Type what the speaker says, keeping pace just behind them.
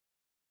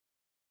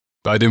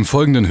Bei dem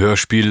folgenden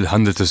Hörspiel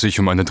handelt es sich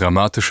um eine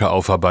dramatische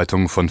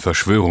Aufarbeitung von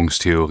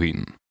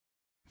Verschwörungstheorien.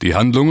 Die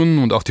Handlungen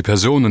und auch die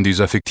Personen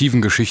dieser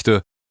fiktiven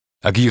Geschichte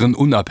agieren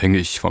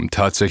unabhängig vom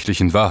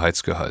tatsächlichen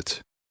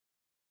Wahrheitsgehalt.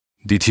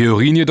 Die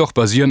Theorien jedoch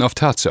basieren auf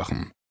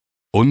Tatsachen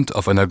und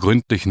auf einer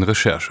gründlichen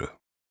Recherche.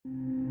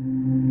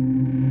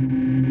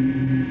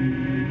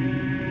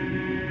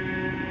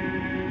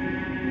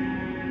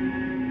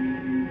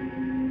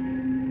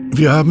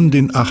 Wir haben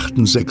den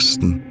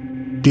 8.6.,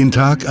 den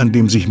Tag, an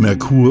dem sich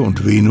Merkur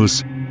und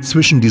Venus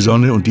zwischen die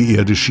Sonne und die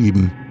Erde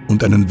schieben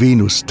und einen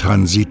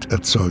Venustransit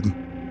erzeugen.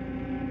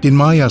 Den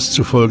Mayas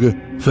zufolge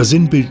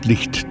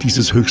versinnbildlicht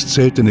dieses höchst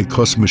seltene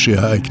kosmische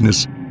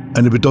Ereignis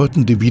eine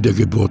bedeutende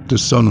Wiedergeburt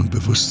des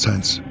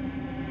Sonnenbewusstseins.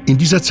 In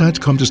dieser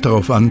Zeit kommt es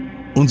darauf an,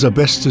 unser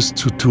Bestes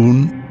zu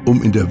tun,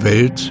 um in der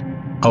Welt,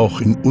 auch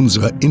in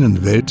unserer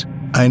Innenwelt,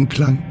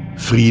 Einklang,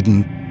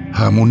 Frieden,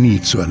 Harmonie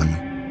zu erlangen.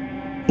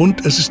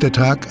 Und es ist der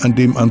Tag, an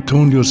dem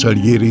Antonio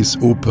Salieris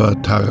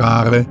Oper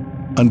Tarare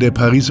an der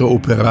Pariser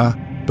Opera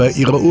bei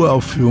ihrer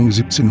Uraufführung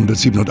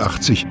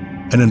 1787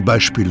 einen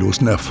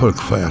beispiellosen Erfolg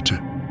feierte.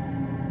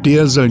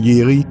 Der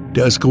Salieri,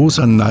 der als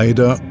großer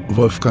Neider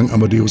Wolfgang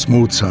Amadeus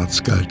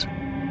Mozarts galt.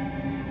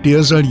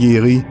 Der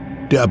Salieri,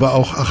 der aber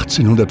auch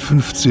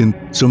 1815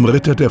 zum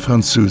Ritter der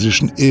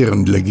französischen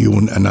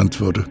Ehrenlegion ernannt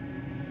wurde.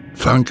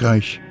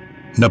 Frankreich,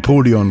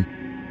 Napoleon,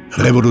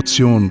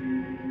 Revolution,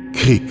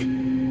 Krieg.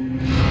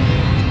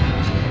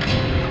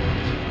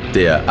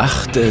 Der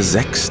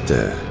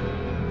 8.6.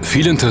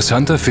 Viel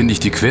interessanter finde ich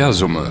die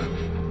Quersumme.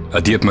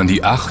 Addiert man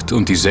die 8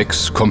 und die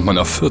 6, kommt man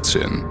auf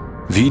 14.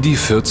 Wie die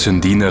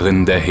 14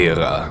 Dienerinnen der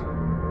Hera.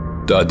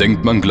 Da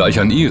denkt man gleich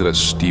an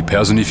Iris, die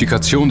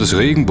Personifikation des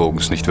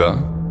Regenbogens, nicht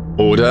wahr?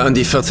 Oder an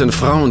die 14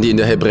 Frauen, die in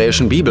der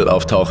hebräischen Bibel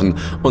auftauchen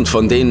und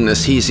von denen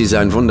es hieß, sie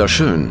seien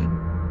wunderschön.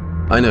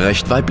 Eine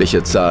recht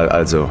weibliche Zahl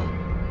also.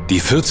 Die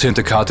 14.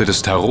 Karte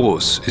des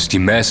Tarots ist die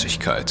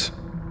Mäßigkeit.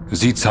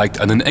 Sie zeigt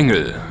einen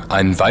Engel,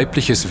 ein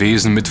weibliches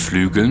Wesen mit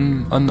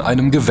Flügeln an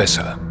einem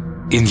Gewässer.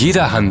 In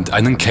jeder Hand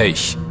einen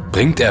Kelch,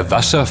 bringt er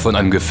Wasser von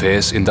einem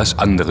Gefäß in das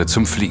andere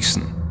zum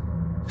Fließen.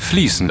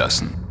 Fließen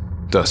lassen,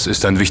 das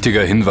ist ein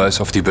wichtiger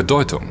Hinweis auf die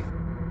Bedeutung.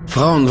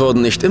 Frauen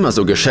wurden nicht immer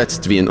so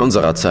geschätzt wie in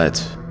unserer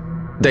Zeit.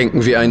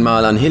 Denken wir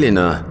einmal an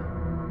Helena.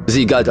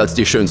 Sie galt als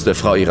die schönste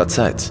Frau ihrer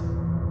Zeit.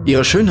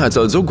 Ihre Schönheit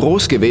soll so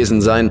groß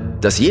gewesen sein,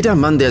 dass jeder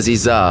Mann, der sie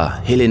sah,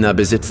 Helena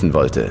besitzen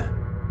wollte.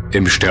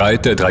 Im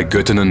Streit der 3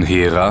 Göttinnen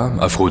Hera,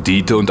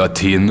 Aphrodite und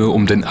Athene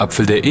um den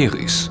Apfel der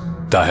Eris,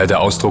 daher der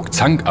Ausdruck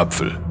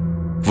Zankapfel,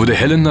 wurde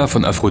Helena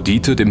von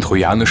Aphrodite dem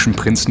trojanischen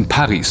Prinzen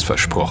Paris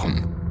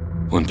versprochen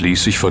und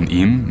ließ sich von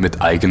ihm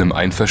mit eigenem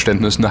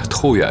Einverständnis nach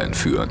Troja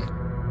entführen.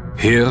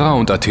 Hera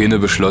und Athene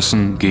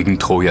beschlossen, gegen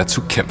Troja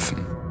zu kämpfen.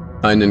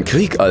 Einen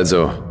Krieg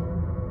also?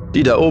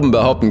 Die da oben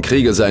behaupten,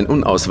 Kriege seien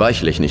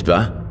unausweichlich, nicht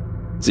wahr?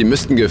 Sie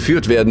müssten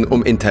geführt werden,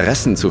 um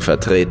Interessen zu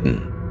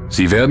vertreten.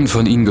 Sie werden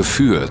von ihnen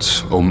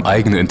geführt, um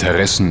eigene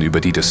Interessen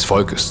über die des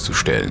Volkes zu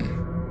stellen.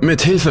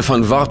 Mit Hilfe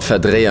von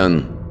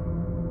Wortverdrehern.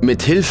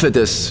 Mit Hilfe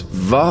des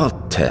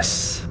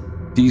Wortes.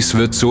 Dies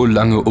wird so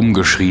lange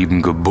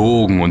umgeschrieben,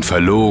 gebogen und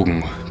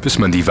verlogen, bis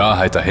man die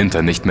Wahrheit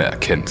dahinter nicht mehr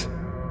erkennt.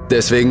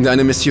 Deswegen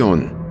deine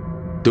Mission.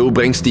 Du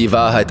bringst die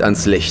Wahrheit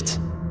ans Licht.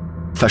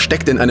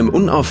 Versteckt in einem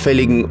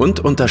unauffälligen und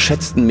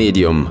unterschätzten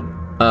Medium,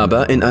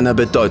 aber in einer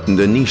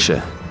bedeutenden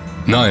Nische.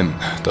 Nein,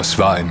 das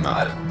war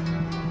einmal.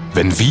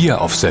 Wenn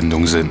wir auf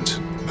Sendung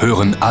sind,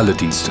 hören alle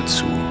Dienste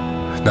zu.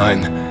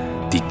 Nein,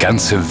 die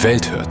ganze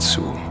Welt hört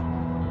zu.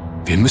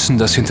 Wir müssen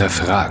das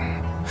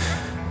hinterfragen.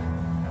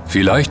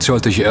 Vielleicht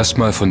sollte ich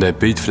erstmal von der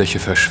Bildfläche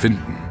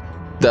verschwinden.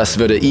 Das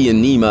würde Ian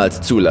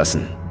niemals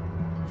zulassen.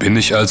 Bin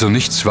ich also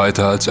nichts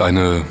weiter als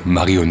eine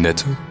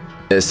Marionette?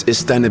 Es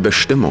ist deine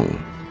Bestimmung.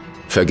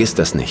 Vergiss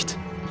das nicht.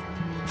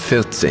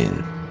 14.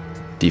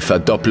 Die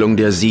Verdopplung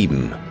der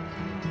 7.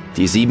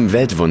 Die 7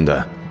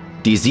 Weltwunder.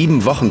 Die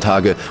 7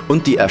 Wochentage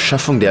und die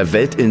Erschaffung der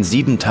Welt in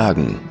 7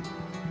 Tagen.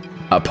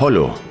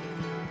 Apollo.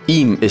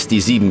 Ihm ist die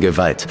 7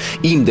 geweiht.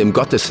 Ihm, dem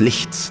Gott des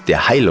Lichts,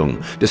 der Heilung,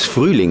 des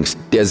Frühlings,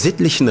 der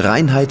sittlichen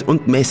Reinheit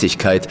und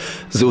Mäßigkeit,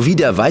 sowie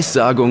der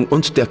Weissagung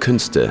und der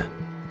Künste.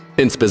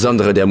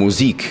 Insbesondere der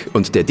Musik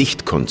und der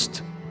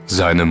Dichtkunst.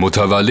 Seine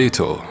Mutter war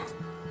Leto.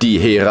 Die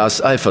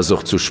Heras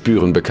Eifersucht zu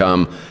spüren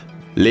bekam.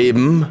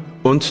 Leben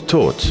und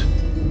Tod.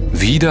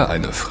 Wieder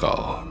eine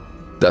Frau.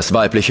 Das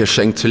Weibliche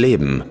schenkt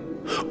Leben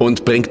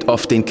und bringt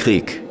oft den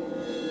Krieg.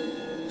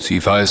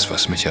 Sie weiß,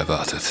 was mich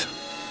erwartet.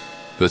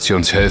 Wird sie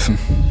uns helfen?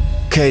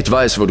 Kate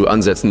weiß, wo du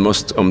ansetzen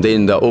musst, um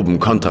denen da oben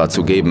Kontra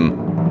zu geben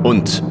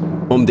und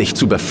um dich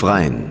zu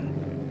befreien.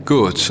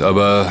 Gut,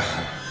 aber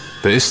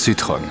wer ist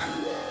Citron?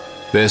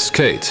 Wer ist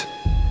Kate?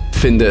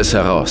 Finde es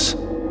heraus.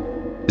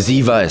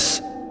 Sie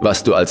weiß,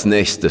 was du als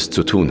nächstes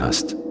zu tun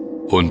hast.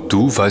 Und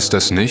du weißt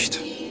das nicht?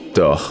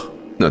 Doch,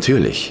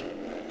 natürlich.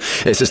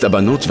 Es ist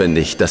aber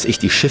notwendig, dass ich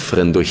die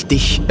Chiffren durch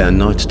dich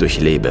erneut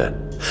durchlebe.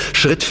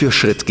 Schritt für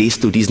Schritt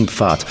gehst du diesen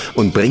Pfad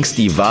und bringst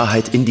die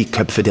Wahrheit in die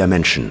Köpfe der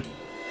Menschen.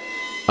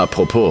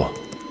 Apropos,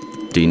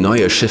 die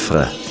neue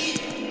Chiffre.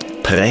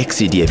 Präg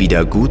sie dir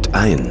wieder gut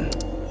ein.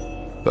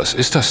 Was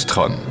ist das,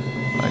 Tron?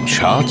 Ein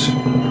Chart?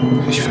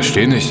 Ich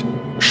verstehe nicht.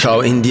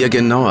 Schau ihn dir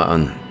genauer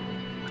an.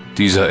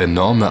 Dieser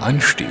enorme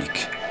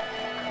Anstieg.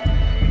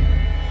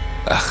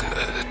 Ach,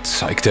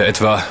 zeigt er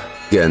etwa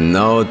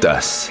Genau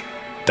das.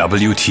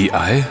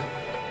 WTI?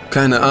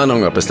 Keine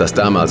Ahnung, ob es das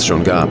damals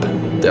schon gab.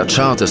 Der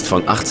Chart ist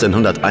von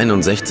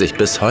 1861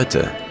 bis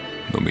heute.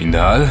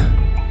 Nominal?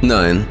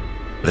 Nein,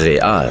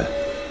 real.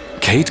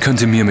 Kate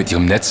könnte mir mit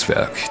ihrem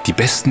Netzwerk die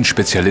besten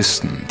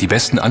Spezialisten, die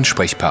besten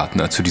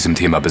Ansprechpartner zu diesem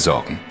Thema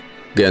besorgen.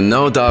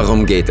 Genau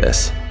darum geht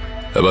es.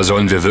 Aber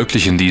sollen wir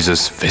wirklich in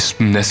dieses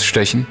Wespennest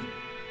stechen?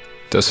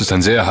 Das ist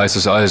ein sehr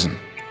heißes Eisen.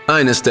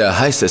 Eines der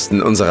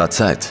heißesten unserer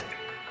Zeit.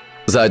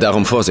 Sei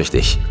darum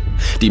vorsichtig.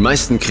 Die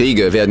meisten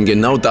Kriege werden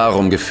genau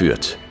darum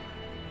geführt.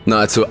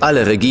 Nahezu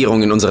alle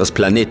Regierungen unseres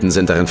Planeten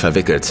sind darin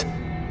verwickelt.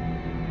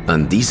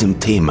 An diesem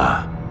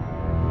Thema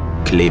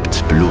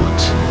klebt Blut.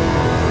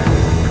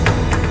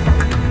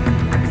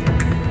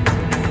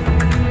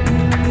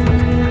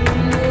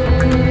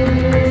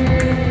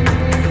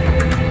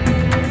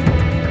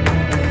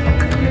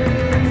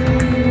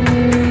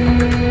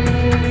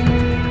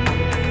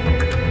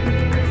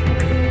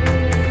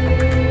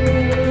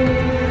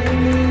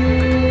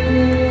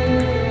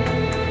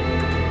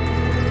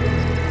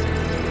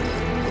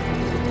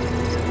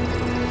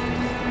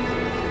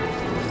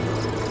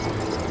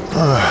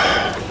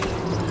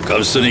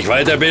 Kommst du nicht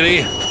weiter,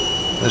 Billy?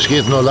 Es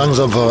geht nur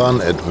langsam voran,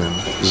 Edwin.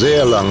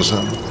 Sehr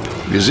langsam.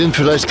 Wir sind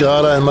vielleicht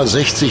gerade einmal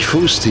 60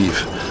 Fuß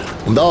tief.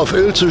 Um da auf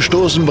Öl zu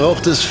stoßen,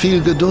 braucht es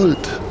viel Geduld.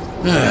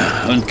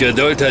 Ja, und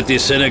Geduld hat die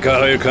Seneca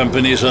Oil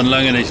Company schon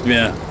lange nicht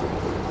mehr.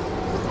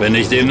 Wenn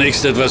nicht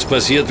demnächst etwas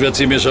passiert, wird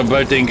sie mir schon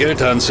bald den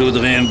Geldhahn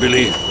zudrehen,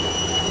 Billy.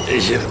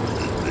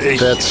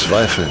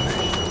 Verzweifle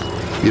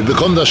nicht. Wir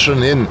bekommen das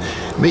schon hin.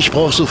 Mich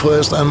brauchst du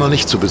vorerst einmal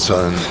nicht zu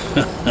bezahlen.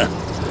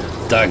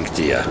 Dank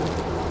dir.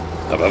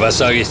 Aber was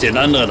sage ich den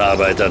anderen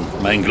Arbeitern,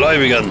 meinen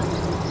Gläubigern?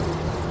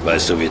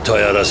 Weißt du, wie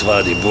teuer das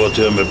war, die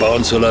Bohrtürme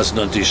bauen zu lassen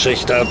und die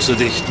Schächte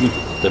abzudichten,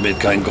 damit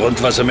kein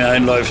Grundwasser mehr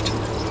einläuft?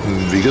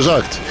 Wie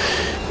gesagt,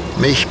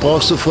 mich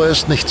brauchst du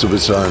vorerst nicht zu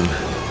bezahlen.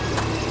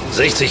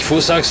 60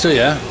 Fuß sagst du,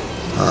 ja?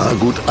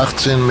 Gut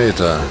 18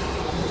 Meter.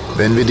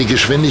 Wenn wir die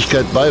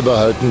Geschwindigkeit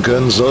beibehalten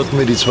können, sollten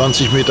wir die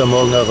 20 Meter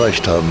morgen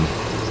erreicht haben.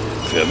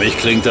 Für mich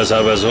klingt das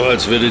aber so,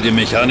 als würde die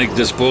Mechanik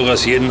des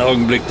Bohrers jeden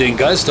Augenblick den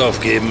Geist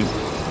aufgeben.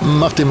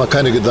 Mach dir mal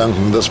keine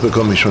Gedanken, das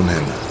bekomme ich schon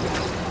hin.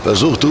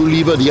 Versuch du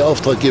lieber, die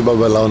Auftraggeber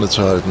bei Laune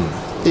zu halten.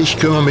 Ich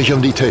kümmere mich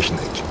um die Technik.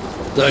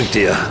 Dank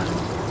dir.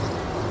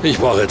 Ich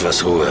brauche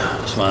etwas Ruhe.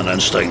 Es war ein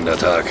anstrengender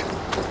Tag.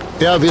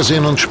 Ja, wir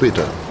sehen uns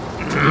später.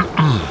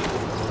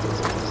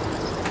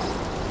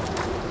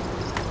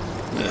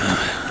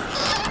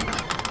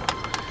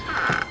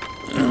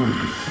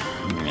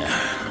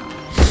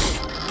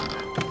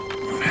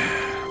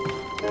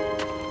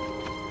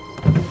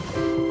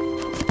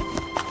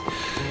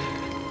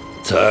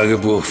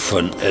 Tagebuch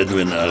von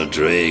Edwin L.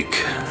 Drake,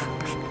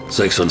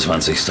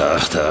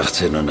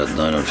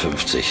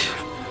 26.08.1859.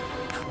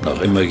 Noch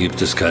immer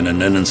gibt es keine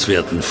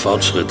nennenswerten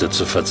Fortschritte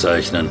zu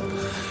verzeichnen.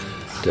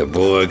 Der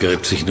Bohrer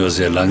gräbt sich nur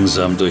sehr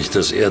langsam durch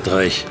das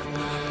Erdreich.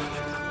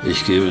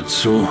 Ich gebe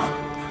zu,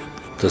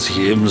 dass ich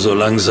ebenso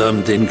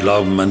langsam den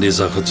Glauben an die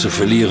Sache zu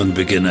verlieren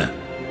beginne.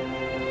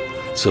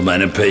 Zu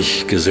meinem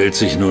Pech gesellt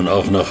sich nun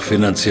auch noch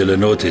finanzielle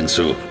Not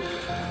hinzu.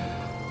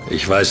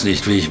 Ich weiß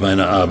nicht, wie ich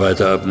meine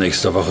Arbeiter ab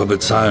nächster Woche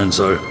bezahlen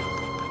soll.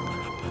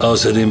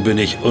 Außerdem bin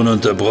ich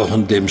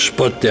ununterbrochen dem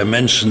Spott der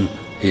Menschen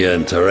hier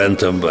in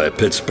Tarentum bei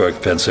Pittsburgh,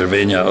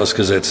 Pennsylvania,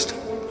 ausgesetzt.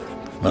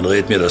 Man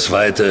rät mir das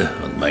Weite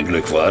und mein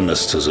Glück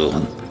woanders zu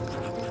suchen.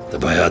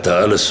 Dabei hatte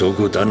alles so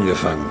gut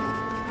angefangen.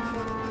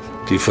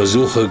 Die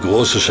Versuche,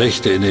 große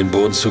Schächte in den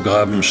Boden zu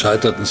graben,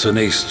 scheiterten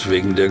zunächst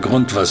wegen der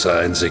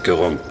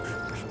Grundwassereinsickerung.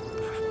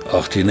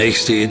 Auch die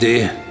nächste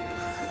Idee,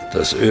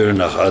 das Öl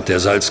nach Art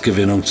der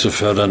Salzgewinnung zu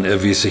fördern,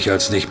 erwies sich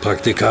als nicht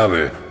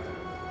praktikabel.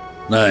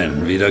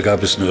 Nein, wieder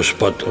gab es nur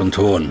Spott und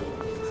Hohn.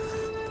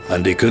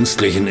 An die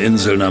künstlichen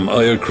Inseln am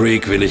Oil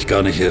Creek will ich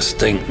gar nicht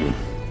erst denken.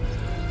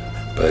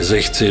 Bei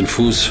 16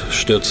 Fuß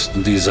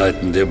stürzten die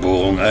Seiten der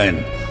Bohrung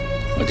ein.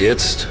 Und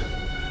jetzt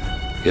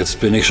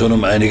bin ich schon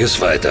um einiges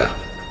weiter.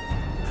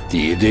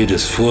 Die Idee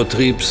des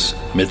Vortriebs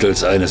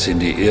mittels eines in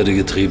die Erde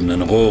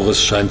getriebenen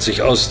Rohres scheint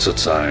sich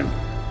auszuzahlen.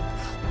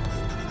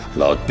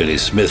 Laut Billy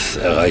Smith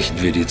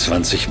erreichen wir die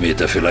 20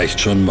 Meter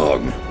vielleicht schon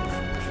morgen.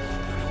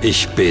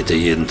 Ich bete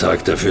jeden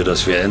Tag dafür,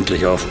 dass wir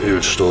endlich auf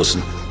Öl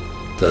stoßen,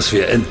 dass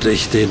wir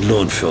endlich den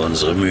Lohn für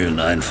unsere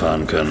Mühen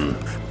einfahren können.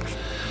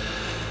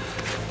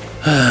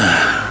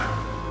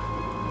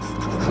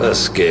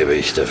 Was gäbe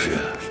ich dafür?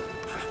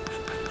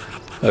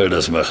 All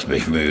das macht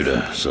mich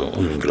müde, so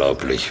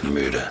unglaublich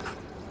müde.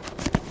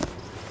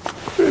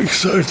 Ich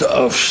sollte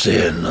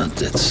aufstehen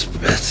und ins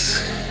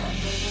Bett.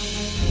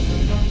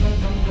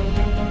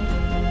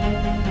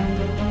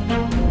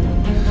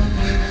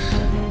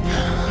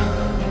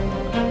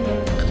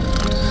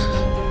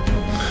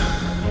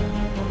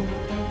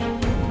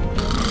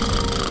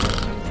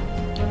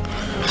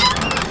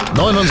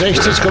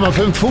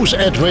 69,5 Fuß,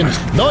 Edwin.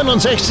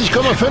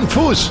 69,5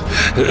 Fuß.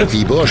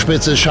 Die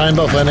Bohrspitze ist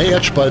scheinbar auf eine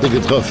Erdspalte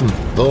getroffen,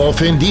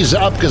 woraufhin diese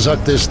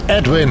abgesackt ist.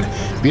 Edwin,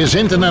 wir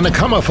sind in eine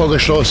Kammer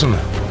vorgestoßen.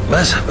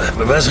 Was?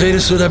 Was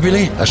redest du da,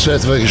 Billy? Hast du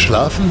etwa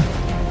geschlafen?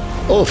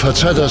 Oh,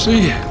 verzeih das.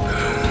 Nein,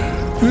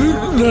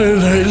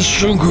 ist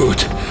schon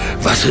gut.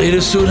 Was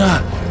redest du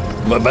da?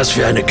 Was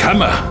für eine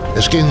Kammer?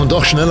 Es ging nun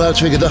doch schneller,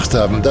 als wir gedacht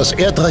haben. Das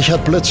Erdreich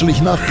hat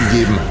plötzlich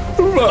nachgegeben.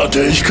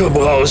 Warte, ich komm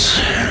raus.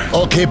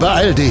 Okay,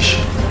 beeil dich.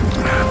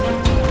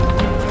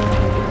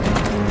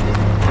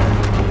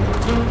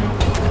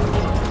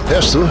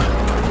 Hörst du?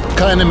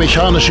 Keine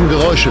mechanischen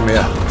Geräusche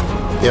mehr.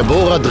 Der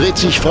Bohrer dreht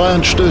sich frei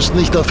und stößt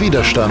nicht auf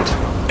Widerstand.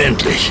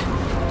 Endlich.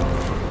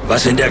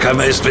 Was in der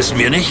Kammer ist, wissen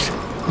wir nicht.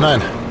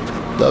 Nein,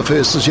 dafür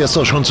ist es jetzt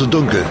auch schon zu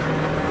dunkel.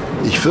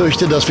 Ich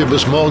fürchte, dass wir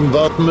bis morgen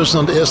warten müssen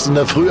und erst in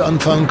der Früh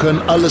anfangen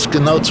können, alles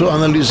genau zu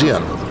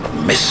analysieren.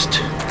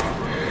 Mist.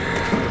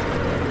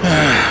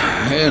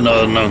 In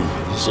Ordnung,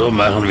 so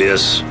machen wir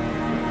es.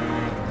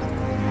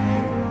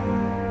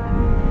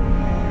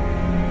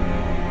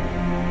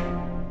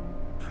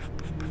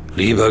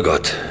 Lieber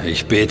Gott,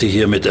 ich bete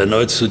hiermit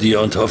erneut zu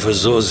dir und hoffe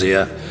so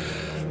sehr,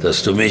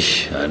 dass du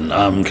mich, einen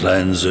armen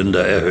kleinen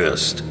Sünder,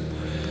 erhörst.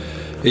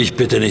 Ich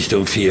bitte nicht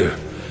um viel,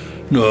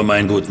 nur um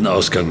einen guten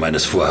Ausgang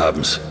meines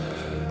Vorhabens.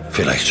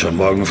 Vielleicht schon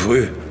morgen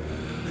früh.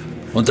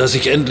 Und dass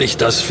ich endlich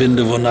das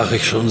finde, wonach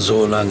ich schon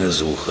so lange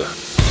suche.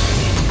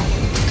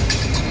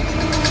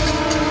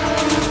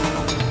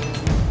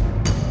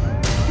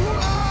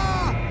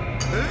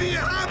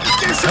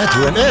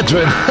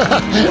 Edwin!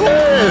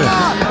 Öl!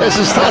 Es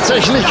ist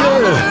tatsächlich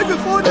Öl!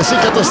 Es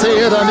sickert aus der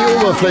Erde an die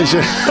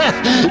Oberfläche.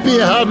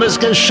 Wir haben es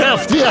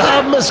geschafft! Wir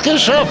haben es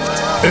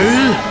geschafft!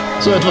 Öl?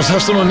 So etwas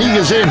hast du noch nie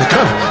gesehen.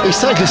 Komm, ich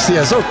zeig es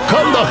dir. So,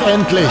 komm doch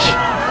endlich!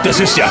 Das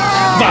ist ja...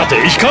 Warte,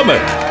 ich komme!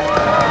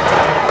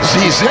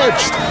 Sieh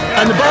selbst!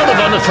 Eine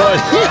Badewanne voll!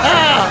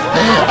 Ja!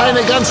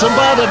 Eine ganze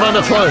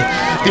Badewanne voll!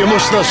 Wir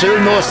mussten das Öl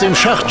nur aus dem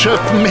Schacht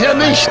schöpfen, mehr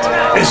nicht!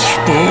 Es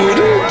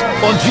sprudelt!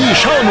 Und wie?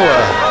 Schau nur!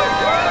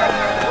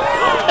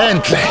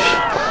 Endlich!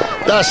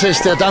 Das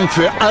ist der Dank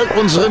für all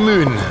unsere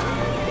Mühen.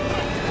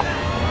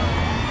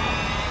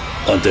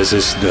 Und es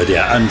ist nur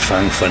der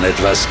Anfang von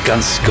etwas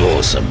ganz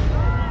Großem.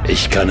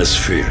 Ich kann es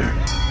fühlen.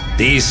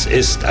 Dies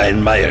ist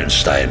ein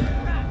Meilenstein.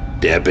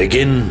 Der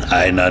Beginn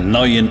einer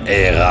neuen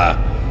Ära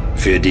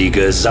für die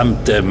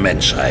gesamte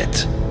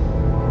Menschheit.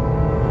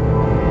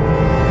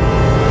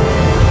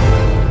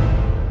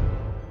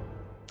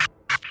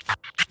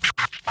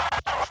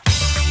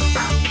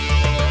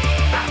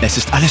 Es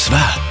ist alles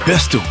wahr.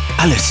 Hörst du?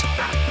 Alles.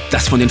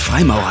 Das von den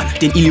Freimaurern,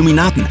 den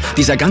Illuminaten,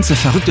 dieser ganze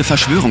verrückte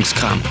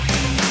Verschwörungskram.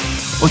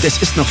 Und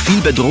es ist noch viel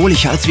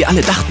bedrohlicher, als wir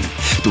alle dachten.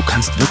 Du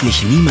kannst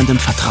wirklich niemandem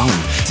vertrauen.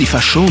 Sie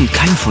verschonen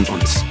keinen von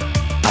uns.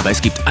 Aber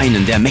es gibt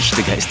einen, der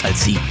mächtiger ist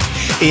als sie.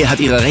 Er hat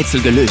ihre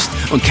Rätsel gelöst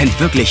und kennt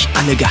wirklich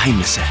alle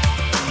Geheimnisse.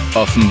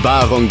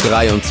 Offenbarung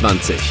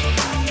 23.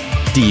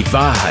 Die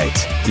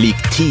Wahrheit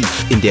liegt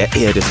tief in der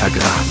Erde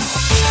vergraben.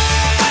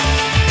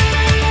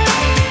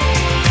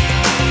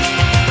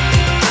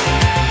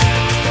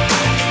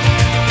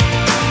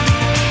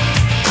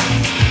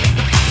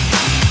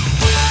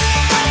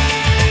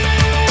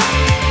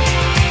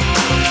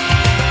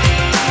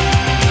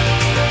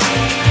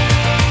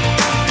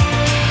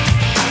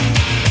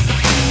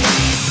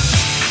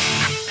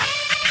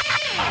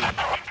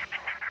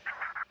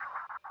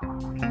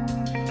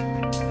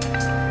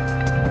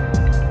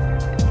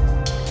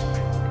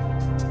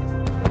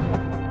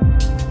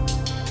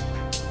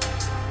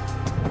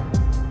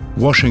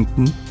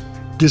 Washington,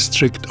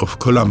 District of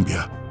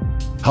Columbia,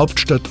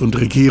 Hauptstadt und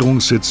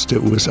Regierungssitz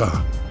der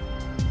USA.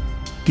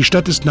 Die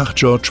Stadt ist nach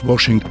George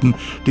Washington,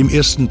 dem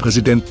ersten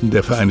Präsidenten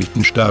der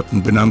Vereinigten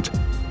Staaten, benannt,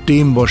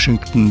 dem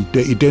Washington,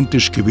 der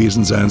identisch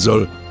gewesen sein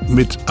soll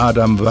mit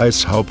Adam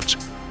Weishaupt,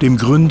 dem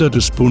Gründer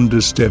des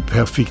Bundes der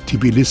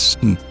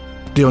Perfektibilisten,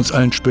 der uns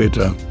allen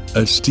später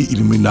als die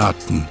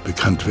Illuminaten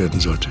bekannt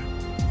werden sollte.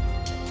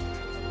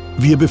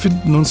 Wir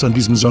befinden uns an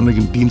diesem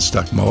sonnigen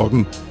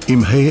Dienstagmorgen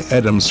im Hay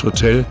Adams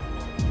Hotel,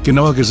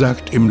 genauer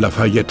gesagt im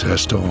Lafayette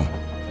Restaurant.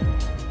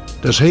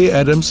 Das Hay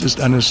Adams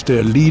ist eines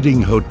der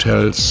Leading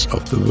Hotels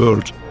of the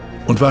World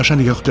und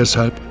wahrscheinlich auch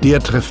deshalb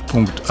der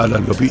Treffpunkt aller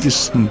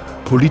Lobbyisten,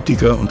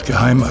 Politiker und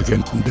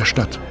Geheimagenten der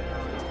Stadt.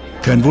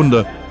 Kein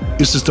Wunder,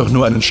 ist es doch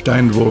nur einen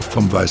Steinwurf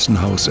vom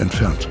Weißen Haus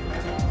entfernt.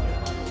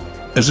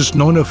 Es ist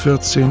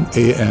 9:14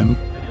 Uhr am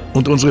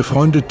und unsere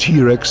Freunde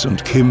T-Rex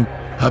und Kim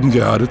haben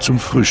gerade zum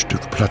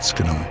Frühstück Platz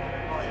genommen.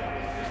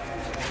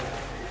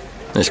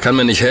 Ich kann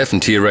mir nicht helfen,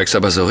 T-Rex,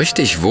 aber so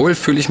richtig wohl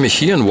fühle ich mich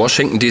hier in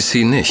Washington,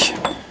 D.C. nicht.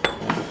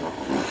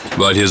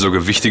 Weil hier so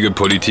gewichtige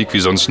Politik wie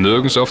sonst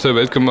nirgends auf der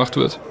Welt gemacht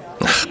wird?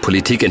 Ach,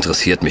 Politik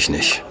interessiert mich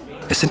nicht.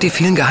 Es sind die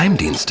vielen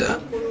Geheimdienste.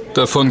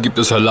 Davon gibt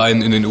es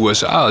allein in den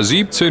USA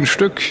 17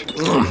 Stück.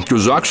 Du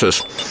sagst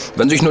es.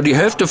 Wenn sich nur die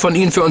Hälfte von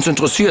ihnen für uns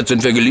interessiert,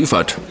 sind wir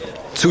geliefert.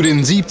 Zu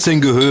den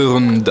 17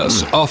 gehören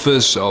das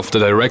Office of the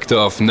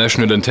Director of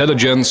National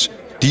Intelligence,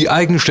 die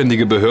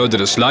eigenständige Behörde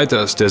des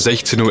Leiters der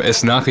 16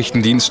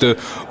 US-Nachrichtendienste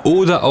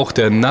oder auch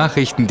der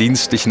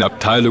nachrichtendienstlichen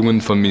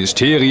Abteilungen von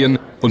Ministerien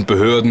und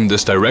Behörden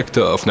des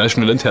Director of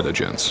National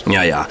Intelligence.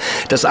 Ja.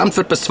 Das Amt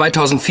wird bis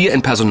 2004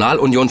 in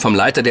Personalunion vom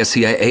Leiter der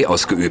CIA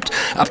ausgeübt.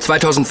 Ab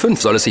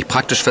 2005 soll es sich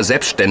praktisch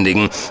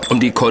verselbstständigen,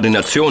 um die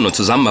Koordination und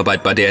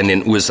Zusammenarbeit bei der in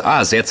den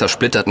USA sehr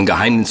zersplitterten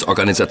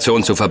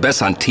Geheimdienstorganisation zu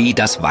verbessern. T,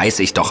 das weiß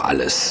ich doch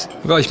alles.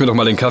 Reich mir doch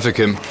mal den Kaffee,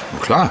 Kim.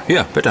 Klar,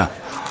 hier, bitte.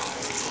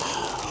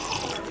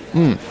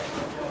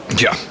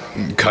 Ja,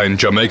 kein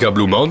Jamaica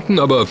Blue Mountain,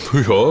 aber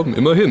ja,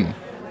 immerhin.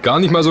 Gar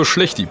nicht mal so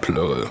schlecht, die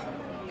Plörre.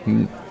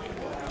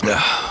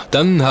 Ja,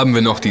 dann haben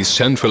wir noch die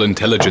Central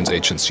Intelligence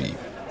Agency,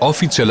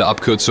 offizielle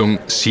Abkürzung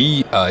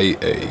CIA,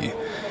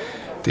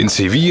 den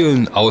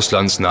zivilen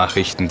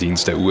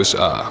Auslandsnachrichtendienst der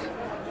USA.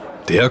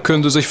 Der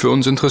könnte sich für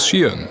uns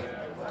interessieren.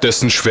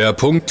 Dessen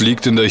Schwerpunkt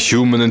liegt in der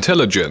Human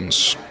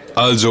Intelligence,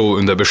 also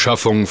in der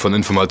Beschaffung von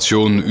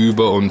Informationen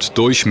über und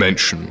durch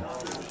Menschen,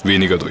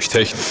 weniger durch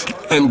Technik.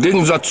 Im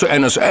Gegensatz zur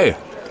NSA.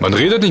 Man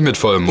redet nicht mit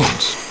vollem Mund.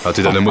 Hat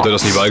dir deine Mutter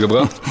das nie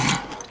beigebracht?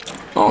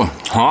 Oh,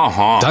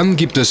 Dann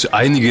gibt es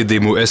einige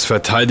dem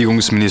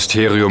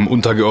US-Verteidigungsministerium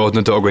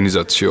untergeordnete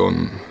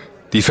Organisationen.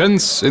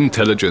 Defense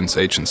Intelligence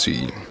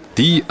Agency,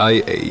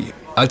 DIA,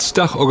 als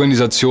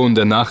Dachorganisation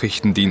der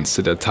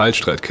Nachrichtendienste der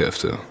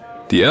Teilstreitkräfte.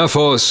 Die Air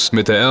Force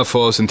mit der Air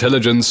Force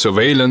Intelligence,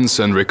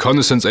 Surveillance and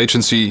Reconnaissance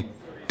Agency.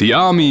 Die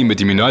Army mit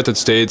dem United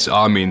States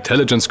Army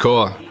Intelligence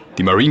Corps.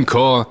 Die Marine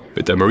Corps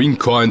mit der Marine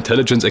Corps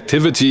Intelligence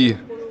Activity.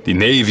 Die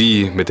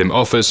Navy mit dem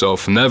Office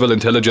of Naval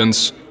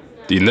Intelligence.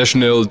 Die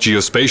National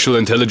Geospatial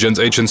Intelligence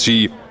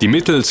Agency, die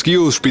mittels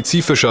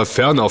geospezifischer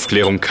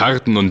Fernaufklärung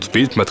Karten und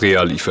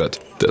Bildmaterial liefert.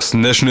 Das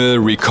National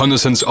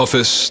Reconnaissance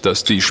Office,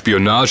 das die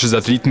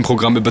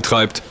Spionagesatellitenprogramme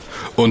betreibt.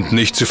 Und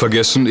nicht zu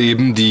vergessen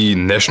eben die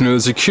National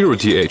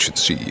Security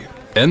Agency,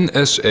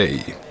 NSA,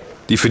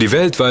 die für die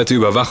weltweite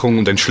Überwachung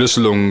und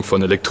Entschlüsselung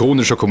von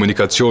elektronischer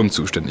Kommunikation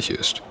zuständig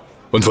ist.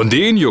 Und von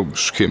den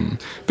Jungs, Kim,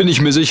 bin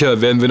ich mir sicher,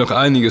 werden wir noch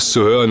einiges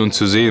zu hören und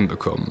zu sehen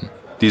bekommen.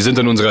 Die sind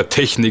in unserer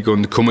Technik-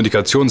 und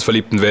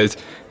kommunikationsverliebten Welt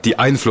die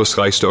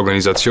einflussreichste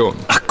Organisation.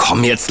 Ach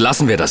komm, jetzt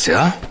lassen wir das,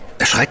 ja?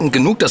 Erschreckend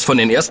genug, dass von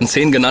den ersten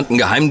 10 genannten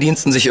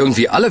Geheimdiensten sich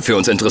irgendwie alle für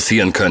uns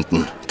interessieren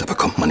könnten. Da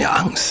bekommt man ja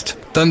Angst.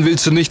 Dann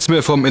willst du nichts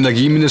mehr vom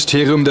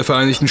Energieministerium der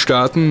Vereinigten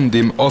Staaten,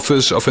 dem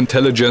Office of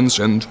Intelligence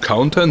and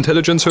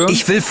Counterintelligence hören?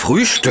 Ich will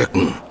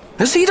frühstücken.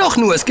 Sieh doch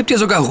nur, es gibt hier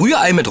sogar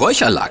Rührei mit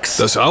Räucherlachs.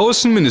 Das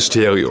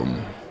Außenministerium,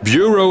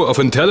 Bureau of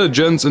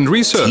Intelligence and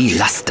Research. Wie,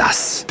 lass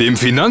das. Dem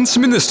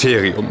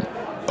Finanzministerium,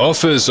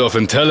 Office of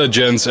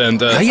Intelligence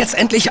and... Hör jetzt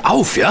endlich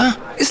auf, ja?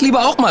 Ist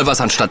lieber auch mal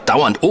was, anstatt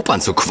dauernd Opern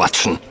zu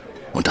quatschen.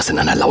 Und das in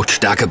einer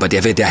Lautstärke, bei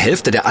der wir der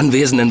Hälfte der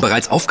Anwesenden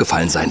bereits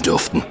aufgefallen sein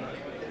dürften.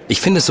 Ich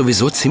finde es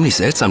sowieso ziemlich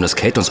seltsam, dass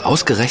Kate uns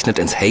ausgerechnet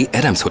ins Hey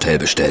Adams Hotel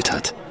bestellt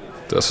hat.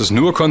 Das ist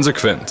nur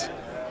konsequent.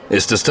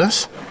 Ist es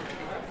das?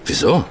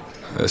 Wieso?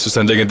 Es ist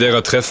ein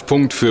legendärer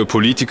Treffpunkt für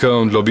Politiker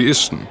und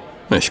Lobbyisten.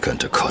 Ich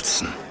könnte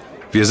kotzen.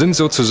 Wir sind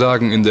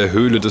sozusagen in der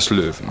Höhle des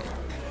Löwen.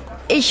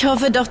 Ich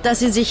hoffe doch, dass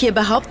Sie sich hier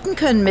behaupten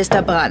können,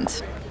 Mr.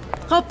 Brandt.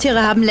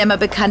 Raubtiere haben Lämmer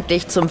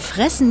bekanntlich zum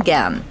Fressen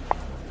gern.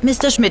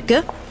 Mr.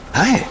 Schmidtke?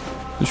 Hi.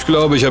 Ich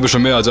glaube, ich habe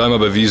schon mehr als einmal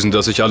bewiesen,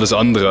 dass ich alles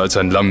andere als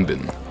ein Lamm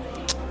bin.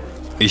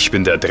 Ich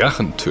bin der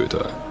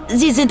Drachentöter.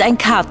 Sie sind ein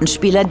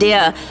Kartenspieler,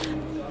 der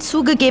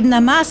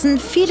zugegebenermaßen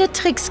viele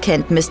Tricks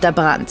kennt, Mr.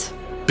 Brandt.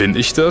 Bin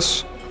ich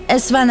das?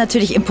 Es war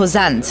natürlich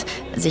imposant,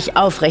 sich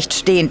aufrecht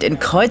stehend in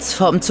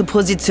Kreuzform zu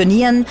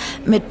positionieren,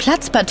 mit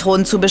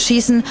Platzpatronen zu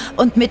beschießen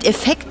und mit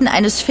Effekten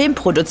eines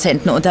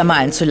Filmproduzenten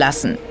untermalen zu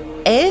lassen.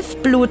 11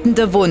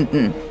 blutende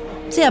Wunden.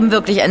 Sie haben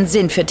wirklich einen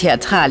Sinn für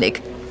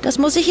Theatralik. Das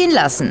muss ich Ihnen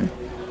lassen.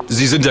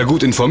 Sie sind ja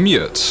gut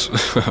informiert.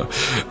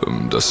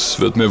 Das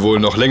wird mir wohl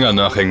noch länger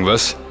nachhängen,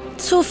 was?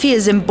 Zu viel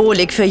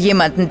Symbolik für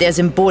jemanden, der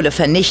Symbole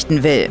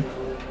vernichten will.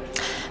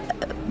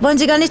 Wollen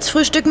Sie gar nichts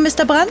frühstücken,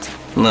 Mr. Brandt?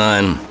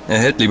 Nein, er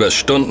hält lieber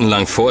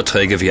stundenlang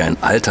Vorträge wie ein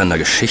alternder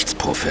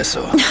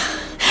Geschichtsprofessor.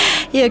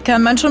 Hier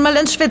kann man schon mal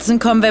ins Schwitzen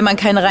kommen, wenn man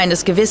kein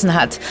reines Gewissen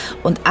hat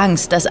und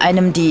Angst, dass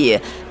einem die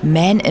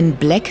Man in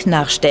Black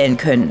nachstellen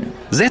können.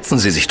 Setzen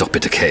Sie sich doch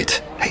bitte, Kate.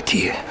 Hey,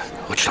 die,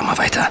 rutsch doch mal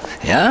weiter.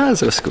 Ja,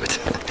 so ist gut.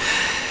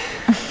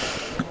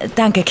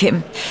 Danke,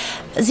 Kim.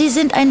 Sie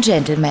sind ein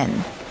Gentleman.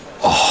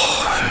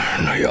 Och,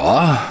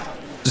 naja.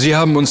 Sie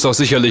haben uns doch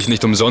sicherlich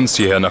nicht umsonst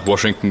hierher nach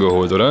Washington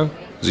geholt, oder?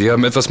 Sie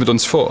haben etwas mit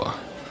uns vor.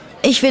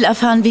 Ich will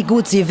erfahren, wie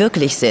gut Sie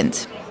wirklich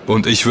sind.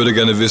 Und ich würde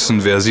gerne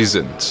wissen, wer Sie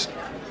sind.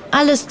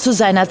 Alles zu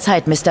seiner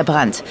Zeit, Mr.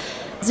 Brandt.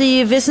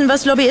 Sie wissen,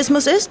 was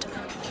Lobbyismus ist?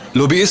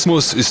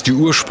 Lobbyismus ist die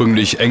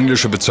ursprünglich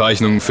englische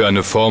Bezeichnung für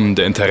eine Form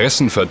der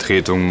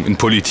Interessenvertretung in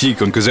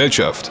Politik und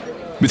Gesellschaft.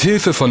 Mit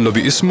Hilfe von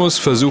Lobbyismus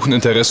versuchen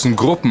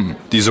Interessengruppen,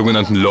 die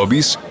sogenannten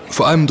Lobbys,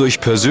 vor allem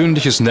durch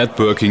persönliches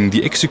Networking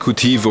die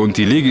Exekutive und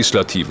die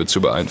Legislative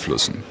zu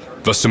beeinflussen.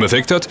 Was zum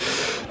Effekt hat,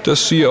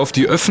 dass sie auf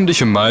die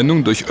öffentliche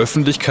Meinung durch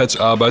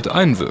Öffentlichkeitsarbeit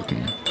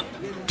einwirken.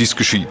 Dies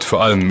geschieht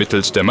vor allem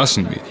mittels der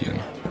Massenmedien.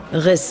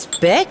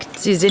 Respekt,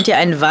 Sie sind ja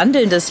ein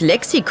wandelndes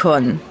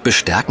Lexikon.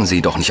 Bestärken Sie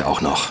ihn doch nicht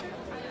auch noch.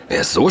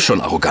 Er ist so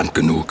schon arrogant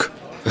genug.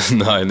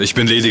 Nein, ich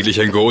bin lediglich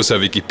ein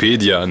großer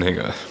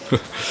Wikipedia-Anhänger.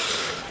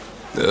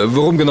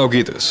 Worum genau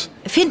geht es?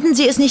 Finden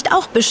Sie es nicht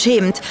auch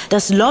beschämend,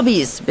 dass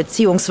Lobbys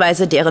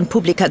bzw. deren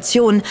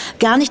Publikationen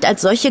gar nicht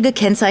als solche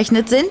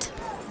gekennzeichnet sind?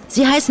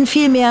 Sie heißen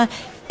vielmehr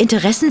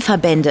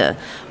Interessenverbände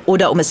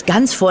oder, um es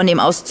ganz vornehm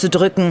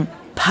auszudrücken,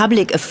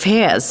 Public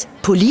Affairs.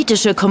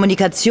 Politische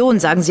Kommunikation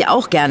sagen sie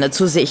auch gerne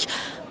zu sich.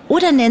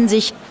 Oder nennen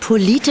sich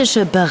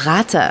politische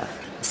Berater,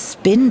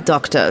 Spin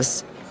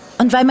Doctors.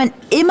 Und weil man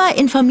immer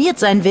informiert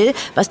sein will,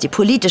 was die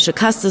politische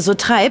Kaste so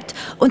treibt,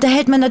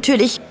 unterhält man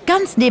natürlich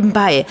ganz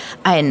nebenbei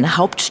ein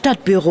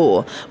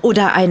Hauptstadtbüro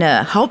oder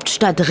eine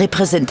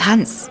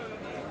Hauptstadtrepräsentanz.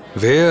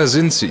 Wer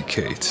sind Sie,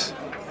 Kate?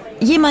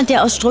 Jemand,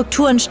 der aus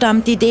Strukturen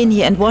stammt, die denen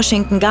hier in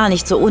Washington gar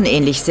nicht so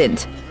unähnlich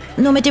sind.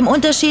 Nur mit dem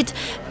Unterschied,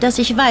 dass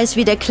ich weiß,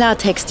 wie der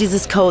Klartext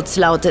dieses Codes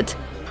lautet.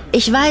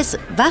 Ich weiß,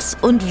 was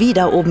und wie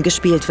da oben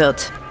gespielt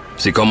wird.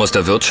 Sie kommen aus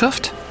der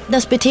Wirtschaft?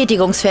 Das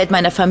Betätigungsfeld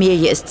meiner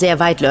Familie ist sehr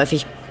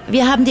weitläufig.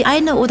 Wir haben die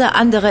eine oder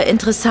andere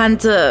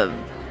interessante,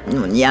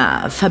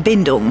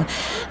 Verbindung.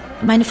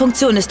 Meine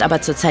Funktion ist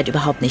aber zurzeit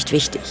überhaupt nicht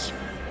wichtig.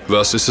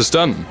 Was ist es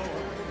dann?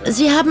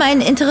 Sie haben ein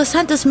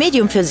interessantes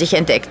Medium für sich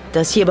entdeckt,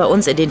 das hier bei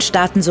uns in den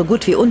Staaten so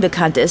gut wie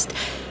unbekannt ist.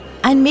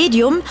 Ein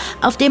Medium,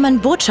 auf dem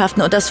man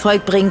Botschaften unter das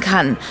Volk bringen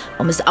kann,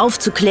 um es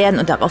aufzuklären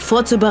und darauf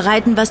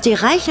vorzubereiten, was die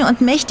Reichen und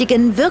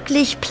Mächtigen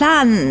wirklich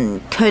planen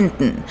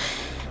könnten.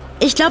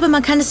 Ich glaube,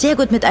 man kann es sehr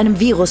gut mit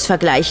einem Virus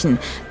vergleichen,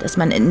 das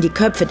man in die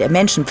Köpfe der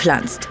Menschen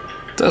pflanzt.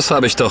 Das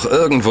habe ich doch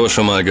irgendwo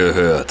schon mal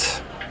gehört.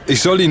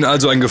 Ich soll Ihnen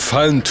also einen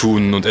Gefallen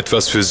tun und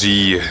etwas für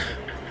Sie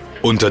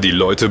unter die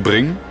Leute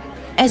bringen?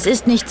 Es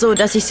ist nicht so,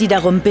 dass ich Sie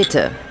darum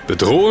bitte.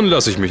 Bedrohen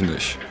lasse ich mich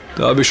nicht.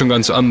 Da habe ich schon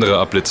ganz andere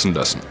abblitzen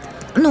lassen.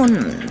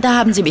 Nun, da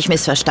haben Sie mich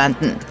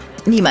missverstanden.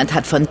 Niemand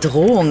hat von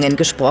Drohungen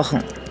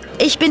gesprochen.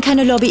 Ich bin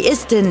keine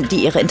Lobbyistin,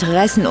 die ihre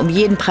Interessen um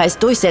jeden Preis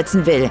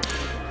durchsetzen will.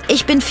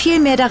 Ich bin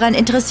vielmehr daran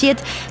interessiert,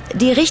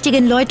 die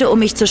richtigen Leute um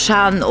mich zu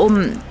scharen,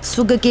 um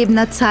zu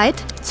gegebener Zeit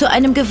zu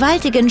einem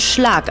gewaltigen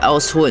Schlag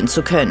ausholen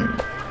zu können.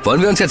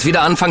 Wollen wir uns jetzt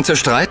wieder anfangen zu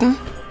streiten?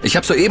 Ich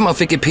habe soeben auf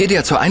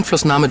Wikipedia zur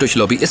Einflussnahme durch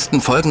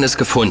Lobbyisten Folgendes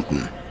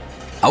gefunden.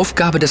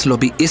 Aufgabe des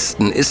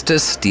Lobbyisten ist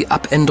es, die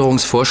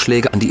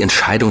Abänderungsvorschläge an die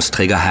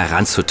Entscheidungsträger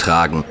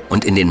heranzutragen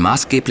und in den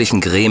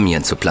maßgeblichen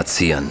Gremien zu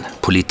platzieren.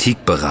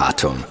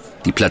 Politikberatung.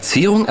 Die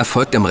Platzierung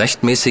erfolgt im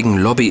rechtmäßigen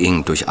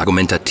Lobbying durch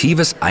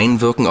argumentatives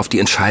Einwirken auf die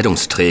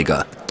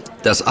Entscheidungsträger.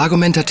 Das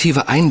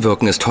argumentative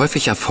Einwirken ist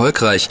häufig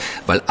erfolgreich,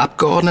 weil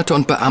Abgeordnete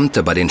und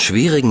Beamte bei den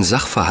schwierigen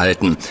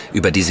Sachverhalten,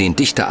 über die sie in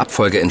dichter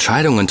Abfolge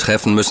Entscheidungen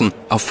treffen müssen,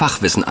 auf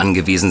Fachwissen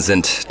angewiesen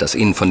sind, das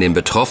ihnen von den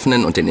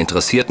Betroffenen und den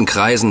interessierten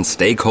Kreisen,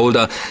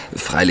 Stakeholder,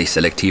 freilich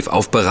selektiv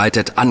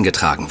aufbereitet,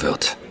 angetragen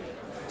wird.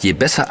 Je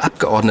besser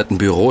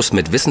Abgeordnetenbüros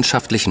mit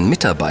wissenschaftlichen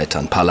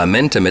Mitarbeitern,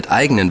 Parlamente mit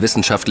eigenen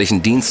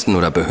wissenschaftlichen Diensten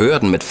oder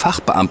Behörden mit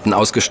Fachbeamten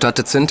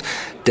ausgestattet sind,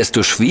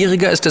 desto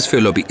schwieriger ist es für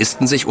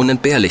Lobbyisten, sich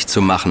unentbehrlich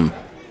zu machen.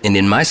 In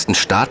den meisten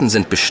Staaten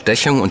sind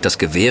Bestechung und das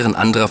Gewähren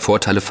anderer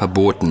Vorteile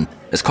verboten.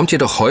 Es kommt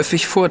jedoch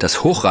häufig vor,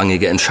 dass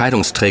hochrangige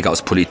Entscheidungsträger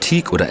aus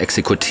Politik oder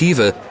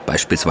Exekutive,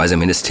 beispielsweise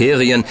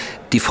Ministerien,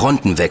 die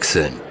Fronten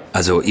wechseln.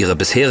 Also ihre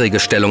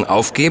bisherige Stellung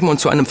aufgeben und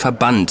zu einem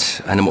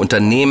Verband, einem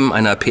Unternehmen,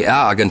 einer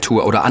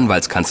PR-Agentur oder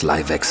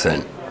Anwaltskanzlei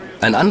wechseln.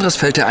 Ein anderes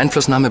Feld der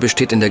Einflussnahme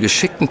besteht in der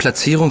geschickten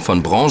Platzierung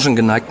von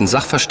branchengeneigten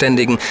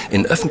Sachverständigen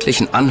in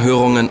öffentlichen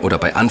Anhörungen oder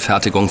bei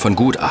Anfertigung von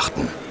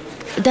Gutachten.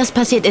 Das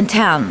passiert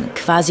intern,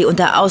 quasi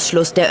unter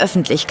Ausschluss der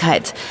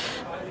Öffentlichkeit.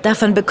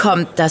 Davon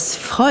bekommt das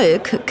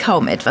Volk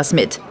kaum etwas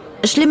mit.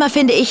 Schlimmer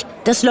finde ich,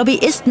 dass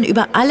Lobbyisten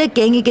über alle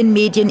gängigen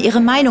Medien ihre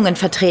Meinungen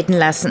vertreten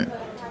lassen.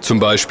 Zum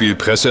Beispiel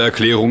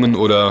Presseerklärungen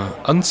oder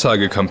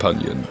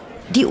Anzeigekampagnen.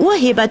 Die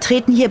Urheber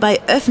treten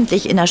hierbei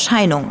öffentlich in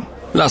Erscheinung.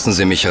 Lassen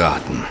Sie mich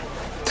raten.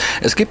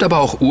 Es gibt aber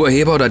auch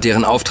Urheber oder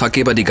deren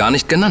Auftraggeber, die gar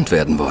nicht genannt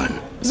werden wollen.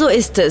 So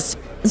ist es.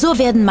 So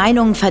werden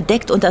Meinungen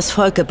verdeckt unters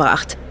Volk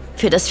gebracht.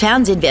 Für das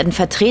Fernsehen werden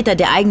Vertreter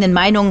der eigenen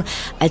Meinung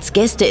als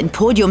Gäste in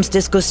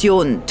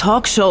Podiumsdiskussionen,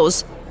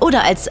 Talkshows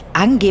oder als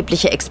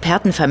angebliche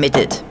Experten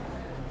vermittelt.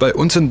 Bei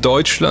uns in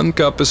Deutschland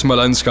gab es mal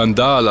einen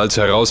Skandal, als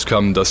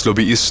herauskam, dass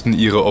Lobbyisten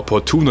ihre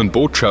opportunen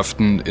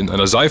Botschaften in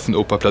einer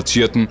Seifenoper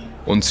platzierten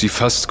und sie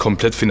fast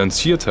komplett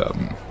finanziert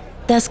haben.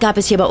 Das gab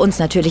es hier bei uns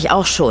natürlich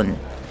auch schon.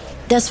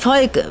 Das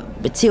Volk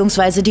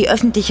bzw. die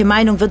öffentliche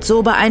Meinung wird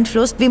so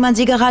beeinflusst, wie man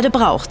sie gerade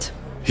braucht.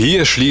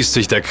 Hier schließt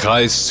sich der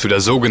Kreis zu der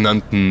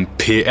sogenannten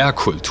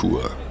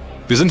PR-Kultur.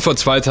 Wir sind vor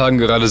 2 Tagen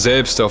gerade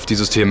selbst auf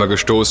dieses Thema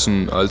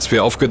gestoßen, als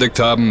wir aufgedeckt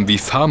haben, wie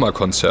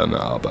Pharmakonzerne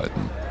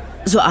arbeiten.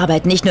 So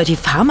arbeiten nicht nur die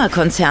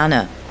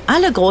Pharmakonzerne.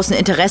 Alle großen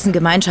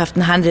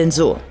Interessengemeinschaften handeln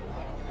so.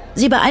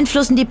 Sie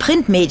beeinflussen die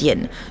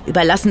Printmedien,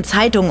 überlassen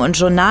Zeitungen und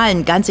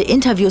Journalen ganze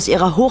Interviews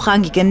ihrer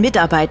hochrangigen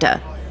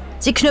Mitarbeiter.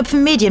 Sie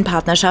knüpfen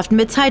Medienpartnerschaften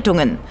mit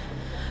Zeitungen.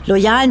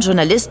 Loyalen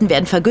Journalisten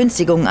werden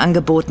Vergünstigungen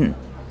angeboten.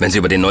 Wenn Sie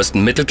über den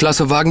neuesten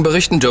Mittelklassewagen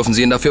berichten, dürfen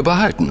Sie ihn dafür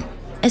behalten.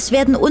 Es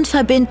werden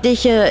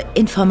unverbindliche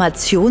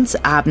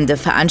Informationsabende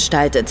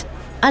veranstaltet.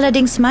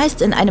 Allerdings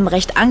meist in einem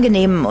recht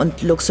angenehmen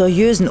und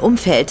luxuriösen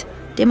Umfeld,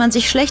 dem man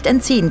sich schlecht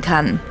entziehen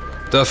kann.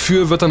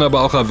 Dafür wird dann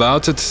aber auch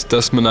erwartet,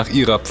 dass man nach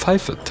ihrer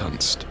Pfeife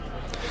tanzt.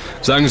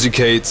 Sagen Sie,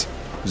 Kate,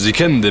 Sie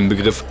kennen den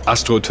Begriff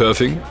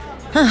Astroturfing?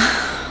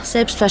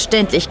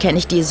 Selbstverständlich kenne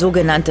ich die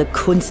sogenannte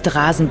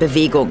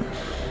Kunstrasenbewegung.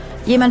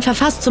 Jemand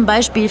verfasst zum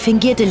Beispiel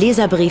fingierte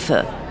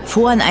Leserbriefe,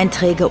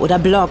 Foreneinträge oder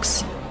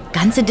Blogs.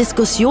 Ganze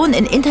Diskussionen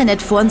in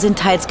Internetforen sind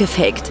teils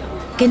gefaked.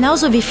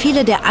 Genauso wie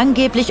viele der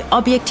angeblich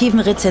objektiven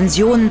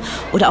Rezensionen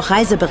oder auch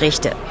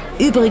Reiseberichte.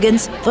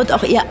 Übrigens wird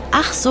auch ihr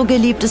ach so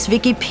geliebtes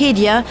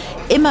Wikipedia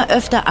immer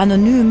öfter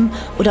anonym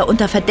oder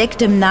unter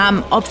verdecktem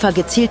Namen Opfer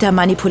gezielter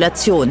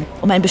Manipulation,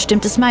 um ein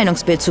bestimmtes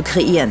Meinungsbild zu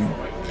kreieren.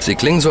 Sie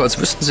klingen so, als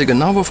wüssten Sie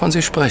genau, wovon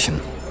Sie sprechen.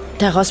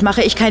 Daraus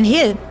mache ich kein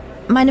Hehl.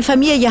 Meine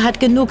Familie hat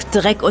genug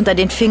Dreck unter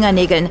den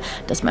Fingernägeln,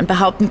 dass man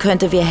behaupten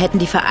könnte, wir hätten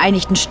die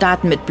Vereinigten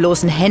Staaten mit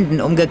bloßen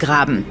Händen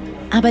umgegraben.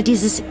 Aber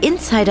dieses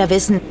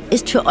Insiderwissen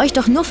ist für euch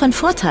doch nur von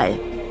Vorteil.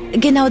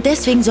 Genau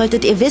deswegen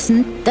solltet ihr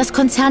wissen, dass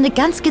Konzerne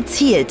ganz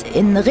gezielt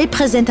in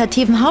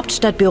repräsentativen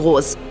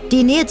Hauptstadtbüros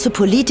die Nähe zu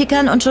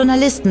Politikern und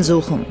Journalisten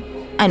suchen.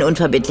 Ein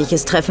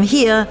unverbindliches Treffen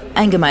hier,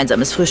 ein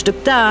gemeinsames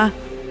Frühstück da.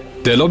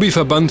 Der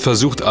Lobbyverband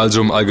versucht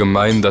also im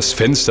Allgemeinen, das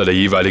Fenster der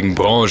jeweiligen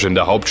Branche in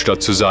der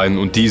Hauptstadt zu sein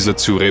und diese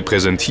zu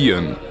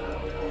repräsentieren.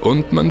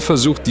 Und man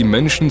versucht, die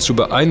Menschen zu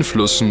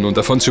beeinflussen und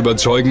davon zu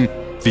überzeugen,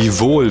 wie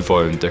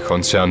wohlwollend der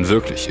Konzern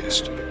wirklich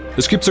ist.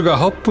 Es gibt sogar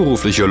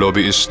hauptberufliche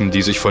Lobbyisten,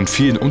 die sich von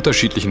vielen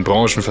unterschiedlichen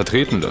Branchen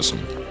vertreten lassen.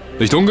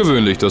 Nicht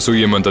ungewöhnlich, dass so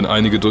jemand dann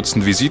einige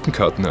Dutzend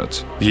Visitenkarten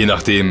hat, je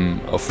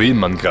nachdem, auf wen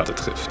man gerade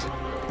trifft.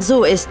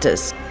 So ist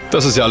es.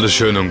 Das ist ja alles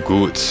schön und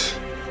gut.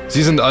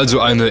 Sie sind also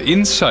eine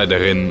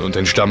Insiderin und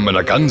entstammen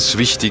einer ganz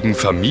wichtigen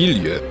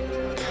Familie.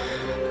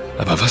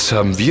 Aber was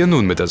haben wir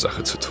nun mit der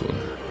Sache zu tun?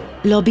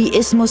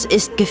 Lobbyismus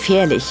ist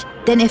gefährlich,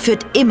 denn er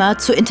führt immer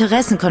zu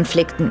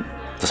Interessenkonflikten.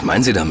 Was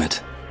meinen Sie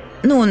damit?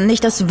 Nun,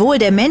 nicht das Wohl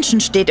der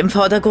Menschen steht im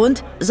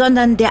Vordergrund,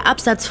 sondern der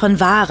Absatz von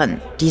Waren,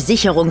 die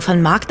Sicherung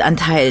von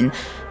Marktanteilen,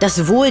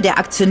 das Wohl der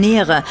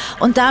Aktionäre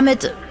und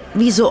damit,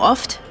 wie so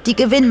oft, die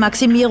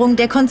Gewinnmaximierung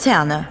der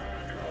Konzerne.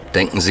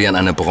 Denken Sie an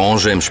eine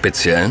Branche im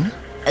Speziellen?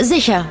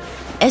 Sicher.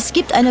 Es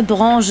gibt eine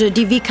Branche,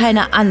 die wie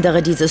keine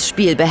andere dieses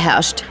Spiel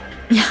beherrscht.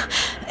 Ja,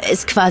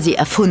 es quasi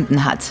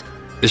erfunden hat.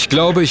 Ich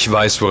glaube, ich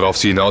weiß, worauf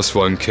Sie hinaus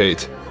wollen,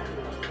 Kate.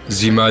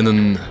 Sie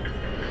meinen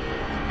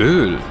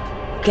Öl.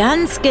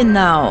 Ganz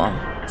genau.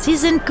 Sie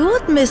sind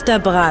gut, Mr.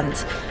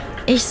 Brandt.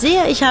 Ich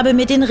sehe, ich habe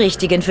mir den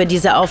Richtigen für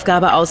diese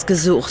Aufgabe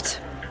ausgesucht.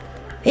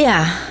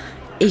 Ja,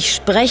 ich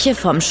spreche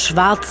vom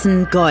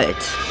Schwarzen Gold.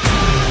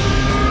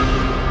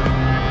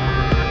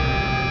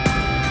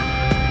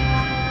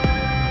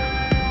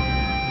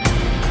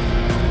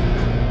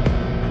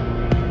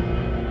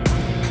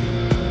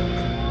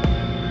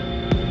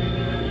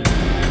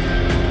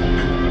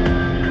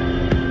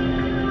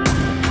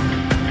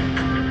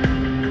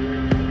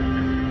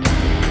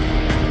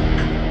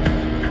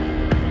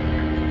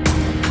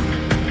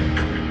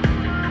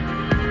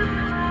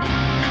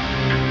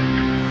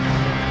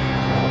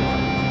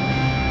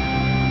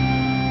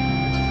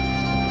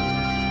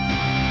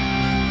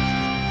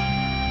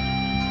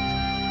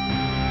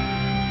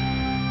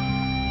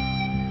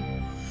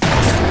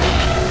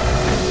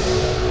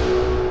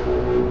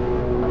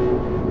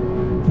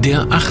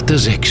 Der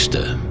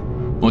 8.6.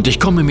 Und ich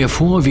komme mir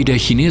vor wie der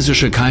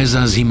chinesische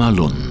Kaiser Sima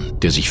Lun,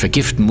 der sich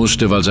vergiften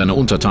musste, weil seine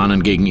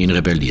Untertanen gegen ihn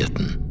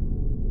rebellierten.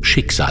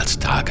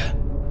 Schicksalstage.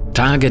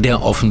 Tage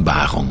der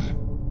Offenbarung.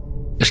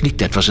 Es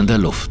liegt etwas in der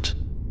Luft.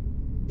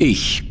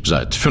 Ich,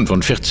 seit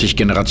 45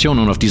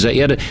 Generationen auf dieser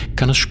Erde,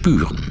 kann es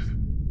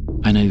spüren.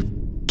 Eine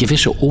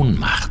gewisse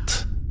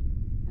Ohnmacht.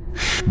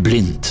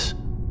 Blind,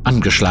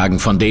 angeschlagen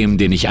von dem,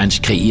 den ich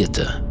einst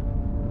kreierte.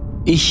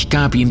 Ich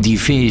gab ihm die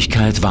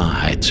Fähigkeit,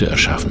 Wahrheit zu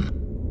erschaffen.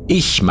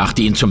 Ich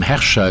machte ihn zum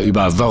Herrscher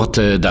über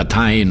Worte,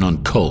 Dateien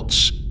und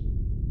Codes.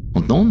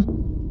 Und nun?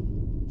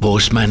 Wo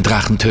ist mein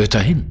Drachentöter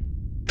hin?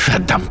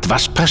 Verdammt,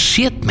 was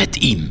passiert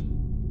mit ihm?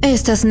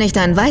 Ist das nicht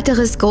ein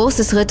weiteres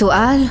großes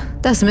Ritual?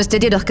 Das müsste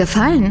dir doch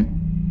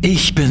gefallen.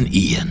 Ich bin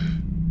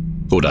Ian.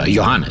 Oder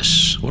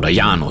Johannes. Oder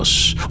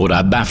Janus.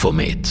 Oder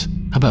Baphomet.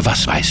 Aber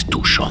was weißt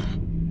du schon?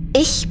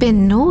 Ich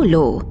bin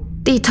Nolo,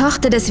 die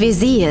Tochter des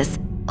Wesirs.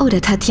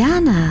 Oder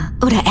Tatjana.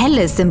 Oder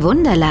Alice im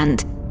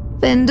Wunderland.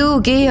 Wenn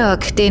du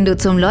Georg, den du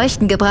zum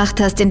Leuchten gebracht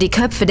hast, in die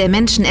Köpfe der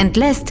Menschen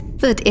entlässt,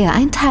 wird er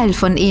ein Teil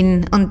von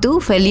ihnen und du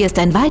verlierst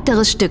ein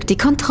weiteres Stück die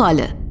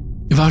Kontrolle.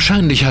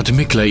 Wahrscheinlich hat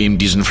Mickler ihm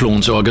diesen Floh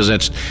ins Ohr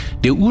gesetzt.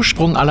 Der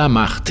Ursprung aller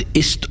Macht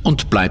ist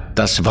und bleibt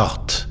das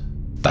Wort.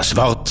 Das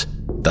Wort,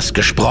 das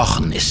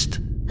gesprochen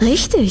ist.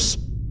 Richtig.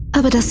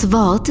 Aber das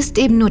Wort ist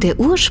eben nur der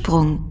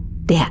Ursprung.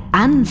 Der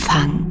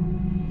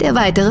Anfang. Der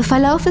weitere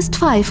Verlauf ist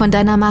frei von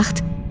deiner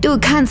Macht. Du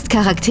kannst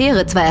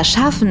Charaktere zwar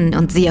erschaffen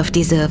und sie auf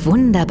diese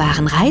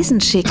wunderbaren Reisen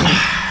schicken.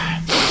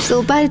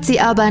 Sobald sie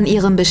aber an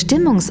ihrem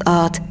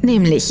Bestimmungsort,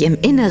 nämlich im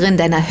Inneren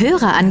deiner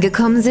Hörer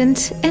angekommen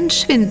sind,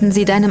 entschwinden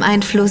sie deinem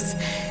Einfluss.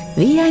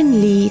 Wie ein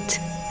Lied,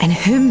 eine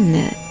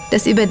Hymne,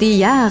 das über die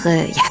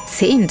Jahre,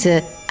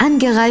 Jahrzehnte,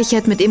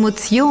 angereichert mit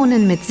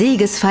Emotionen, mit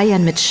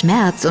Siegesfeiern, mit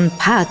Schmerz und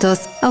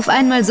Pathos, auf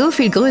einmal so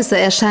viel größer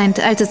erscheint,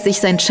 als es sich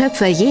sein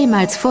Schöpfer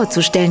jemals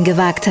vorzustellen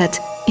gewagt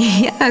hat.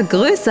 Ja,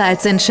 größer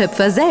als sein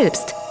Schöpfer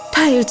selbst.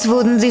 Teils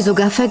wurden sie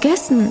sogar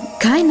vergessen.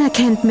 Keiner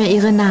kennt mehr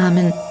ihre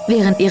Namen,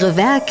 während ihre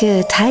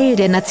Werke Teil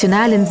der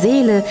nationalen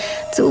Seele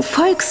zu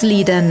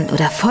Volksliedern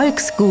oder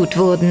Volksgut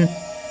wurden.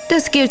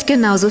 Das gilt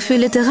genauso für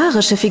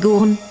literarische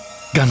Figuren.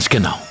 Ganz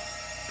genau.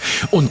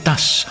 Und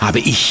das habe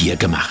ich hier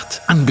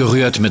gemacht,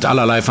 angerührt mit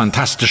allerlei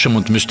Fantastischem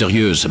und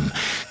Mysteriösem,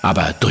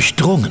 aber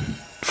durchdrungen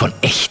von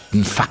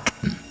echten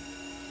Fakten.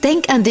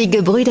 Denk an die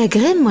Gebrüder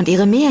Grimm und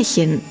ihre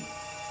Märchen.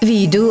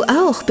 Wie du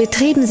auch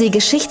betrieben sie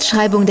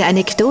Geschichtsschreibung der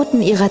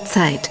Anekdoten ihrer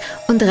Zeit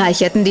und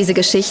reicherten diese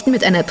Geschichten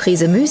mit einer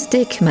Prise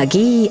Mystik,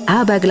 Magie,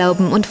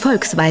 Aberglauben und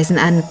Volksweisen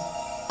an.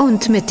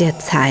 Und mit der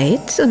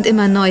Zeit und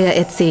immer neuer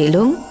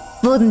Erzählung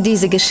wurden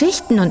diese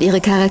Geschichten und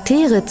ihre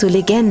Charaktere zu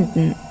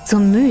Legenden,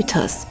 zum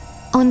Mythos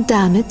und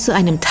damit zu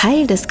einem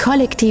Teil des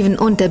kollektiven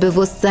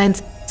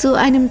Unterbewusstseins, zu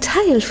einem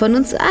Teil von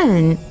uns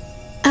allen.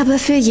 Aber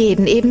für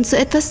jeden eben zu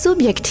etwas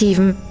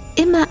Subjektivem,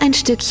 immer ein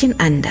Stückchen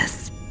anders.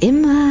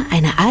 Immer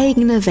eine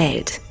eigene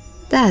Welt.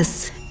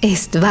 Das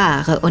ist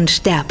wahre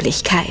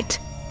Unsterblichkeit.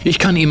 Ich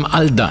kann ihm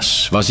all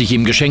das, was ich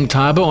ihm geschenkt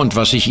habe und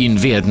was ich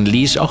ihn werden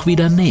ließ, auch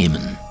wieder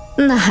nehmen.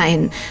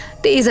 Nein,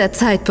 dieser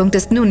Zeitpunkt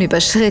ist nun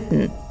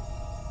überschritten.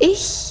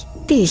 Ich,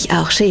 die ich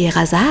auch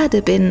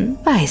Scheherazade bin,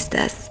 weiß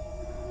das.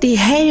 Die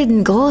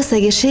Helden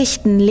großer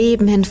Geschichten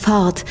leben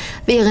hinfort,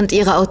 während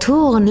ihre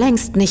Autoren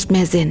längst nicht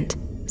mehr sind.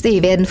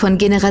 Sie werden von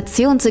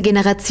Generation zu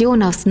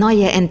Generation aufs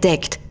Neue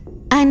entdeckt.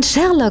 Ein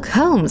Sherlock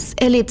Holmes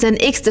erlebt sein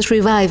x-tes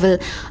Revival,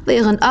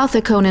 während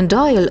Arthur Conan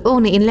Doyle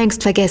ohne ihn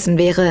längst vergessen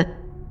wäre.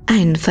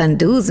 Ein Van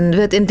Dusen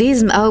wird in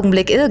diesem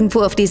Augenblick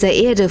irgendwo auf dieser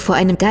Erde vor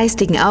einem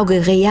geistigen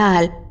Auge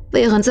real,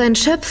 während sein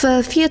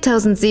Schöpfer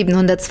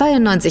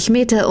 4792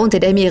 Meter unter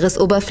der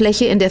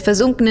Meeresoberfläche in der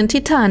versunkenen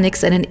Titanic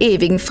seinen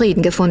ewigen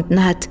Frieden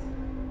gefunden hat.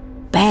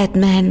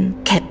 Batman,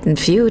 Captain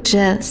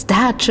Future,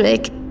 Star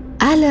Trek,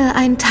 alle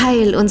ein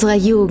Teil unserer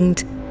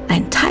Jugend,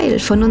 ein Teil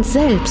von uns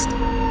selbst.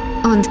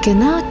 Und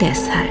genau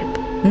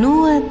deshalb,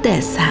 nur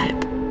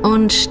deshalb,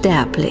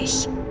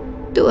 unsterblich.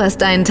 Du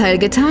hast einen Teil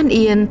getan,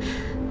 Ian.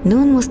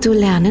 Nun musst du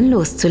lernen,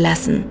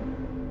 loszulassen.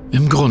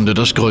 Im Grunde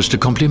das größte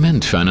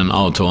Kompliment für einen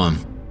Autor.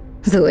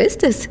 So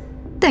ist es.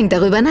 Denk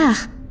darüber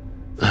nach.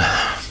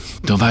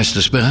 Du weißt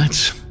es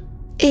bereits.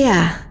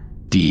 Ja.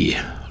 Die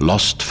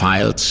Lost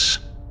Files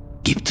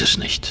gibt es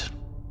nicht.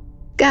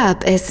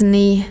 Gab es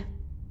nie.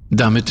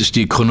 Damit ist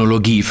die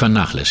Chronologie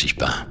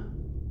vernachlässigbar.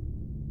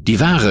 Die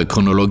wahre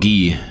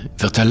Chronologie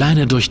wird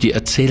alleine durch die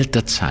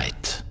erzählte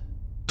Zeit,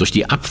 durch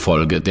die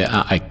Abfolge der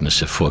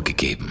Ereignisse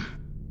vorgegeben.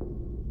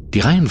 Die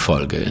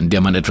Reihenfolge, in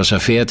der man etwas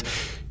erfährt,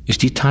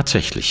 ist die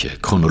tatsächliche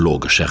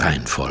chronologische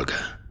Reihenfolge.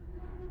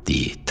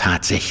 Die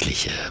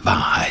tatsächliche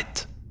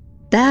Wahrheit.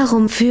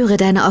 Darum führe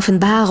deine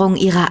Offenbarung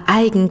ihrer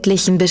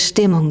eigentlichen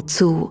Bestimmung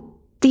zu,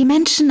 die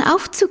Menschen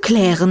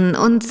aufzuklären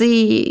und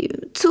sie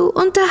zu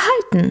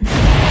unterhalten.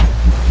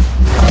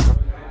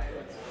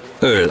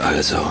 Öl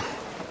also.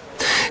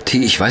 T,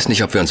 ich weiß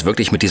nicht, ob wir uns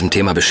wirklich mit diesem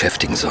Thema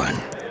beschäftigen sollen.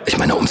 Ich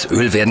meine, ums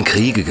Öl werden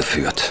Kriege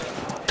geführt.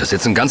 Da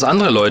sitzen ganz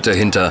andere Leute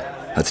hinter,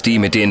 als die,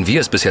 mit denen wir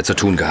es bisher zu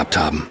tun gehabt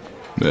haben.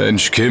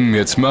 Mensch, Kim,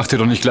 jetzt mach dir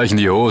doch nicht gleich in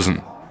die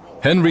Hosen.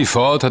 Henry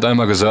Ford hat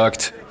einmal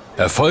gesagt,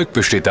 Erfolg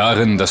besteht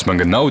darin, dass man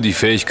genau die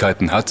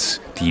Fähigkeiten hat,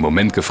 die im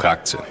Moment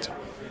gefragt sind.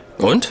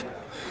 Und?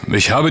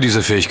 Ich habe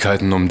diese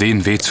Fähigkeiten, um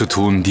denen weh zu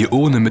tun, die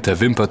ohne mit der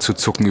Wimper zu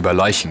zucken über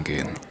Leichen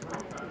gehen.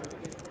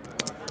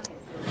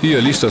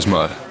 Hier, lies das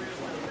mal.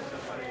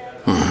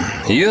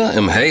 Hier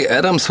im Hey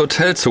Adams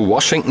Hotel zu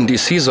Washington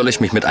D.C. soll ich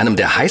mich mit einem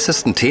der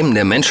heißesten Themen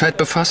der Menschheit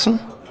befassen?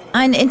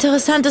 Ein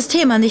interessantes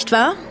Thema, nicht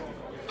wahr?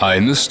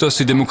 Eines, das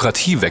die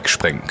Demokratie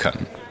wegsprengen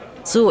kann.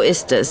 So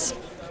ist es.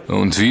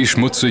 Und wie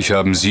schmutzig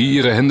haben Sie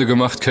Ihre Hände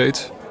gemacht, Kate?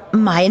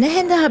 Meine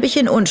Hände habe ich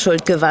in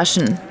Unschuld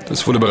gewaschen.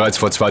 Das wurde bereits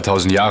vor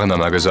 2000 Jahren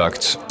einmal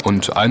gesagt.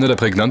 Und einer der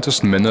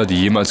prägnantesten Männer,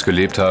 die jemals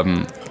gelebt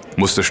haben,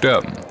 musste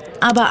sterben.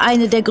 Aber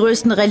eine der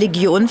größten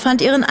Religionen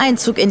fand ihren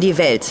Einzug in die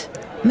Welt.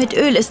 Mit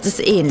Öl ist es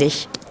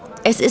ähnlich.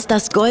 Es ist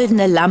das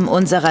goldene Lamm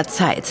unserer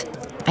Zeit.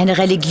 Eine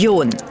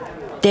Religion.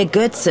 Der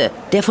Götze,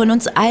 der von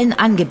uns allen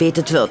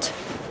angebetet wird.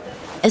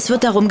 Es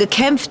wird darum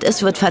gekämpft,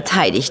 es wird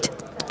verteidigt.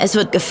 Es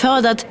wird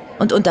gefördert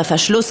und unter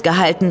Verschluss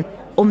gehalten,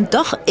 um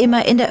doch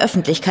immer in der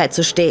Öffentlichkeit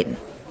zu stehen.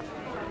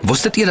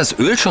 Wusstet ihr, dass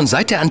Öl schon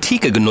seit der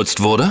Antike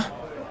genutzt wurde?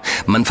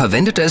 Man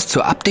verwendete es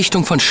zur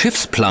Abdichtung von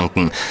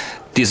Schiffsplanken.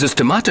 Die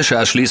systematische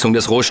Erschließung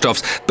des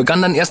Rohstoffs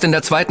begann dann erst in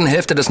der zweiten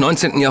Hälfte des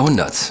 19.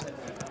 Jahrhunderts.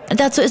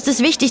 Dazu ist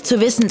es wichtig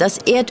zu wissen, dass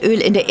Erdöl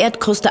in der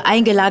Erdkruste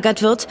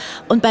eingelagert wird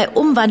und bei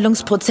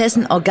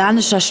Umwandlungsprozessen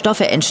organischer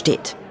Stoffe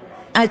entsteht.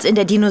 Als in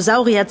der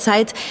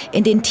Dinosaurierzeit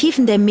in den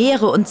Tiefen der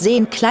Meere und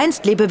Seen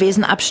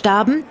Kleinstlebewesen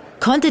abstarben,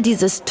 konnte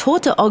dieses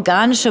tote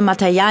organische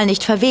Material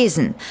nicht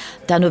verwesen,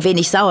 da nur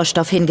wenig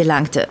Sauerstoff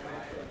hingelangte.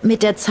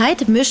 Mit der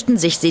Zeit mischten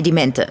sich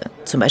Sedimente,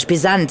 zum Beispiel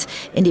Sand,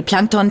 in die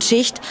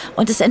Planktonschicht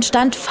und es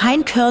entstand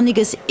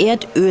feinkörniges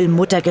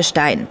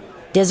Erdölmuttergestein,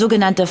 der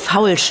sogenannte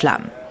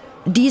Faulschlamm.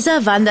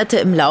 Dieser wanderte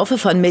im Laufe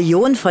von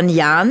Millionen von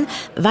Jahren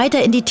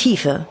weiter in die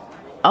Tiefe,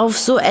 auf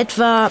so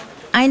etwa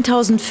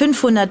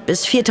 1500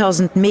 bis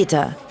 4000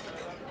 Meter.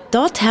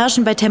 Dort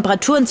herrschen bei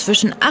Temperaturen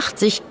zwischen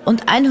 80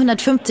 und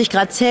 150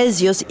 Grad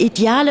Celsius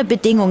ideale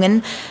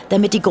Bedingungen,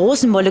 damit die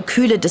großen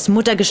Moleküle des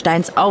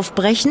Muttergesteins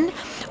aufbrechen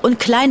und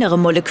kleinere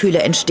Moleküle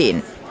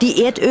entstehen,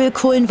 die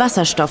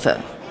Erdöl-Kohlenwasserstoffe.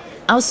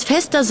 Aus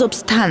fester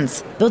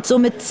Substanz wird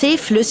somit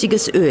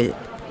zähflüssiges Öl.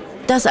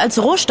 Das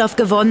als Rohstoff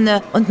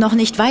gewonnene und noch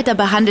nicht weiter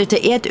behandelte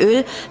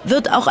Erdöl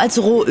wird auch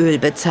als Rohöl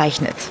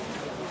bezeichnet.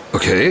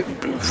 Okay,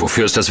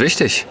 wofür ist das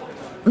wichtig?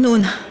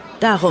 Nun,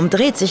 darum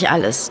dreht sich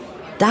alles.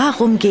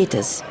 Darum geht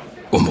es.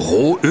 Um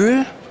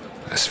Rohöl?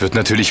 Es wird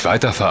natürlich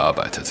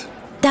weiterverarbeitet.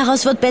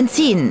 Daraus wird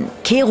Benzin,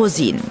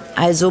 Kerosin,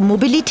 also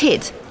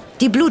Mobilität,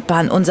 die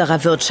Blutbahn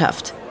unserer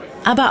Wirtschaft.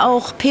 Aber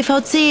auch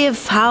PVC,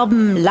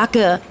 Farben,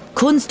 Lacke,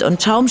 Kunst-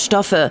 und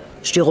Schaumstoffe,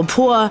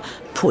 Styropor,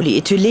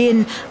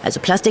 Polyethylen, also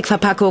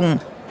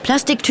Plastikverpackungen,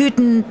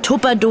 Plastiktüten,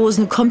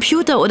 Tupperdosen,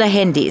 Computer oder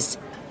Handys.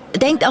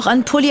 Denkt auch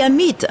an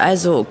Polyamid,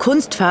 also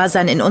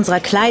Kunstfasern in unserer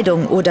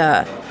Kleidung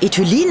oder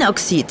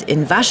Ethylenoxid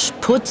in Wasch-,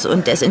 Putz-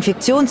 und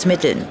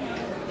Desinfektionsmitteln.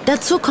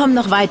 Dazu kommen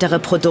noch weitere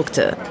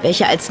Produkte,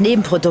 welche als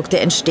Nebenprodukte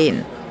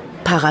entstehen.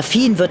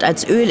 Paraffin wird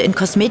als Öl in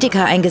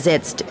Kosmetika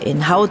eingesetzt,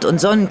 in Haut- und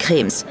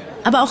Sonnencremes.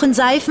 Aber auch in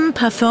Seifen,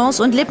 Parfums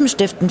und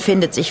Lippenstiften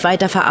findet sich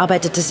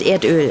weiterverarbeitetes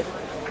Erdöl.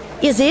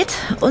 Ihr seht,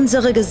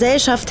 unsere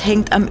Gesellschaft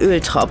hängt am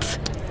Öltropf,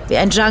 wie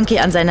ein Junkie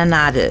an seiner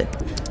Nadel.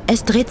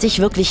 Es dreht sich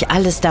wirklich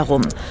alles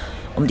darum.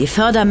 Um die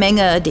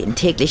Fördermenge, den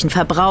täglichen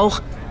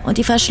Verbrauch und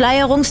die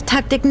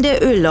Verschleierungstaktiken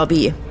der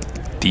Öllobby.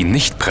 Die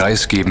nicht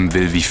preisgeben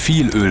will, wie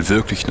viel Öl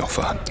wirklich noch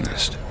vorhanden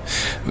ist.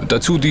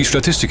 Dazu die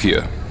Statistik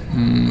hier.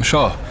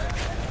 Schau.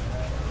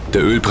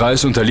 Der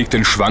Ölpreis unterliegt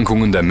den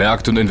Schwankungen der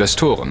Märkte und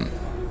Investoren.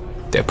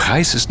 Der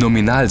Preis ist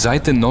nominal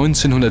seit den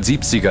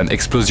 1970ern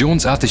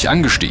explosionsartig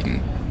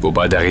angestiegen,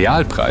 wobei der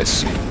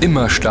Realpreis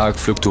immer stark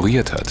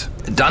fluktuiert hat.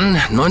 Dann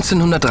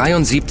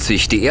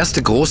 1973, die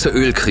erste große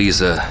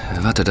Ölkrise.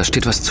 Warte, da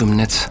steht was zum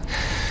Netz.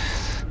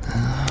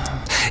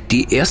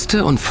 Die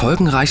erste und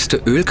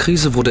folgenreichste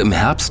Ölkrise wurde im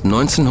Herbst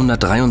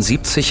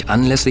 1973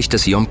 anlässlich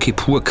des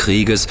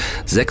Jom-Kippur-Krieges,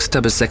 6.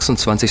 bis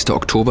 26.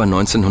 Oktober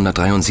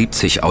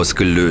 1973,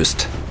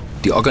 ausgelöst.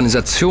 Die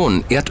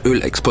Organisation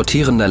Erdöl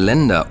exportierender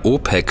Länder,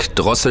 OPEC,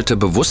 drosselte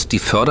bewusst die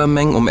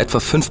Fördermengen um etwa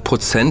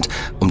 5%,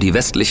 um die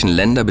westlichen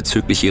Länder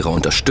bezüglich ihrer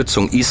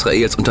Unterstützung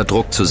Israels unter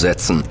Druck zu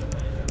setzen.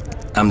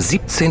 Am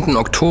 17.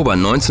 Oktober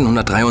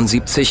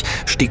 1973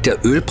 stieg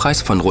der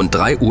Ölpreis von rund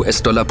 3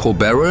 US-Dollar pro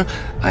Barrel,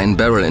 ein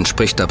Barrel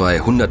entspricht dabei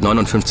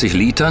 159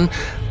 Litern,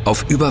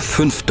 auf über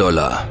 5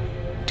 Dollar.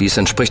 Dies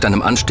entspricht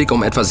einem Anstieg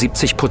um etwa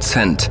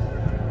 70%.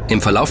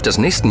 Im Verlauf des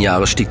nächsten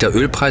Jahres stieg der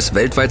Ölpreis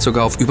weltweit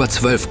sogar auf über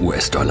 12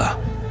 US-Dollar.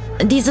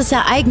 Dieses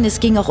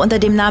Ereignis ging auch unter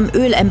dem Namen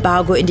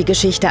Ölembargo in die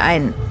Geschichte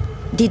ein.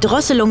 Die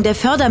Drosselung der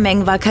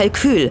Fördermengen war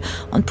Kalkül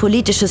und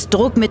politisches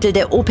Druckmittel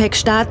der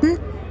OPEC-Staaten,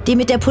 die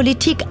mit der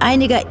Politik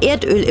einiger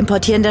Erdöl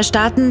importierender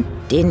Staaten,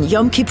 den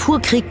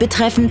Jom-Kippur-Krieg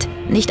betreffend,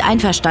 nicht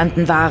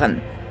einverstanden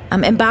waren.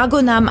 Am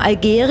Embargo nahmen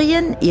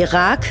Algerien,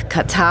 Irak,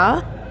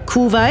 Katar,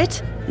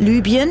 Kuwait,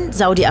 Libyen,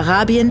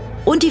 Saudi-Arabien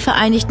und die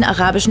Vereinigten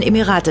Arabischen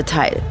Emirate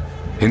teil.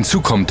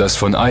 Hinzu kommt, dass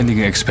von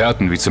einigen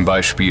Experten wie zum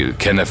Beispiel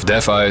Kenneth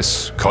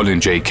Deveis,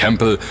 Colin J.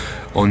 Campbell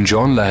und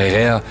John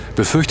Laherre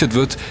befürchtet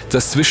wird,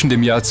 dass zwischen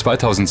dem Jahr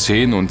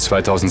 2010 und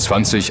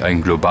 2020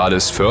 ein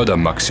globales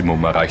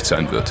Fördermaximum erreicht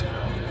sein wird.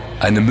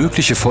 Eine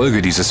mögliche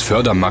Folge dieses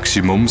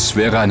Fördermaximums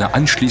wäre eine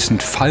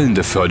anschließend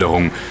fallende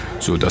Förderung,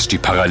 sodass die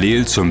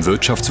parallel zum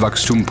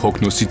Wirtschaftswachstum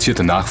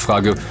prognostizierte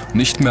Nachfrage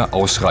nicht mehr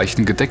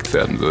ausreichend gedeckt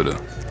werden würde.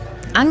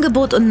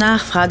 Angebot und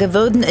Nachfrage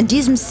würden in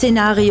diesem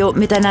Szenario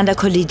miteinander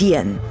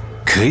kollidieren.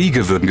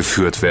 Kriege würden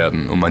geführt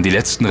werden, um an die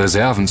letzten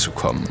Reserven zu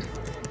kommen.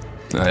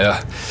 Naja,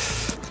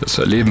 das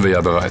erleben wir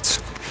ja bereits.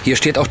 Hier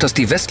steht auch, dass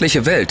die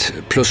westliche Welt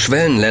plus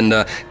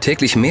Schwellenländer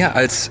täglich mehr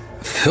als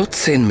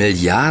 14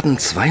 Milliarden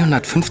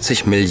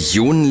 250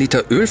 Millionen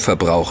Liter Öl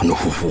verbrauchen.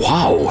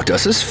 Wow,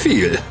 das ist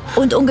viel.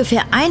 Und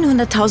ungefähr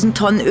 100.000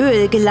 Tonnen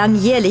Öl gelangen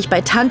jährlich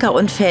bei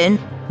Tankerunfällen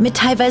mit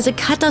teilweise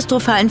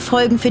katastrophalen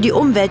Folgen für die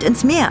Umwelt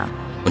ins Meer.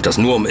 Und das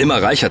nur, um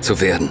immer reicher zu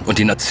werden und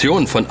die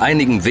Nation von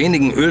einigen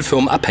wenigen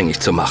Ölfirmen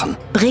abhängig zu machen.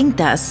 Bringt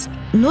das.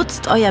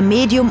 Nutzt euer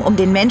Medium, um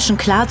den Menschen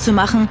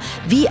klarzumachen,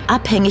 wie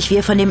abhängig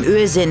wir von dem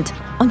Öl sind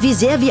und wie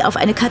sehr wir auf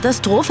eine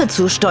Katastrophe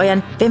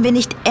zusteuern, wenn wir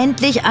nicht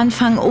endlich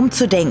anfangen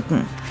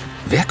umzudenken.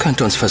 Wer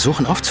könnte uns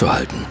versuchen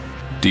aufzuhalten?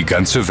 Die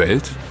ganze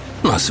Welt?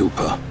 Na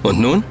super. Und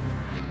nun?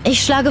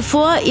 Ich schlage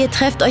vor, ihr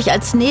trefft euch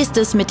als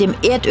nächstes mit dem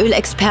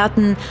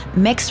Erdölexperten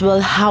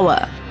Maxwell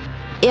Hauer.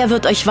 Er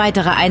wird euch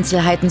weitere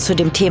Einzelheiten zu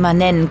dem Thema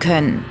nennen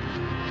können.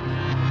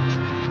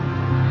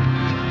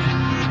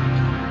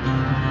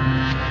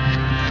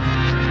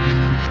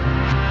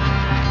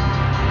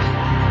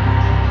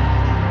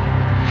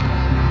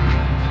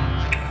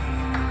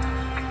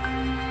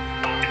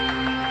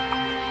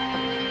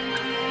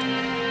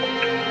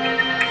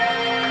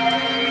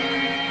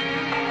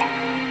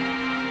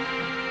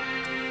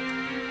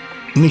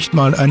 Nicht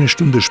mal eine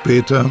Stunde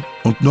später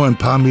und nur ein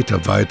paar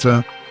Meter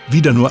weiter,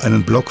 wieder nur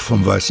einen Block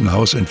vom Weißen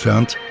Haus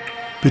entfernt,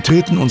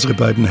 betreten unsere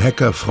beiden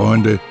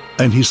Hacker-Freunde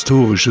ein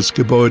historisches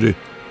Gebäude,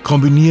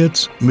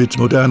 kombiniert mit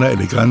moderner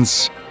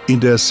Eleganz in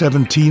der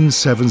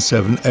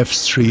 1777 F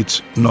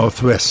Street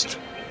Northwest.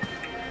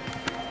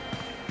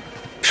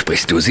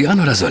 Sprichst du sie an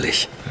oder soll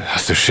ich?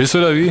 Hast du Schiss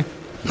oder wie?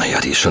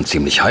 Naja, die ist schon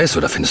ziemlich heiß,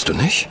 oder findest du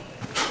nicht?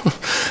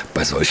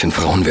 Bei solchen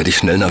Frauen werde ich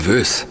schnell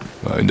nervös.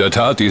 In der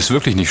Tat, die ist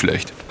wirklich nicht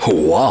schlecht.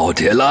 Oh, wow,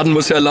 der Laden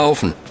muss ja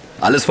laufen.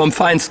 Alles vom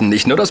Feinsten,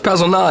 nicht nur das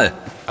Personal.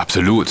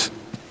 Absolut.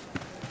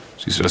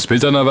 Siehst du das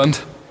Bild an der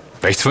Wand?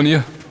 Rechts von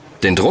ihr?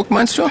 Den Druck,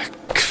 meinst du?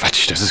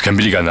 Quatsch, das ist kein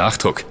billiger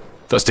Nachdruck.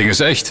 Das Ding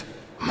ist echt.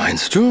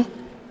 Meinst du?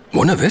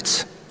 Ohne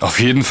Witz? Auf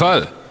jeden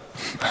Fall.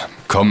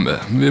 Komm,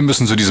 wir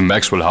müssen zu diesem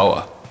Maxwell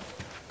Hauer.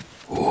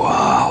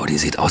 Wow, die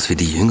sieht aus wie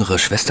die jüngere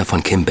Schwester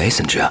von Kim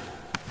Basinger.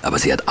 Aber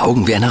sie hat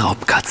Augen wie eine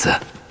Raubkatze.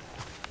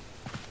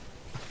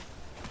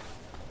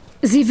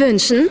 Sie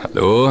wünschen?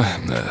 Hallo,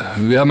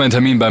 wir haben einen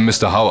Termin beim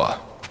Mr. Hauer.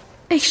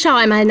 Ich schaue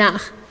einmal nach.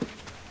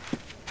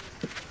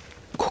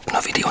 Guck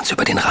nur, wie die uns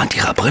über den Rand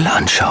ihrer Brille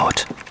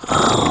anschaut.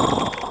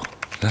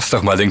 Lass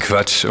doch mal den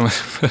Quatsch.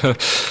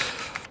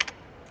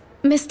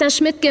 Mr.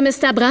 Schmidtke,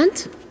 Mr.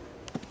 Brandt?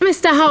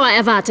 Mr. Hauer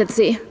erwartet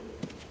Sie.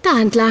 Da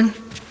entlang.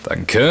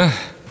 Danke.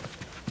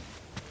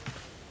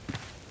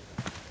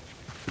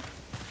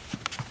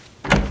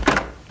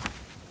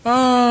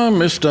 Ah,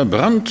 Mr.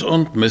 Brandt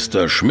und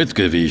Mr.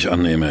 Schmidtke, wie ich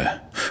annehme.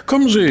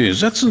 Kommen Sie,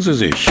 setzen Sie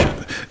sich.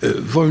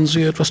 Wollen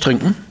Sie etwas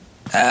trinken?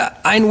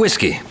 Ein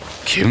Whisky.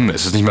 Kim,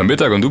 es ist nicht mal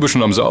Mittag und du bist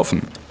schon am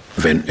Saufen.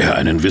 Wenn er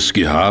einen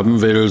Whisky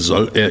haben will,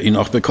 soll er ihn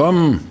auch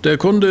bekommen. Der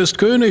Kunde ist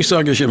König,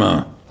 sage ich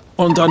immer.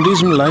 Und an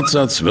diesem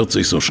Leitsatz wird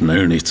sich so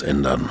schnell nichts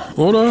ändern.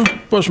 Oder?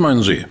 Was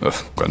meinen Sie?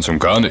 Ganz und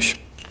gar nicht.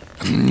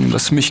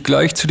 Was mich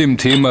gleich zu dem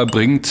Thema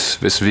bringt,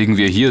 weswegen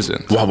wir hier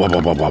sind.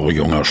 Wow,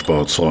 junger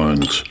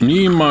Sportsfreund.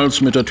 Niemals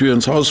mit der Tür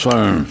ins Haus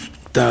fallen.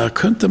 Da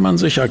könnte man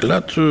sich ja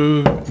glatt,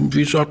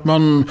 wie sagt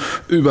man,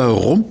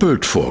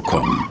 überrumpelt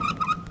vorkommen.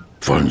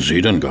 Wollen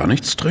Sie denn gar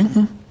nichts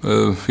trinken?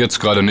 Jetzt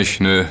gerade nicht,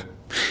 ne.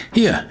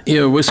 Hier,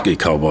 Ihr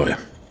Whisky-Cowboy.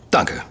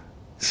 Danke.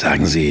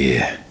 Sagen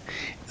Sie,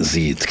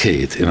 sieht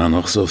Kate immer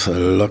noch so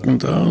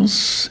verlockend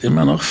aus?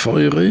 Immer noch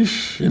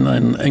feurig, in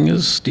ein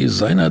enges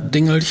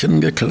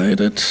Designer-Dingelchen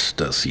gekleidet,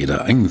 das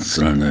jede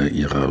einzelne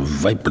ihrer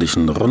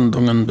weiblichen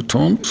Rundungen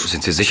betont?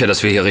 Sind Sie sicher,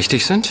 dass wir hier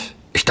richtig sind?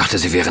 Ich dachte,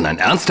 Sie wären ein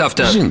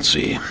ernsthafter... Sind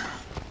Sie.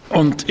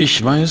 Und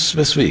ich weiß,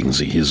 weswegen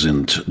Sie hier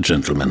sind,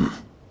 Gentlemen.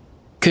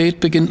 Kate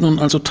beginnt nun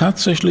also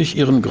tatsächlich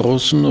ihren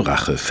großen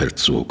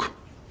Rachefeldzug.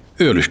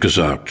 Ehrlich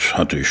gesagt,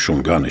 hatte ich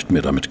schon gar nicht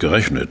mehr damit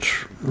gerechnet.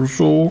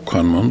 So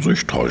kann man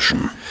sich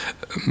täuschen.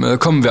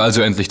 Kommen wir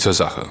also endlich zur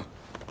Sache.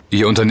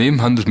 Ihr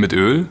Unternehmen handelt mit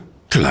Öl?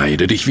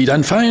 Kleide dich wie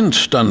dein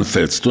Feind, dann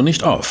fällst du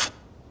nicht auf.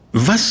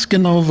 Was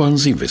genau wollen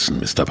Sie wissen,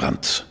 Mr.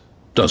 Brandt?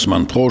 Dass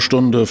man pro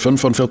Stunde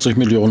 45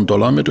 Millionen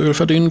Dollar mit Öl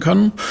verdienen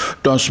kann?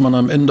 Dass man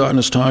am Ende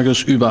eines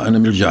Tages über $1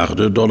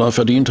 Milliarde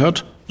verdient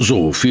hat?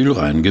 So viel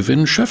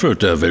Reingewinn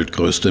scheffelt der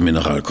weltgrößte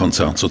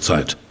Mineralkonzern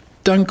zurzeit.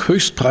 Dank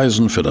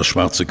Höchstpreisen für das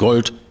schwarze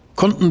Gold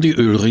konnten die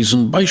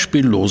Ölriesen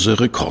beispiellose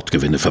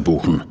Rekordgewinne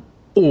verbuchen.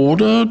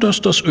 Oder dass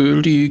das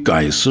Öl die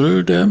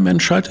Geißel der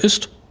Menschheit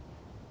ist?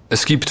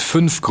 Es gibt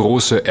 5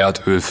 große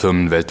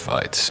Erdölfirmen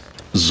weltweit.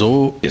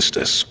 So ist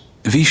es.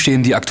 Wie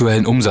stehen die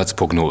aktuellen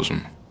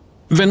Umsatzprognosen?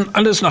 Wenn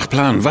alles nach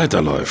Plan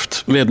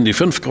weiterläuft, werden die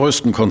 5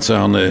 größten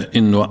Konzerne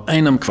in nur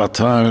einem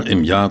Quartal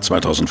im Jahr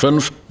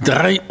 2005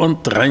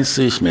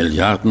 $33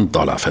 Milliarden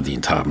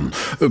verdient haben.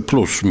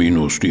 Plus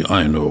minus die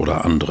eine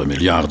oder andere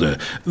Milliarde,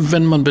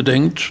 wenn man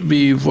bedenkt,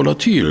 wie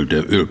volatil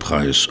der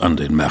Ölpreis an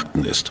den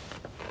Märkten ist.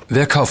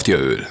 Wer kauft ihr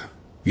Öl?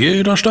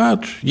 Jeder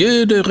Staat,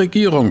 jede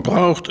Regierung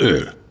braucht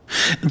Öl.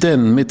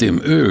 Denn mit dem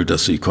Öl,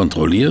 das sie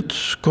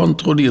kontrolliert,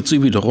 kontrolliert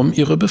sie wiederum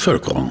ihre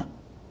Bevölkerung.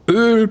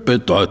 Öl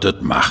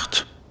bedeutet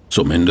Macht.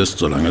 Zumindest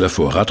solange der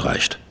Vorrat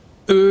reicht.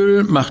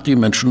 Öl macht die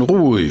Menschen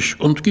ruhig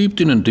und gibt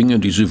ihnen Dinge,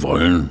 die sie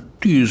wollen,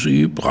 die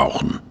sie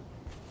brauchen.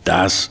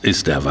 Das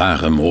ist der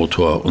wahre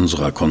Motor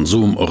unserer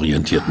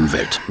konsumorientierten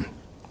Welt.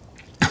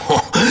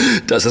 Oh,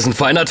 das ist ein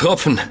feiner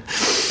Tropfen.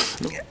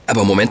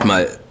 Aber Moment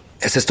mal,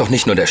 es ist doch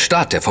nicht nur der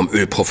Staat, der vom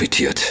Öl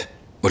profitiert.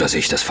 Oder sehe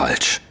ich das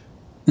falsch?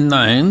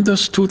 Nein,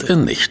 das tut er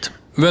nicht.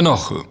 Wer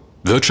noch?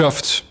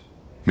 Wirtschaft?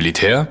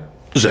 Militär?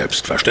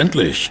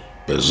 Selbstverständlich.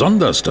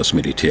 Besonders das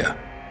Militär.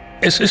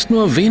 Es ist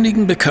nur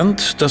wenigen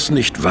bekannt, dass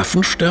nicht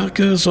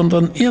Waffenstärke,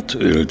 sondern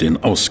Erdöl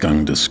den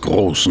Ausgang des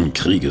großen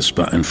Krieges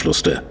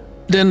beeinflusste.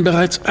 Denn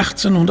bereits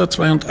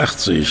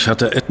 1882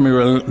 hatte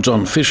Admiral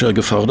John Fisher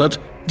gefordert,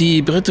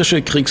 die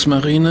britische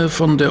Kriegsmarine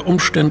von der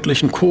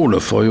umständlichen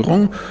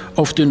Kohlefeuerung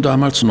auf den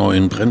damals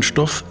neuen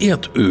Brennstoff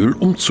Erdöl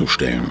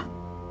umzustellen.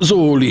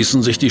 So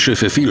ließen sich die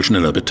Schiffe viel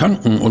schneller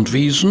betanken und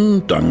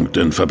wiesen, dank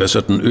den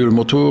verbesserten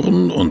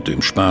Ölmotoren und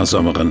dem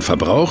sparsameren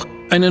Verbrauch,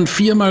 einen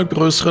 4-mal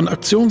größeren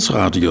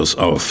Aktionsradius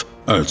auf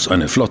als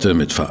eine Flotte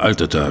mit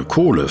veralteter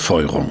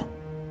Kohlefeuerung.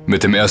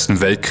 Mit dem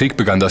Ersten Weltkrieg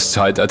begann das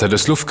Zeitalter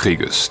des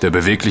Luftkrieges, der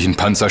beweglichen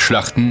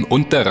Panzerschlachten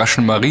und der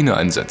raschen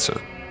Marineeinsätze.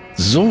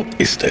 So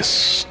ist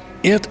es.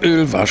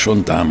 Erdöl war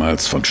schon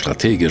damals von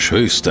strategisch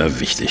höchster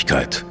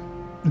Wichtigkeit.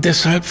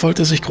 Deshalb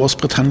wollte sich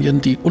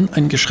Großbritannien die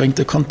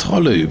uneingeschränkte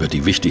Kontrolle über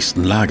die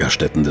wichtigsten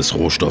Lagerstätten des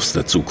Rohstoffs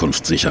der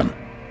Zukunft sichern.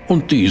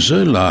 Und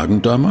diese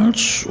lagen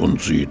damals,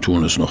 und sie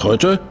tun es noch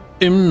heute,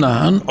 im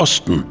Nahen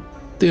Osten,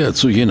 der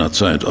zu jener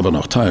Zeit aber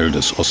noch Teil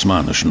des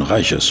Osmanischen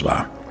Reiches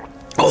war.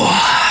 Oh,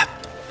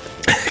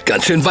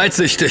 ganz schön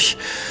weitsichtig.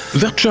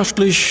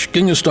 Wirtschaftlich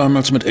ging es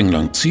damals mit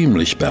England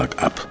ziemlich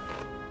bergab,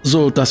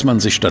 so dass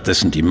man sich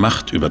stattdessen die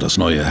Macht über das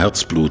neue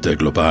Herzblut der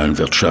globalen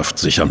Wirtschaft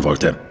sichern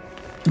wollte.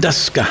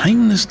 Das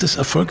Geheimnis des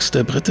Erfolgs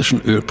der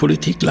britischen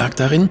Ölpolitik lag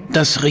darin,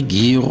 dass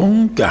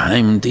Regierung,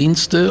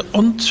 Geheimdienste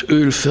und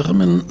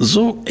Ölfirmen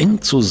so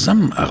eng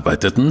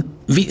zusammenarbeiteten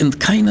wie in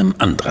keinem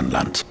anderen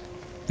Land.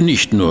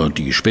 Nicht nur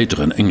die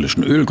späteren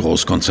englischen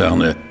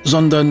Ölgroßkonzerne,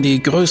 sondern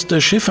die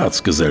größte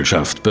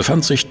Schifffahrtsgesellschaft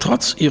befand sich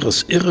trotz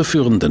ihres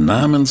irreführenden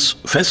Namens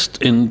fest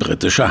in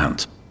britischer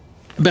Hand.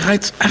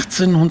 Bereits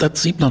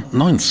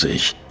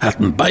 1897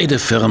 hatten beide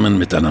Firmen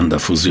miteinander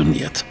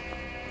fusioniert.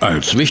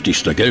 Als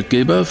wichtigster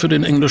Geldgeber für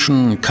den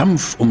englischen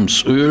Kampf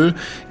ums Öl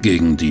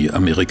gegen die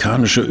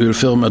amerikanische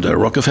Ölfirma der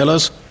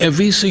Rockefellers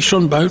erwies sich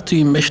schon bald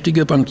die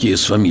mächtige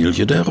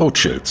Bankiersfamilie der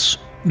Rothschilds,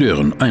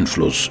 deren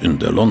Einfluss in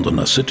der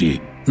Londoner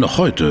City noch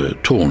heute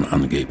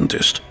tonangebend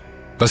ist.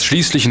 Was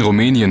schließlich in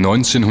Rumänien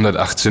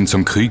 1918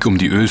 zum Krieg um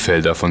die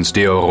Ölfelder von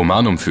Steo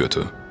Romanum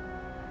führte.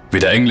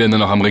 Weder Engländer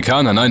noch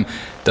Amerikaner, nein,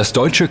 das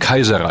Deutsche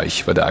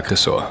Kaiserreich war der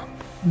Aggressor.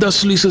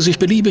 Das ließe sich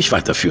beliebig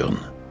weiterführen.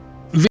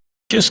 Wichtig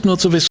ist nur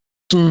zu wissen,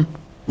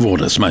 wo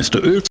das meiste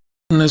Öl zu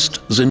finden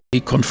ist, sind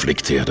die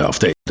Konfliktherde auf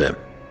der Erde.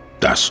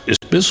 Das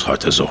ist bis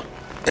heute so.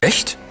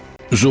 Echt?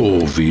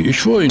 So wie ich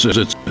vor Ihnen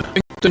sitze.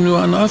 Denkt nur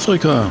an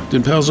Afrika,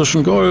 den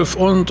Persischen Golf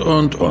und.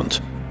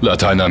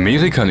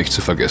 Lateinamerika nicht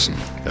zu vergessen.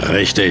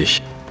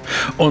 Richtig.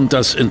 Und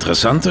das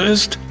Interessante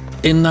ist,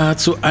 in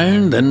nahezu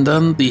allen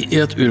Ländern, die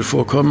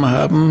Erdölvorkommen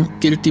haben,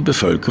 gilt die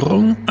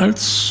Bevölkerung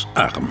als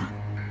arm.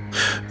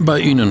 Bei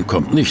ihnen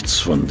kommt nichts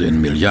von den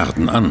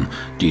Milliarden an,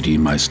 die die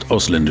meist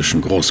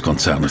ausländischen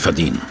Großkonzerne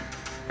verdienen.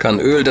 Kann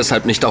Öl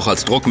deshalb nicht auch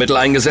als Druckmittel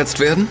eingesetzt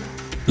werden?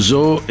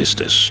 So ist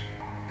es.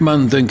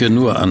 Man denke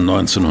nur an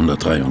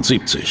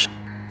 1973.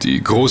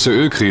 Die große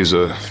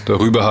Ölkrise,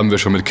 darüber haben wir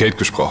schon mit Kate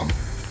gesprochen.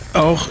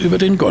 Auch über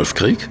den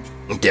Golfkrieg?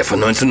 Der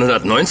von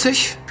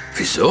 1990?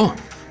 Wieso?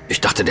 Ich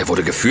dachte, der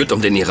wurde geführt,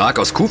 um den Irak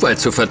aus Kuwait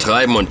zu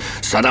vertreiben und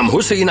Saddam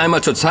Hussein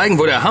einmal zu zeigen,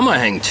 wo der Hammer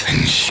hängt.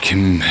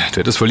 Kim, du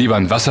hättest wohl lieber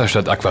an Wasser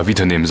statt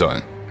Aquavita nehmen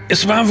sollen.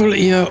 Es war wohl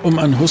eher, um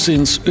an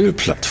Husseins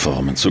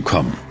Ölplattformen zu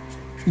kommen.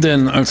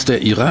 Denn als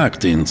der Irak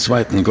den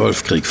Zweiten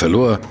Golfkrieg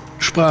verlor,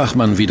 sprach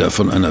man wieder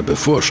von einer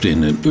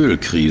bevorstehenden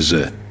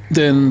Ölkrise.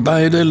 Denn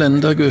beide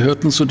Länder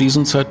gehörten zu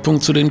diesem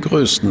Zeitpunkt zu den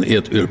größten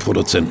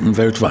Erdölproduzenten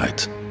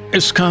weltweit.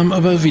 Es kam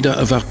aber wider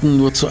Erwarten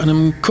nur zu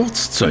einem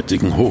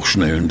kurzzeitigen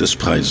Hochschnellen des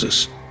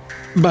Preises.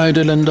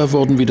 Beide Länder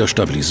wurden wieder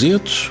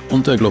stabilisiert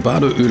und der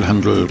globale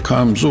Ölhandel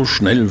kam so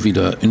schnell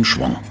wieder in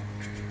Schwung.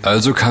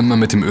 Also kann man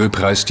mit dem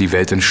Ölpreis die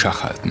Welt in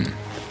Schach halten.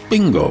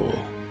 Bingo.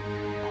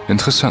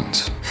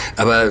 Interessant.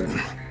 Aber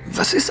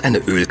was ist eine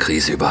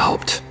Ölkrise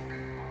überhaupt?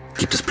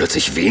 Gibt es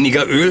plötzlich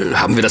weniger Öl?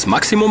 Haben wir das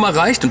Maximum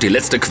erreicht und die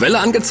letzte Quelle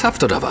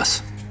angezapft oder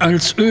was?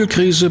 Als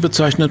Ölkrise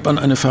bezeichnet man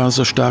eine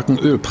Phase starken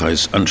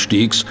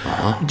Ölpreisanstiegs,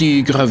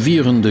 die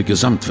gravierende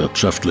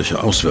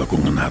gesamtwirtschaftliche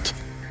Auswirkungen hat.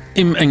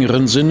 Im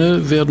engeren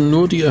Sinne werden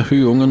nur die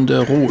Erhöhungen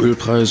der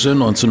Rohölpreise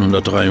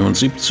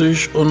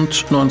 1973 und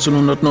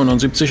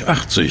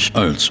 1979-80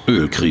 als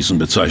Ölkrisen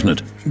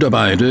bezeichnet, da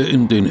beide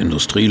in den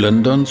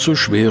Industrieländern zu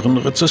schweren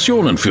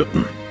Rezessionen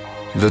führten.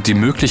 Wird die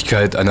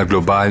Möglichkeit einer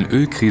globalen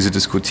Ölkrise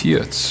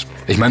diskutiert?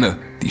 Ich meine,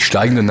 die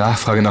steigende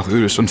Nachfrage nach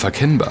Öl ist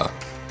unverkennbar.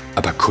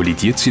 Aber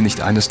kollidiert sie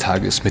nicht eines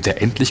Tages mit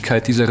der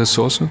Endlichkeit dieser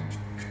Ressource?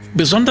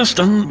 Besonders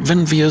dann,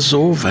 wenn wir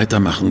so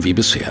weitermachen wie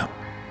bisher.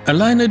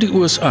 Alleine die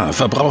USA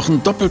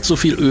verbrauchen doppelt so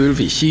viel Öl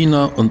wie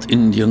China und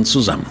Indien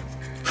zusammen.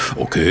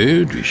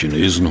 Okay, die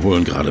Chinesen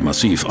holen gerade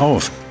massiv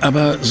auf,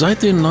 aber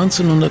seit den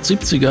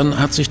 1970ern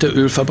hat sich der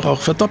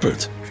Ölverbrauch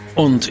verdoppelt.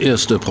 Und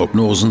erste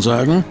Prognosen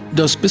sagen,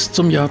 dass bis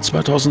zum Jahr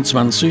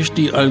 2020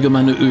 die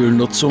allgemeine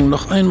Ölnutzung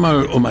noch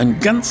einmal um ein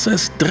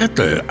ganzes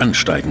Drittel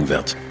ansteigen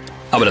wird.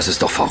 Aber das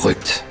ist doch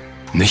verrückt.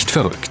 Nicht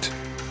verrückt.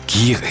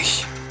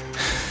 Gierig.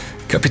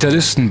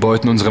 Kapitalisten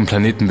beuten unseren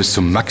Planeten bis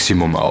zum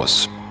Maximum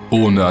aus,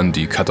 ohne an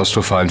die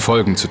katastrophalen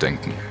Folgen zu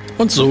denken.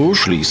 Und so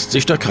schließt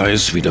sich der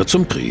Kreis wieder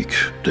zum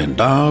Krieg. Denn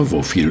da,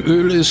 wo viel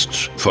Öl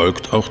ist,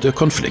 folgt auch der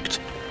Konflikt.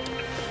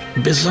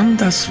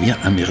 Besonders wir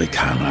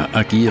Amerikaner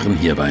agieren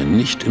hierbei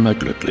nicht immer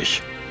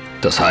glücklich.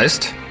 Das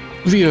heißt?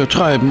 Wir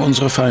treiben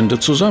unsere Feinde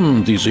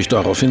zusammen, die sich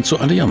daraufhin zu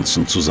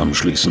Allianzen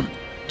zusammenschließen.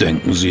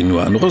 Denken Sie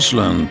nur an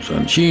Russland,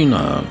 an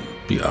China,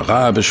 die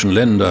arabischen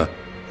Länder.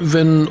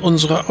 Wenn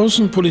unsere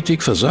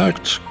Außenpolitik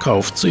versagt,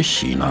 kauft sich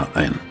China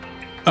ein.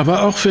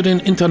 Aber auch für den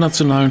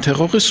internationalen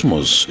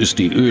Terrorismus ist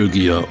die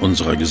Ölgier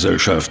unserer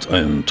Gesellschaft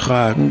ein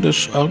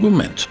tragendes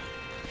Argument.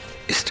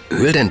 Ist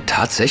Öl denn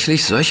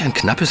tatsächlich solch ein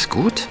knappes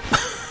Gut?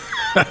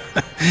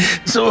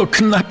 So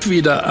knapp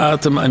wie der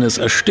Atem eines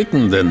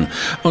Erstickenden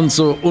und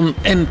so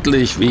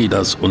unendlich wie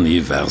das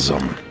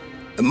Universum.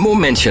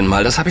 Momentchen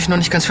mal, das habe ich noch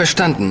nicht ganz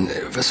verstanden.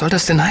 Was soll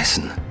das denn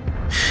heißen?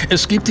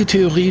 Es gibt die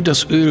Theorie,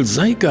 das Öl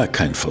sei gar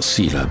kein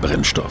fossiler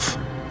Brennstoff.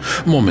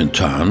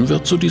 Momentan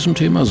wird zu diesem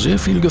Thema sehr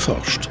viel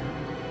geforscht.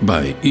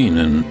 Bei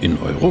Ihnen in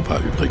Europa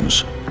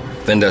übrigens.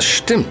 Wenn das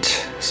stimmt,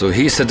 so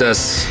hieße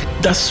das...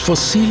 Dass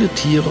fossile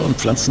Tiere und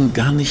Pflanzen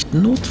gar nicht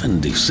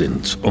notwendig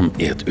sind, um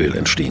Erdöl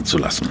entstehen zu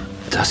lassen.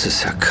 Das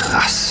ist ja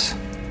krass.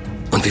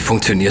 Und wie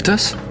funktioniert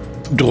das?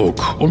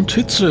 Druck und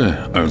Hitze,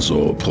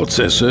 also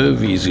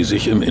Prozesse, wie sie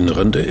sich im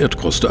Inneren der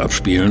Erdkruste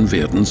abspielen,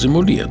 werden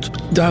simuliert.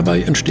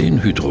 Dabei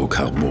entstehen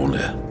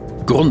Hydrokarbone,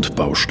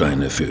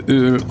 Grundbausteine für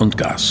Öl und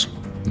Gas.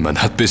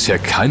 Man hat bisher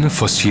keine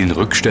fossilen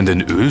Rückstände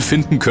in Öl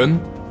finden können?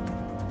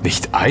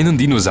 Nicht einen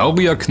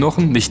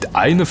Dinosaurierknochen, nicht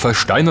eine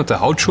versteinerte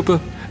Hautschuppe?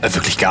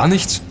 Wirklich gar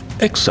nichts?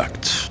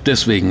 Exakt.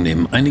 Deswegen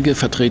nehmen einige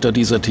Vertreter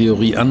dieser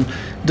Theorie an,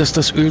 dass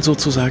das Öl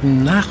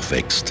sozusagen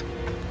nachwächst.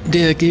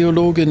 Der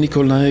Geologe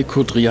Nikolai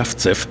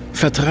Kudryavtsev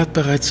vertrat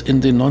bereits in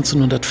den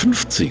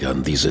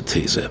 1950ern diese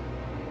These.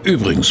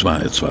 Übrigens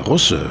war er zwar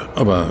Russe,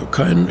 aber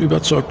kein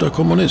überzeugter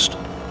Kommunist.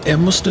 Er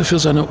musste für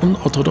seine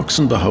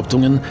unorthodoxen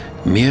Behauptungen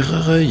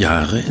mehrere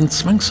Jahre in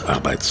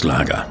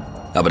Zwangsarbeitslager.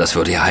 Aber das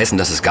würde ja heißen,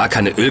 dass es gar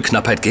keine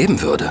Ölknappheit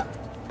geben würde.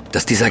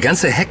 Dass dieser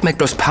ganze Heckmeck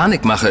bloß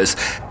Panikmache ist,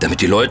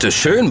 damit die Leute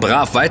schön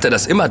brav weiter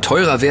das immer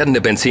teurer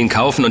werdende Benzin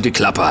kaufen und die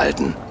Klappe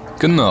halten.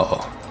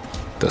 Genau.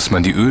 Dass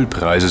man die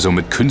Ölpreise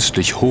somit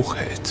künstlich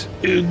hochhält.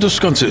 Das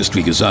Ganze ist,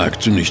 wie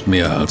gesagt, nicht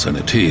mehr als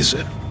eine These.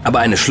 Aber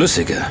eine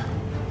schlüssige.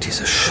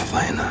 Diese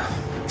Schweine.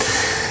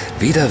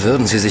 Wieder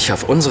würden sie sich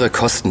auf unsere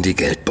Kosten die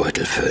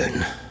Geldbeutel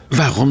füllen.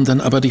 Warum dann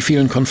aber die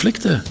vielen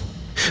Konflikte?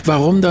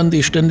 Warum dann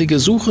die ständige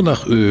Suche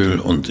nach Öl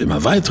und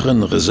immer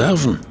weiteren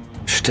Reserven?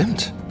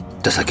 Stimmt.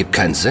 Das ergibt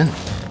keinen Sinn.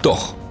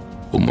 Doch,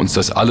 um uns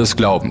das alles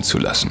glauben zu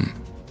lassen.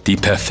 Die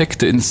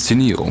perfekte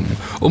Inszenierung,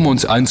 um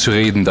uns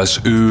einzureden,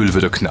 das Öl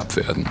würde knapp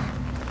werden.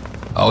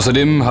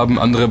 Außerdem haben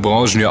andere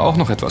Branchen ja auch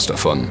noch etwas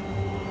davon.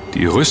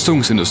 Die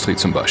Rüstungsindustrie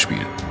zum Beispiel.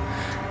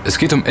 Es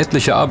geht um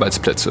etliche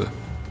Arbeitsplätze.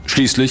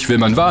 Schließlich will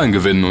man Wahlen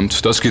gewinnen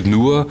und das geht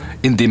nur,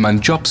 indem man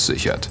Jobs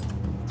sichert.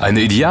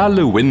 Eine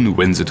ideale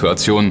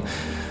Win-Win-Situation,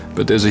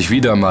 bei der sich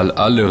wieder mal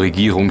alle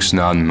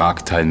regierungsnahen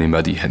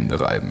Marktteilnehmer die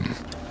Hände reiben.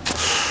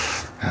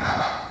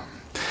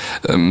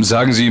 Ja.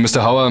 Sagen Sie,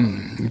 Mr. Hauer,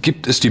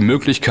 gibt es die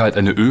Möglichkeit,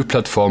 eine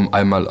Ölplattform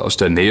einmal aus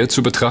der Nähe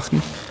zu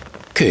betrachten?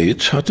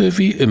 Kate hatte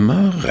wie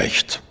immer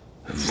recht.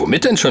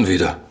 Womit denn schon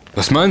wieder?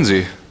 Was meinen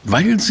Sie?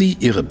 Weil sie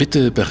ihre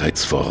Bitte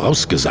bereits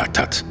vorausgesagt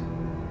hat.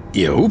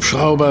 Ihr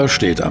Hubschrauber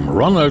steht am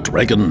Ronald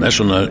Reagan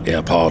National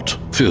Airport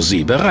für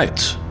Sie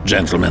bereit,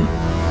 Gentlemen.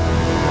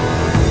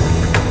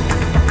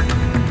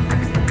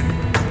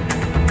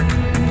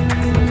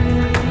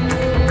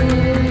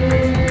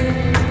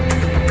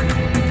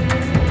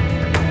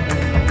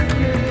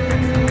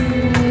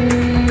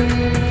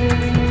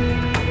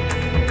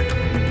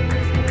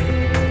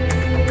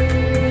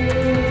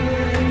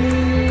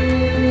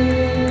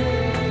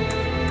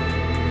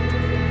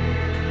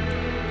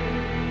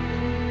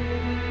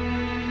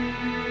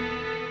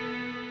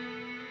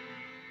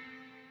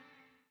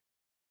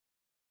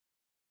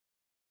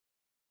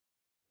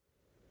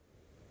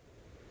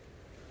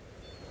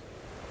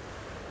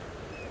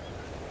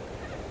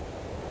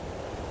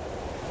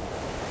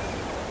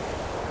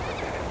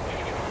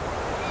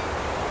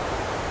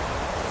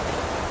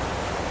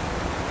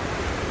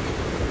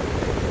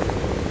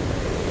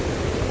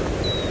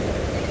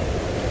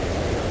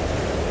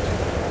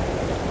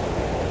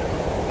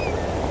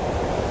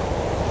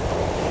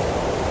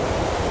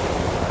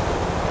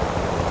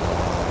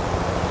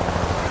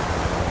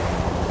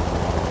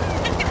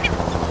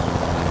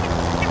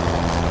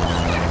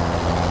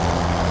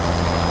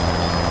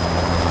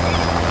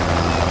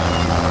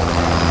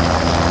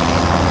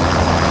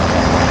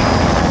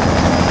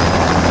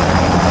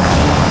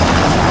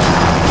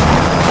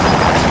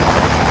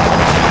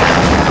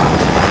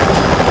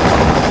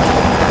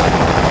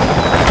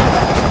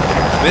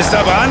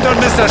 Mr. Brandt und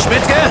Mr.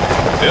 Schmidtke?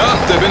 Ja,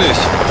 der bin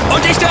ich.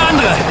 Und ich der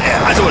andere.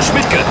 Also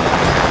Schmidtke.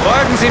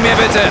 Folgen Sie mir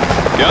bitte.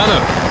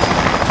 Gerne.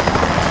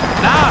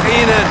 Nach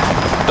Ihnen.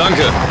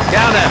 Danke.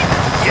 Gerne.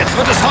 Jetzt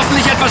wird es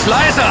hoffentlich etwas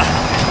leiser.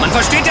 Man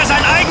versteht ja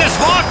sein eigenes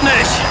Wort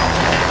nicht.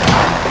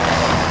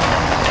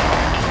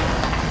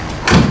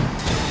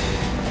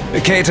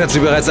 Kate hat sie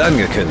bereits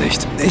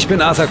angekündigt. Ich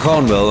bin Arthur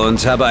Cornwell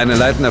und habe eine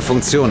leitende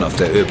Funktion auf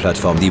der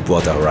Ölplattform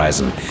Deepwater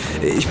Horizon.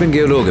 Ich bin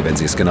Geologe, wenn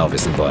Sie es genau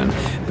wissen wollen.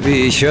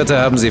 Wie ich hörte,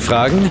 haben Sie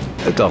Fragen?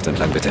 Dort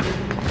entlang, bitte.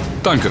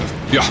 Danke.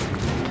 Ja,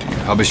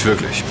 die habe ich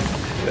wirklich.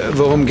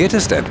 Worum geht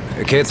es denn?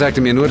 Kate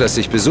sagte mir nur, dass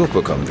ich Besuch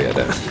bekommen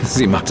werde.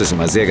 Sie macht es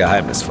immer sehr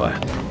geheimnisvoll.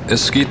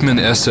 Es geht mir in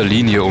erster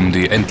Linie um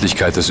die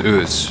Endlichkeit des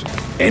Öls.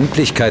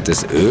 Endlichkeit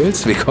des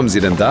Öls? Wie kommen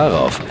Sie denn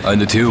darauf?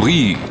 Eine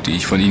Theorie, die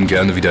ich von Ihnen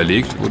gerne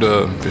widerlegt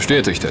oder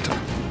bestätigt hätte.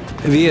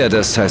 Wir,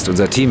 das heißt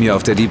unser Team hier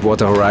auf der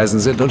Deepwater Horizon,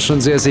 sind uns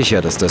schon sehr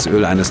sicher, dass das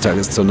Öl eines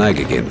Tages zur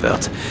Neige gehen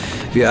wird.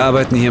 Wir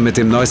arbeiten hier mit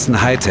dem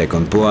neuesten Hightech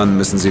und bohren,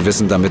 müssen Sie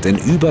wissen, damit in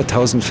über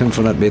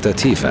 1500 Meter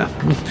Tiefe.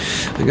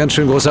 Ein ganz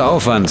schön großer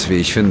Aufwand, wie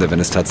ich finde, wenn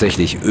es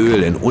tatsächlich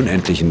Öl in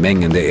unendlichen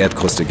Mengen in der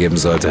Erdkruste geben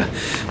sollte.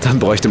 Dann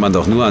bräuchte man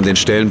doch nur an den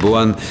Stellen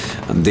bohren,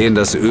 an denen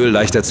das Öl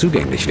leichter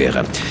zugänglich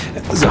wäre.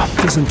 So,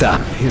 wir sind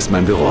da. Hier ist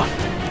mein Büro.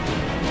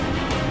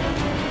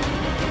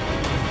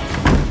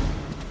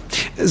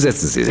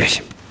 Setzen Sie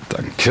sich.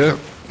 Danke.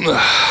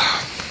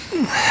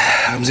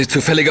 Haben Sie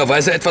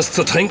zufälligerweise etwas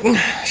zu trinken?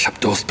 Ich habe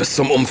Durst bis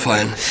zum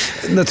Umfallen.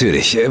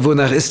 Natürlich.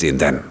 Wonach ist Ihnen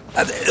denn?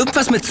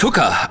 Irgendwas mit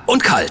Zucker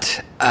und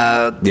kalt.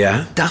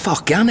 Ja? Darf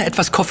auch gerne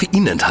etwas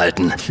Koffein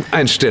enthalten.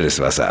 Ein stilles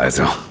Wasser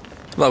also.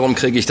 Warum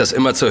kriege ich das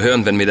immer zu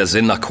hören, wenn mir der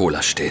Sinn nach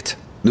Cola steht?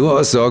 Nur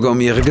aus Sorge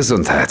um Ihre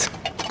Gesundheit.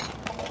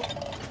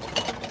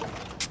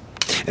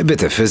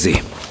 Bitte, für Sie.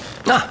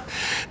 Ah,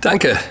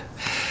 danke.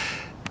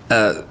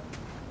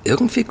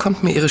 Irgendwie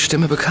kommt mir Ihre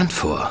Stimme bekannt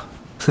vor.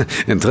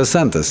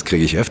 Interessant, das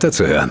kriege ich öfter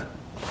zu hören.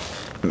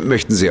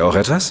 Möchten Sie auch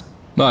etwas?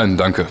 Nein,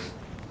 danke.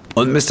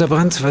 Und Mr.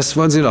 Brandt, was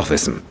wollen Sie noch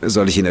wissen?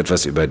 Soll ich Ihnen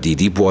etwas über die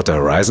Deepwater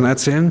Horizon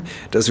erzählen?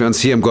 Dass wir uns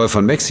hier im Golf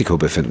von Mexiko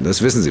befinden,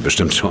 das wissen Sie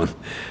bestimmt schon.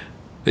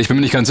 Ich bin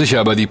mir nicht ganz sicher,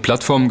 aber die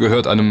Plattform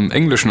gehört einem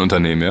englischen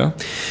Unternehmen, ja?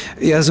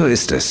 Ja, so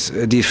ist es.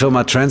 Die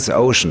Firma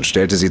Transocean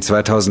stellte sie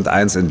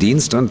 2001 in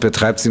Dienst und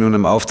betreibt sie nun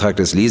im Auftrag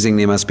des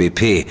Leasingnehmers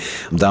BP,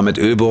 um damit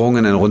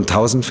Ölbohrungen in rund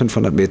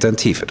 1500 Metern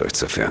Tiefe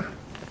durchzuführen.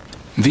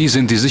 Wie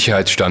sind die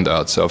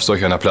Sicherheitsstandards auf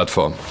solch einer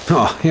Plattform?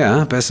 Oh,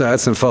 ja, besser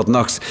als in Fort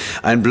Knox.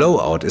 Ein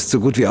Blowout ist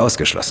so gut wie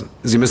ausgeschlossen.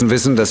 Sie müssen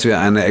wissen, dass wir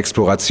eine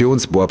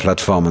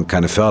Explorationsbohrplattform und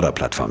keine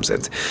Förderplattform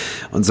sind.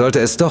 Und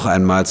sollte es doch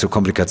einmal zu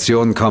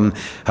Komplikationen kommen,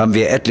 haben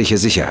wir etliche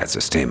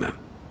Sicherheitssysteme.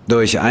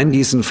 Durch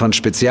Eingießen von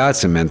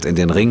Spezialzement in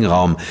den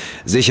Ringraum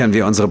sichern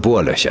wir unsere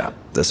Bohrlöcher.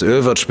 Das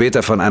Öl wird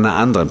später von einer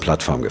anderen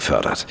Plattform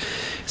gefördert.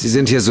 Sie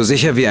sind hier so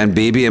sicher wie ein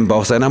Baby im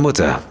Bauch seiner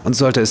Mutter. Und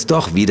sollte es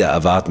doch wieder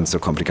erwarten zu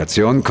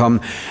Komplikationen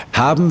kommen,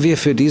 haben wir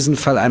für diesen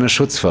Fall eine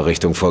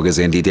Schutzvorrichtung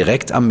vorgesehen, die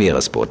direkt am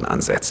Meeresboden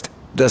ansetzt.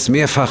 Das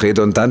mehrfach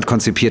redundant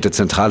konzipierte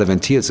zentrale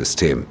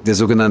Ventilsystem, der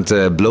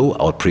sogenannte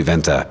Blowout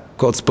Preventer,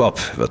 kurz BOP,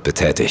 wird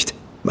betätigt.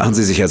 Machen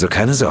Sie sich also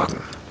keine Sorgen.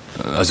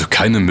 Also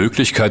keine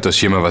Möglichkeit, dass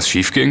hier mal was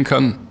schiefgehen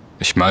kann?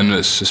 Ich meine,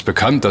 es ist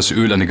bekannt, dass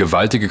Öl eine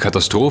gewaltige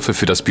Katastrophe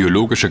für das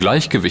biologische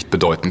Gleichgewicht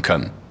bedeuten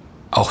kann.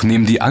 Auch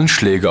nehmen die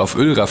Anschläge auf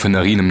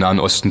Ölraffinerien im Nahen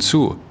Osten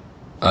zu.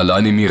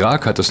 Allein im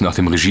Irak hat es nach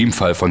dem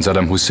Regimefall von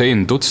Saddam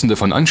Hussein Dutzende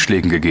von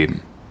Anschlägen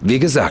gegeben. Wie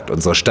gesagt,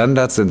 unsere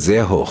Standards sind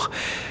sehr hoch.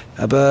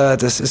 Aber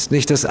das ist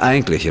nicht das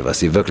Eigentliche, was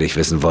Sie wirklich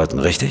wissen wollten,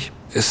 richtig?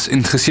 Es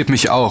interessiert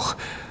mich auch.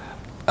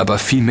 Aber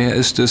vielmehr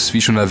ist es,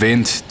 wie schon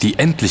erwähnt, die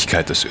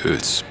Endlichkeit des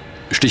Öls.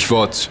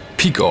 Stichwort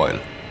Peak Oil.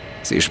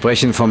 Sie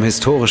sprechen vom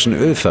historischen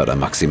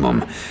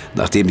Ölfördermaximum,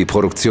 nachdem die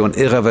Produktion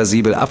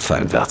irreversibel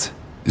abfallen wird.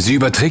 Sie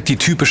überträgt die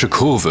typische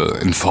Kurve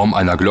in Form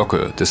einer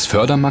Glocke des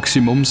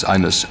Fördermaximums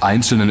eines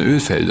einzelnen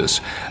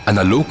Ölfeldes,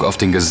 analog auf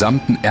den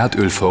gesamten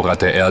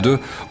Erdölvorrat der Erde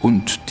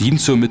und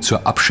dient somit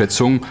zur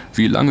Abschätzung,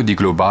 wie lange die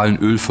globalen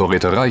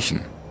Ölvorräte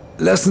reichen.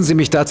 Lassen Sie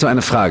mich dazu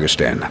eine Frage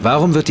stellen.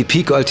 Warum wird die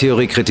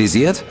Peak-Oil-Theorie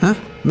kritisiert?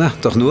 Na,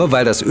 doch nur,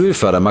 weil das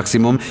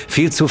Ölfördermaximum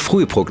viel zu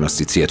früh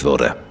prognostiziert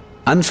wurde.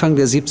 Anfang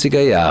der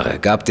 70er Jahre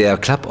gab der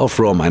Club of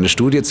Rome eine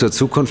Studie zur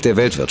Zukunft der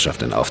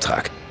Weltwirtschaft in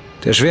Auftrag.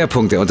 Der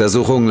Schwerpunkt der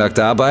Untersuchungen lag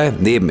dabei,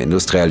 neben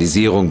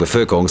Industrialisierung,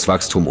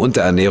 Bevölkerungswachstum,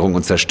 Unterernährung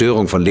und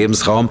Zerstörung von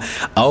Lebensraum,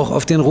 auch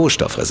auf den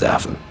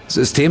Rohstoffreserven.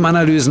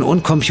 Systemanalysen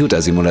und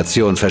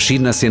Computersimulationen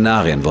verschiedener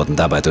Szenarien wurden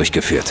dabei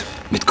durchgeführt.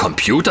 Mit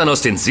Computern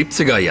aus den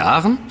 70er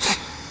Jahren?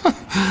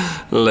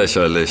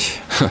 Lächerlich.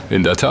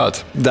 In der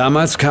Tat.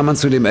 Damals kam man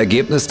zu dem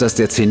Ergebnis, dass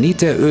der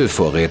Zenit der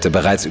Ölvorräte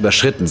bereits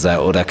überschritten sei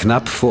oder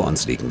knapp vor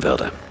uns liegen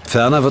würde.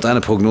 Ferner wird eine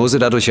Prognose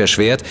dadurch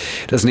erschwert,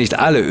 dass nicht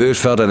alle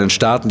ölfördernden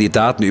Staaten die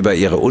Daten über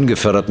ihre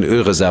ungeförderten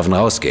Ölreserven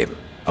rausgeben.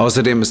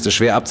 Außerdem ist es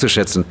schwer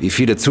abzuschätzen, wie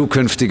viele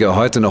zukünftige,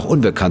 heute noch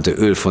unbekannte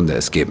Ölfunde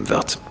es geben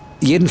wird.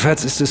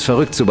 Jedenfalls ist es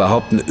verrückt zu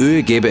behaupten,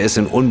 Öl gäbe es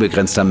in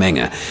unbegrenzter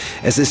Menge.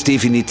 Es ist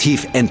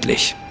definitiv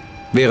endlich.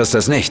 Wäre es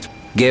das nicht,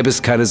 gäbe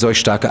es keine solch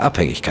starke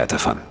Abhängigkeit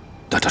davon.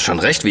 Da hat er schon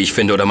recht, wie ich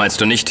finde, oder meinst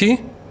du nicht, T?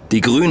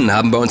 Die Grünen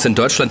haben bei uns in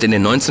Deutschland in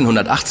den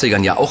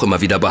 1980ern ja auch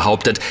immer wieder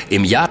behauptet,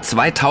 im Jahr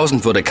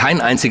 2000 würde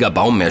kein einziger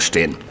Baum mehr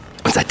stehen.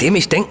 Und seitdem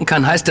ich denken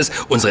kann, heißt es,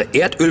 unsere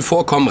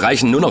Erdölvorkommen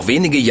reichen nur noch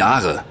wenige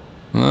Jahre.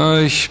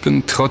 Ich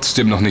bin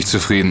trotzdem noch nicht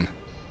zufrieden.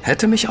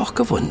 Hätte mich auch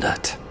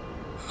gewundert.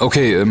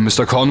 Okay,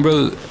 Mr.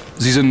 Cornwell,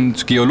 Sie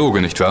sind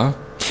Geologe, nicht wahr?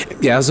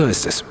 Ja, so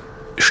ist es.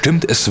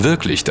 Stimmt es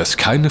wirklich, dass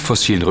keine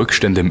fossilen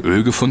Rückstände im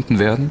Öl gefunden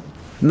werden?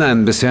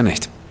 Nein, bisher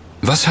nicht.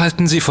 Was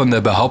halten Sie von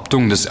der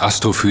Behauptung des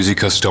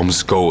Astrophysikers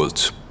Schwarzes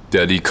Gold,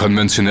 der die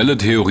konventionelle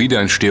Theorie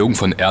der Entstehung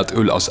von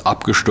Erdöl aus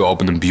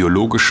abgestorbenem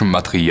biologischem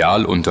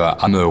Material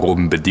unter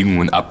anaeroben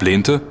Bedingungen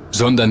ablehnte,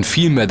 sondern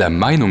vielmehr der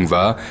Meinung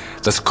war,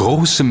 dass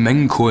große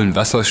Mengen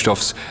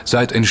Kohlenwasserstoffs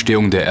seit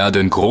Entstehung der Erde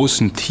in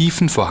großen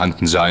Tiefen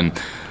vorhanden seien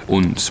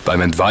und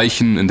beim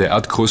Entweichen in der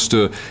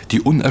Erdkruste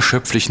die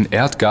unerschöpflichen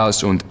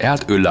Erdgas- und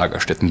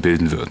Erdöllagerstätten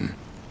bilden würden?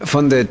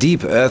 Von der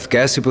Deep Earth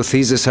Gas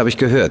Hypothesis habe ich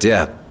gehört,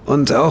 ja.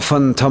 Und auch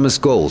von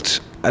Thomas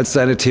Gold. Als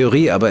seine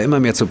Theorie aber immer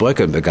mehr zu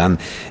bröckeln begann,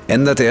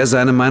 änderte er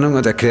seine Meinung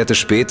und erklärte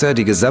später,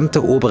 die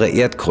gesamte obere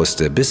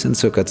Erdkruste bis in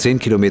ca. 10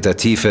 Kilometer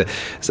Tiefe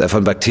sei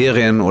von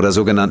Bakterien oder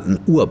sogenannten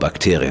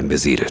Urbakterien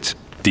besiedelt.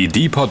 Die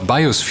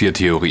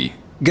Depot-Biosphere-Theorie.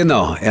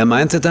 Genau, er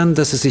meinte dann,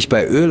 dass es sich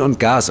bei Öl und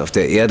Gas auf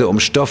der Erde um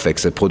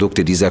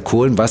Stoffwechselprodukte dieser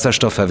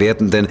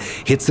kohlenwasserstoffverwertenden,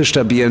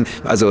 hitzestabilen,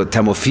 also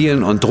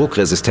thermophilen und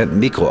druckresistenten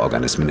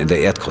Mikroorganismen in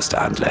der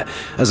Erdkruste handle.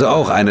 Also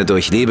auch eine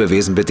durch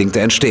Lebewesen bedingte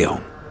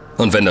Entstehung.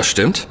 Und wenn das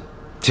stimmt?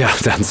 Tja,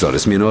 dann soll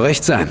es mir nur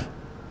recht sein.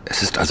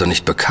 Es ist also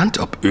nicht bekannt,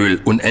 ob Öl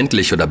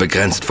unendlich oder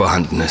begrenzt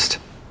vorhanden ist.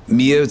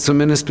 Mir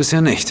zumindest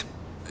bisher nicht.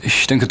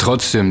 Ich denke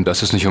trotzdem,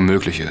 dass es nicht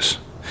unmöglich ist.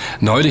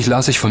 Neulich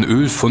las ich von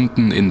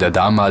Ölfunden in der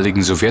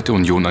damaligen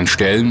Sowjetunion an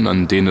Stellen,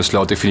 an denen es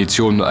laut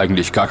Definition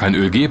eigentlich gar kein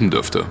Öl geben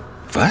dürfte.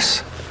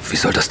 Was? Wie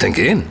soll das denn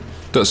gehen?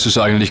 Das ist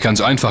eigentlich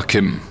ganz einfach,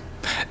 Kim.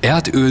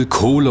 Erdöl,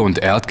 Kohle und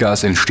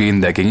Erdgas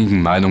entstehen der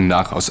gängigen Meinung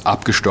nach aus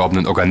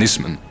abgestorbenen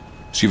Organismen.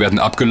 Sie werden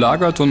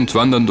abgelagert und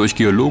wandern durch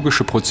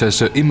geologische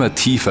Prozesse immer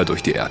tiefer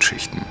durch die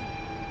Erdschichten.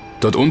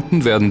 Dort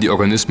unten werden die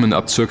Organismen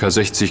ab ca.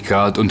 60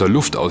 Grad unter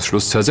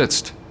Luftausschluss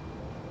zersetzt.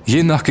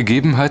 Je nach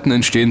Gegebenheiten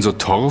entstehen so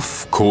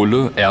Torf,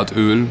 Kohle,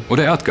 Erdöl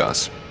oder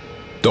Erdgas.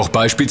 Doch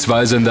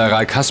beispielsweise in der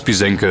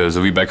Rai-Kaspi-Senke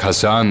sowie bei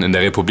Kasan in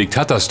der Republik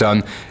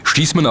Tatarstan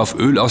stieß man auf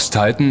Öl aus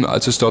Zeiten,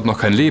 als es dort noch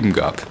kein Leben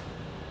gab.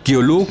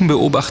 Geologen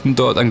beobachten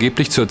dort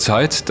angeblich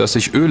zurzeit, dass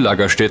sich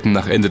Öllagerstätten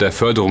nach Ende der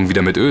Förderung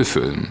wieder mit Öl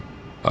füllen.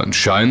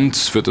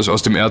 Anscheinend wird es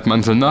aus dem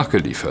Erdmantel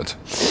nachgeliefert.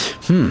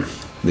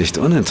 Nicht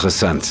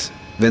uninteressant.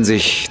 Wenn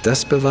sich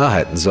das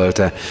bewahrheiten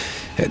sollte,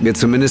 hätten wir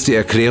zumindest die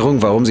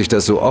Erklärung, warum sich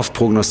das so oft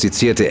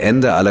prognostizierte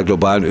Ende aller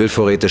globalen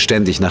Ölvorräte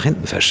ständig nach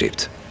hinten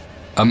verschiebt.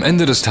 Am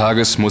Ende des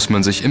Tages muss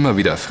man sich immer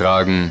wieder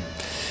fragen,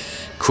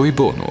 cui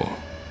bono?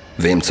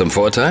 Wem zum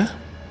Vorteil?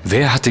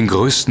 Wer hat den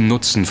größten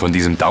Nutzen von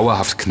diesem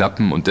dauerhaft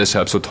knappen und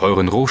deshalb so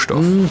teuren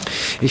Rohstoff?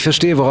 Ich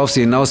verstehe, worauf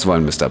Sie hinaus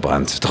wollen, Mr.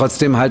 Brandt.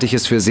 Trotzdem halte ich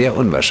es für sehr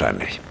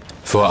unwahrscheinlich.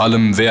 Vor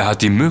allem, wer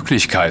hat die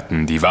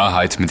Möglichkeiten, die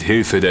Wahrheit mit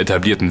Hilfe der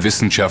etablierten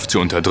Wissenschaft zu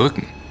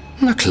unterdrücken?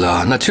 Na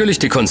klar, natürlich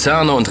die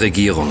Konzerne und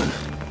Regierungen.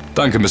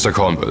 Danke, Mr.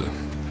 Cornwell.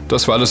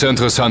 Das war alles sehr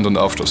interessant und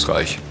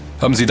aufschlussreich.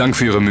 Haben Sie Dank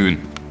für Ihre Mühen.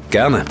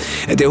 Gerne.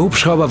 Der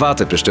Hubschrauber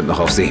wartet bestimmt noch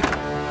auf Sie.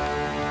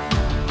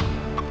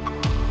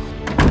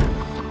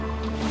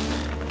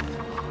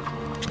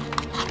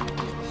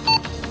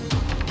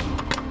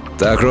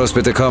 Dark Rose,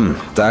 bitte kommen.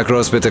 Dark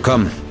Rose, bitte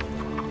kommen.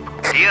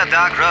 Hier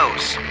Dark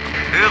Rose.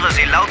 Höre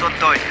Sie laut und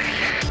deutlich.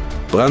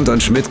 Brandt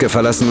und Schmidtke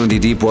verlassen nun die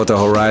Deepwater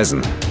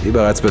Horizon. Wie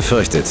bereits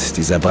befürchtet,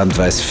 dieser Brandt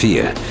weiß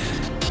viel.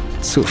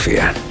 Zu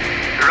viel.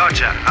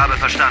 Roger, habe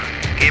verstanden.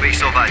 Gebe ich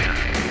so weiter.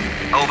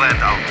 Over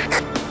and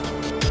out.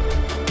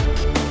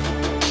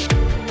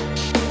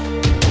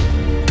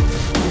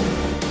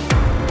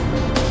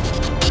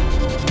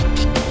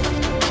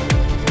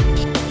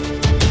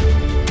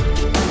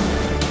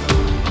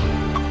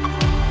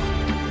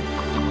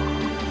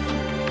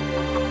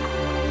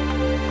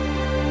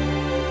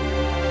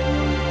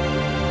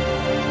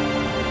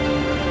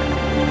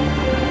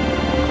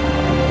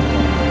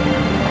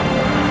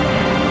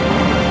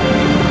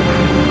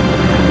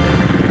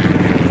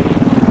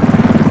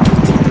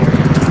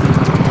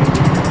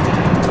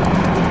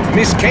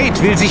 Miss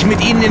Kate will sich mit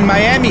Ihnen in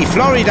Miami,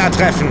 Florida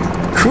treffen.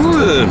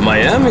 Cool,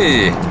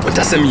 Miami. Und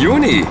das im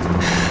Juni.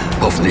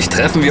 Hoffentlich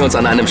treffen wir uns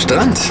an einem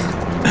Strand.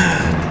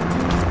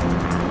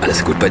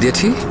 Alles gut bei dir,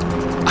 T?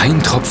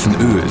 Ein Tropfen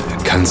Öl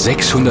kann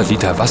 600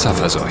 Liter Wasser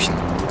verseuchen.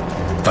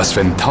 Was,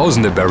 wenn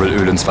tausende Barrel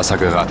Öl ins Wasser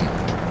geraten?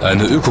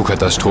 Eine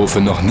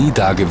Ökokatastrophe noch nie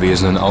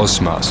dagewesenen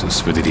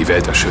Ausmaßes würde die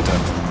Welt erschüttern.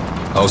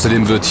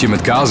 Außerdem wird hier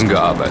mit Gasen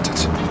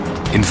gearbeitet.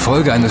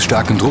 Infolge eines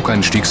starken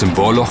Druckeinstiegs im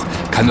Bohrloch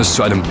kann es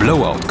zu einem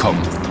Blowout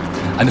kommen.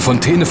 Eine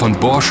Fontäne von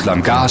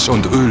Bohrschlamm, Gas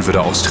und Öl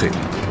würde austreten.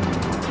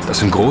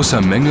 Das in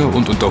großer Menge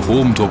und unter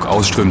hohem Druck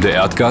ausströmende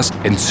Erdgas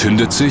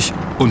entzündet sich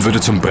und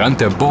würde zum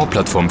Brand der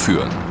Bohrplattform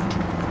führen.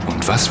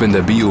 Und was, wenn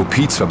der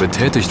BOP zwar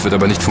betätigt wird,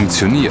 aber nicht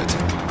funktioniert?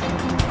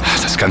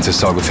 Das Ganze ist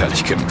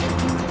saugefährlich, Kim.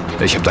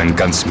 Ich habe da ein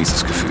ganz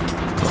mieses Gefühl.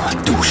 Oh,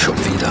 du schon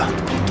wieder.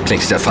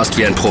 Klingst ja fast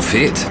wie ein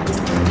Prophet.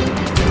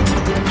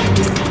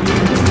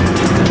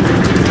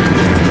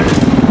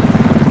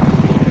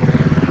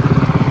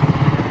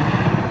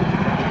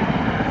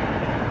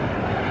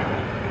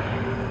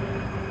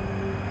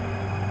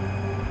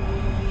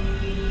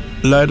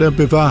 Leider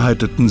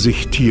bewahrheiteten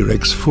sich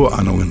T-Rex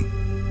Vorahnungen.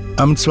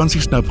 Am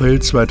 20.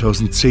 April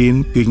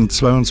 2010 gegen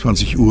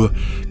 22 Uhr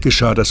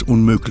geschah das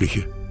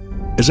Unmögliche.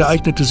 Es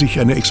ereignete sich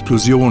eine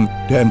Explosion,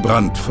 der ein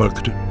Brand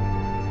folgte.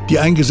 Die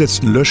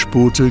eingesetzten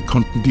Löschboote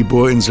konnten die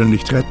Bohrinsel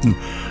nicht retten,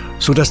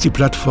 sodass die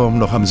Plattform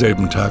noch am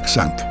selben Tag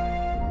sank.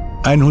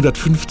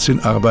 115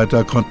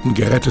 Arbeiter konnten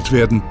gerettet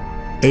werden,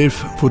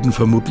 11 wurden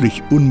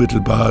vermutlich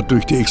unmittelbar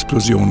durch die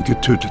Explosion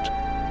getötet.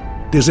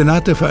 Der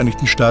Senat der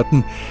Vereinigten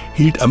Staaten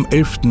hielt am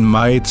 11.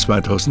 Mai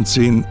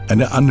 2010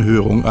 eine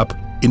Anhörung ab,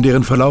 in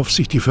deren Verlauf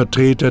sich die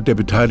Vertreter der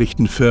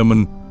beteiligten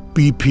Firmen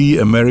BP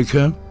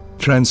America,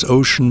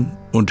 Transocean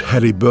und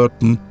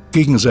Halliburton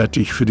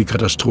gegenseitig für die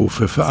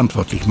Katastrophe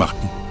verantwortlich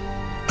machten.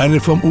 Eine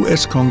vom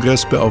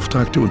US-Kongress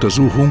beauftragte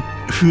Untersuchung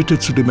führte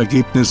zu dem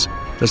Ergebnis,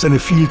 dass eine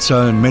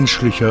Vielzahl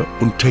menschlicher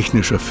und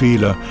technischer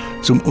Fehler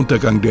zum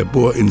Untergang der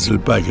Bohrinsel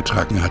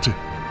beigetragen hatte.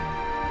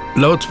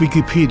 Laut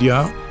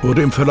Wikipedia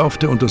wurde im Verlauf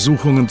der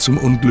Untersuchungen zum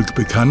Unglück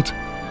bekannt,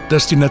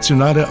 dass die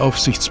nationale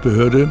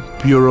Aufsichtsbehörde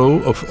Bureau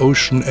of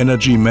Ocean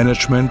Energy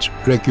Management,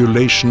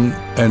 Regulation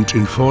and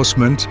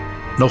Enforcement,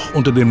 noch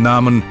unter dem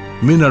Namen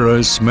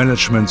Minerals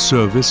Management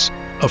Service,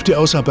 auf die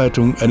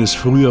Ausarbeitung eines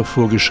früher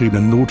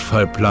vorgeschriebenen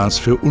Notfallplans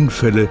für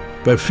Unfälle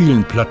bei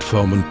vielen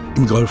Plattformen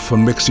im Golf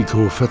von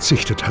Mexiko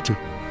verzichtet hatte.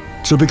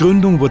 Zur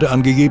Begründung wurde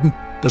angegeben,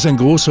 dass ein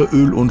großer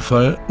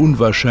Ölunfall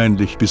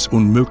unwahrscheinlich bis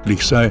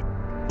unmöglich sei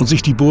und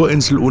sich die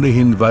Bohrinsel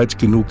ohnehin weit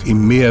genug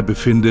im Meer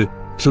befinde,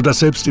 sodass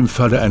selbst im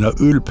Falle einer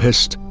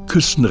Ölpest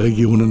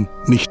Küstenregionen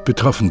nicht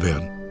betroffen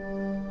wären.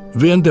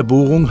 Während der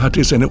Bohrung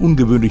hatte es eine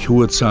ungewöhnlich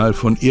hohe Zahl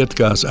von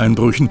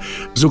Erdgaseinbrüchen,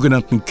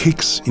 sogenannten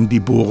Kicks, in die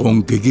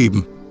Bohrung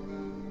gegeben.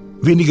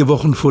 Wenige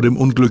Wochen vor dem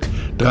Unglück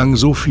drang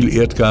so viel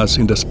Erdgas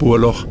in das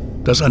Bohrloch,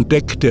 dass an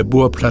Deck der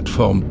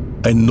Bohrplattform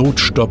ein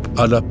Notstopp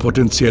aller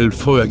potenziell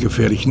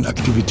feuergefährlichen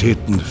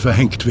Aktivitäten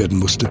verhängt werden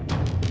musste.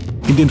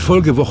 In den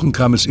Folgewochen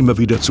kam es immer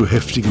wieder zu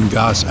heftigen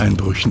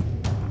Gaseinbrüchen.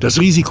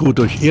 Das Risiko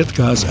durch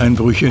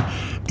Erdgaseinbrüche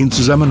in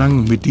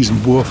Zusammenhang mit diesem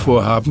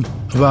Bohrvorhaben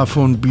war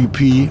von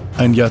BP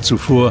ein Jahr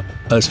zuvor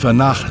als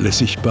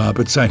vernachlässigbar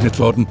bezeichnet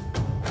worden,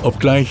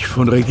 obgleich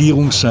von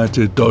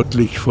Regierungsseite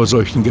deutlich vor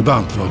solchen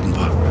gewarnt worden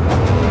war.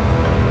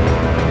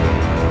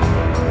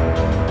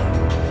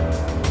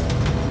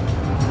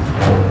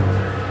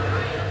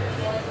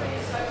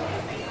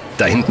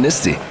 Da hinten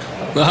ist sie.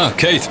 Aha,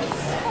 Kate.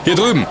 Hier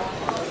drüben.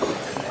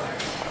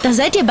 Da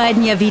seid ihr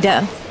beiden ja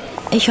wieder.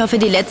 Ich hoffe,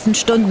 die letzten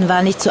Stunden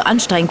waren nicht zu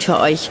anstrengend für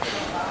euch.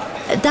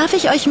 Darf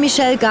ich euch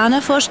Michelle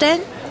Garner vorstellen?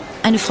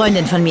 Eine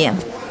Freundin von mir.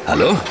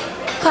 Hallo?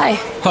 Hi.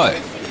 Hi.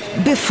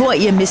 Bevor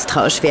ihr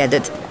misstrauisch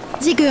werdet.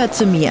 Sie gehört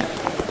zu mir.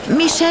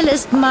 Michelle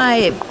ist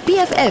my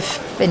BFF,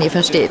 wenn ihr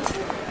versteht.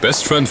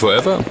 Best Friend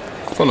Forever?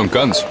 Voll und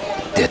ganz.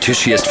 Der Tisch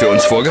hier ist für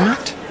uns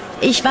vorgemacht?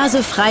 Ich war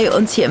so frei,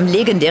 uns hier im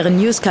legendären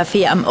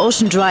News-Café am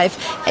Ocean Drive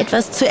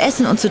etwas zu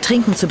essen und zu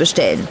trinken zu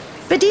bestellen.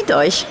 Bedient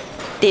euch.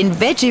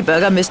 Den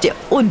Veggie-Burger müsst ihr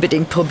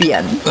unbedingt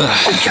probieren.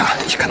 Ja,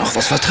 ich kann auch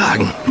was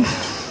vertragen.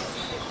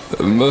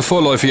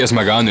 Vorläufig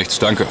erstmal gar nichts,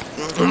 danke.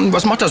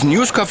 Was macht das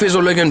News-Café so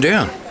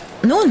legendär?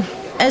 Nun,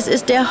 es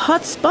ist der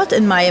Hotspot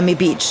in Miami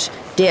Beach.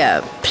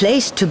 Der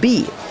Place to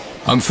be.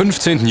 Am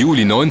 15.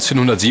 Juli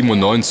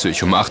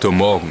 1997 um 8 Uhr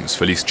morgens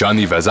verließ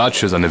Gianni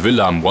Versace seine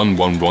Villa am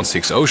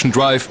 1116 Ocean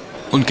Drive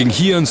und ging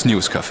hier ins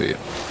News-Café.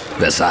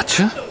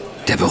 Versace?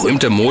 Der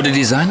berühmte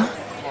Modedesigner?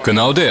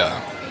 Genau der.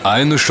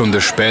 Eine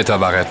Stunde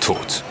später war er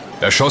tot.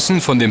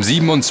 Erschossen von dem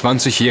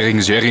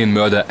 27-jährigen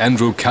Serienmörder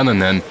Andrew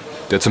Cunanan,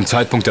 der zum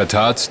Zeitpunkt der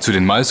Tat zu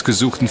den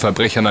meistgesuchten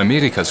Verbrechern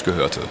Amerikas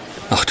gehörte.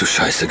 Ach du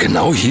Scheiße,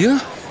 genau hier?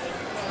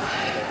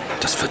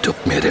 Das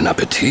verdirbt mir den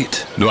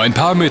Appetit. Nur ein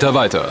paar Meter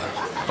weiter,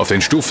 auf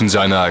den Stufen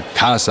seiner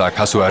Casa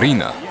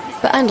Casuarina.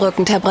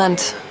 Beeindruckend, Herr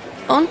Brandt.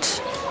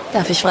 Und?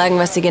 Darf ich fragen,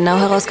 was Sie genau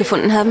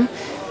herausgefunden haben?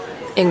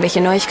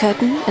 Irgendwelche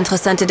Neuigkeiten?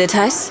 Interessante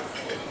Details?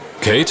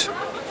 Kate?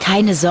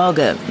 Keine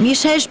Sorge,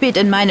 Michelle spielt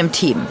in meinem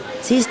Team.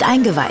 Sie ist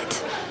eingeweiht.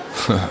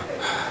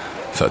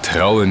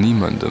 Vertraue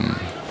niemandem.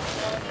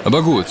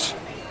 Aber gut.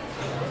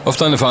 Auf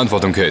deine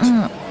Verantwortung, Kate.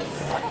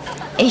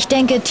 Ich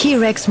denke,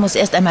 T-Rex muss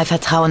erst einmal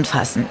Vertrauen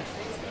fassen.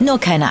 Nur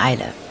keine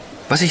Eile.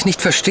 Was ich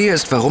nicht verstehe,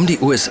 ist, warum die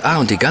USA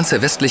und die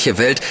ganze westliche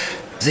Welt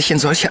sich in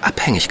solche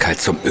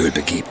Abhängigkeit zum Öl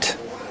begibt.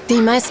 Die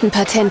meisten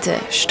Patente,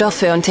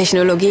 Stoffe und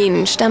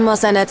Technologien stammen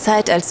aus einer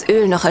Zeit, als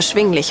Öl noch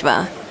erschwinglich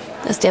war.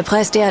 Dass der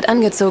Preis derart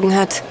angezogen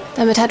hat,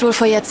 damit hat wohl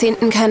vor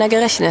Jahrzehnten keiner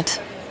gerechnet.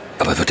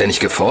 Aber wird er nicht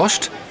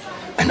geforscht?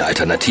 Eine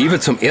Alternative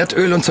zum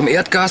Erdöl und zum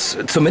Erdgas?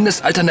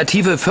 Zumindest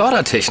alternative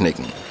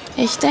Fördertechniken?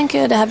 Ich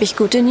denke, da habe ich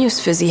gute News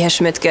für Sie, Herr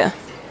Schmidtke.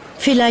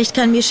 Vielleicht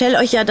kann Michelle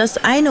euch ja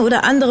das eine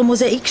oder andere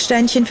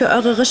Mosaiksteinchen für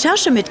eure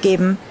Recherche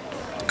mitgeben.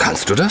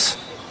 Kannst du das?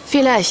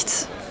 Vielleicht.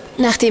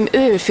 Nachdem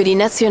Öl für die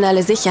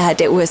nationale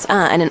Sicherheit der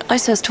USA einen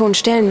äußerst hohen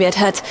Stellenwert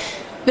hat,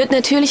 wird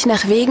natürlich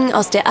nach Wegen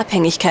aus der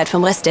Abhängigkeit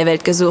vom Rest der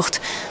Welt gesucht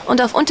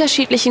und auf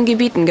unterschiedlichen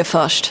Gebieten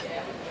geforscht.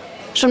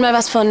 Schon mal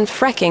was von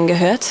Fracking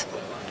gehört?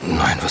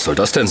 Nein, was soll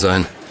das denn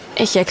sein?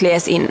 Ich erkläre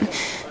es Ihnen.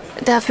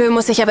 Dafür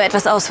muss ich aber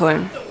etwas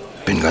ausholen.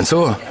 Bin ganz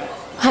ohr.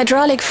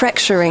 Hydraulic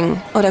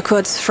Fracturing oder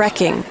kurz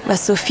Fracking,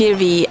 was so viel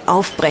wie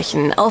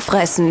aufbrechen,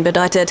 aufreißen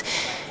bedeutet,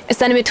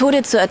 ist eine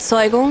Methode zur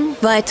Erzeugung,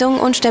 Weitung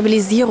und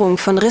Stabilisierung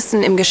von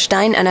Rissen im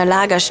Gestein einer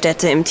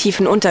Lagerstätte im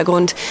tiefen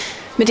Untergrund,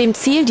 mit dem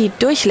Ziel, die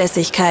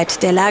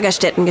Durchlässigkeit der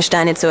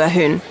Lagerstättengesteine zu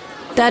erhöhen.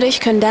 Dadurch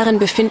können darin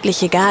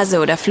befindliche Gase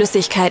oder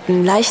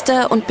Flüssigkeiten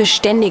leichter und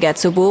beständiger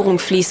zur Bohrung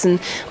fließen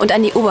und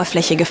an die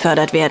Oberfläche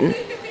gefördert werden.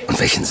 Und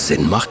welchen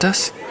Sinn macht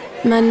das?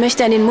 Man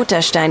möchte an den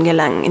Mutterstein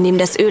gelangen, in dem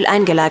das Öl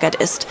eingelagert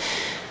ist.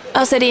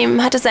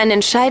 Außerdem hat es einen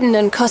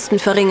entscheidenden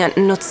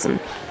kostenverringernden Nutzen.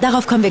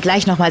 Darauf kommen wir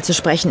gleich nochmal zu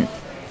sprechen.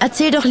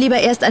 Erzähl doch lieber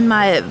erst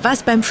einmal,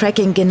 was beim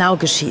Fracking genau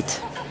geschieht.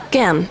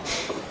 Gern.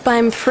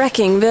 Beim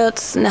Fracking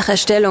wird, nach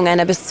Erstellung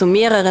einer bis zu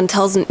mehreren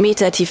 1000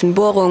 Meter tiefen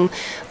Bohrung,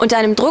 unter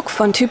einem Druck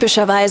von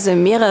typischerweise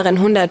mehreren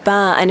 100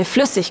 Bar eine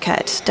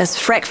Flüssigkeit, das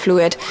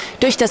Frack-Fluid,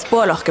 durch das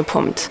Bohrloch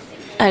gepumpt.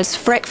 Als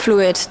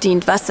Frack-Fluid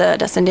dient Wasser,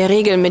 das in der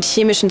Regel mit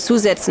chemischen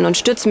Zusätzen und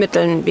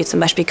Stützmitteln, wie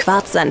zum Beispiel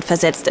Quarzsand,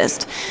 versetzt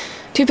ist.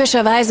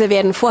 Typischerweise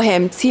werden vorher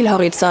im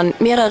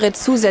Zielhorizont mehrere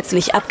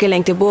zusätzlich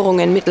abgelenkte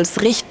Bohrungen mittels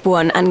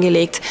Richtbohren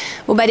angelegt,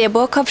 wobei der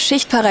Bohrkopf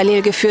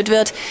schichtparallel geführt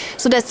wird,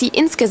 sodass die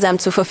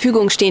insgesamt zur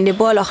Verfügung stehende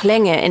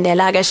Bohrlochlänge in der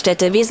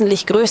Lagerstätte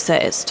wesentlich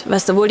größer ist,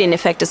 was sowohl den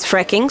Effekt des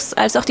Frackings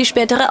als auch die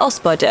spätere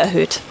Ausbeute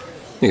erhöht.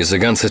 Diese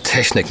ganze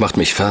Technik macht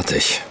mich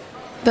fertig.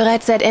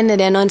 Bereits seit Ende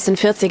der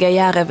 1940er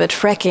Jahre wird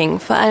Fracking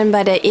vor allem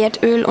bei der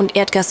Erdöl- und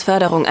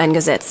Erdgasförderung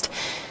eingesetzt.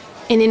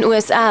 In den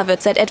USA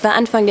wird seit etwa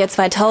Anfang der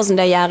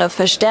 2000er Jahre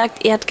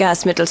verstärkt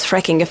Erdgas mittels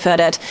Fracking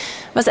gefördert,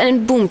 was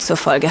einen Boom zur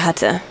Folge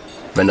hatte.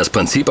 Wenn das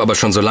Prinzip aber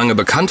schon so lange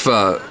bekannt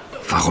war,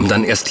 warum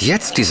dann erst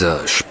jetzt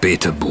dieser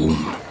späte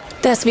Boom?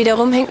 Das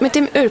wiederum hängt mit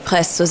dem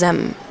Ölpreis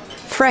zusammen.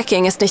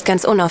 Fracking ist nicht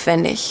ganz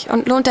unaufwendig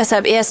und lohnt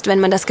deshalb erst, wenn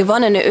man das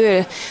gewonnene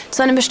Öl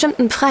zu einem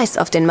bestimmten Preis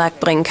auf den Markt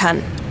bringen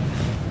kann.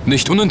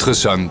 Nicht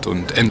uninteressant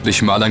und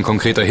endlich mal ein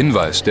konkreter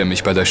Hinweis, der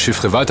mich bei der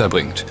Chiffre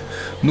weiterbringt.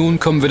 Nun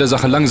kommen wir der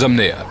Sache langsam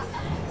näher.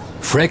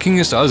 Fracking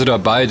ist also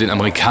dabei, den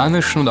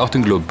amerikanischen und auch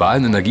den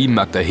globalen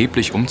Energiemarkt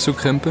erheblich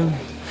umzukrempeln?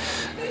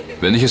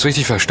 Wenn ich es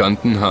richtig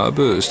verstanden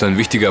habe, ist ein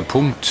wichtiger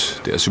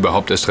Punkt, der es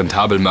überhaupt erst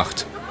rentabel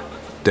macht,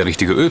 der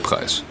richtige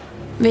Ölpreis.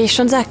 Wie ich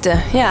schon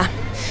sagte, ja.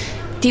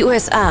 Die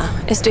USA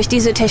ist durch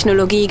diese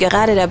Technologie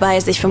gerade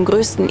dabei, sich vom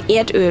größten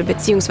Erdöl-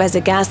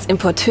 bzw.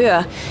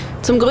 Gasimporteur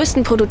zum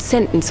größten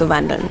Produzenten zu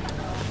wandeln.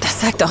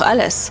 Das sagt doch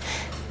alles.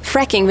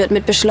 Fracking wird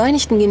mit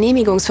beschleunigten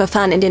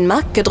Genehmigungsverfahren in den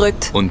Markt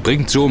gedrückt und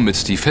bringt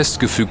somit die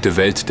festgefügte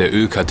Welt der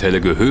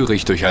Ölkartelle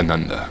gehörig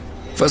durcheinander.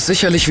 Was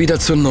sicherlich wieder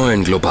zu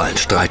neuen globalen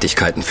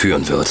Streitigkeiten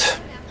führen wird.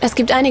 Es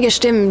gibt einige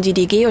Stimmen, die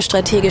die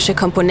geostrategische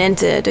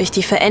Komponente durch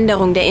die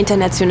Veränderung der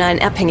internationalen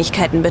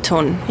Abhängigkeiten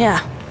betonen. Ja.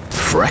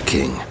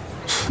 Fracking?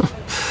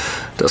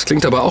 Das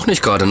klingt aber auch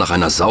nicht gerade nach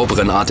einer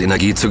sauberen Art,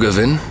 Energie zu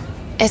gewinnen.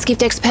 Es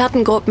gibt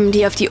Expertengruppen,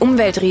 die auf die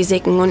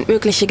Umweltrisiken und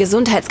mögliche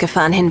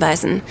Gesundheitsgefahren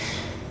hinweisen.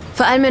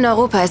 Vor allem in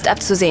Europa ist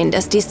abzusehen,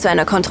 dass dies zu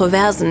einer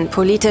kontroversen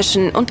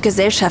politischen und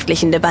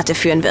gesellschaftlichen Debatte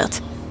führen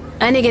wird.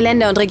 Einige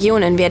Länder und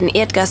Regionen werden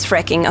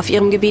Erdgasfracking auf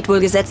ihrem Gebiet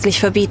wohl gesetzlich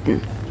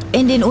verbieten.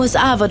 In den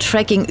USA wird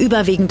Fracking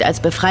überwiegend als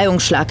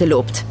Befreiungsschlag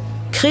gelobt.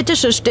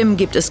 Kritische Stimmen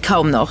gibt es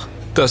kaum noch.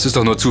 Das ist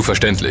doch nur zu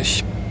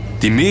verständlich.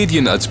 Die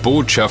Medien als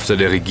Botschafter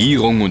der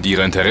Regierung und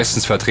ihre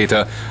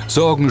Interessensvertreter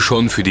sorgen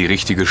schon für die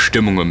richtige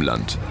Stimmung im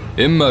Land.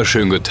 Immer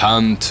schön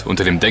getarnt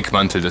unter dem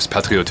Deckmantel des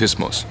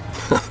Patriotismus.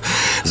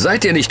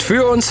 Seid ihr nicht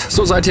für uns,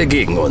 so seid ihr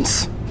gegen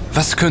uns.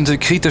 Was könnte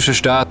kritische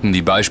Staaten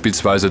wie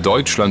beispielsweise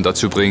Deutschland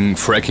dazu bringen,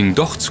 Fracking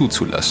doch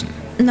zuzulassen?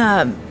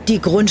 Na,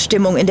 die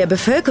Grundstimmung in der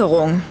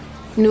Bevölkerung.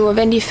 Nur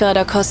wenn die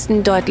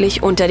Förderkosten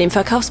deutlich unter dem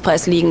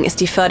Verkaufspreis liegen, ist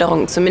die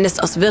Förderung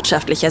zumindest aus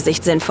wirtschaftlicher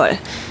Sicht sinnvoll.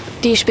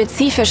 Die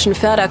spezifischen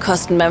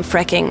Förderkosten beim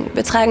Fracking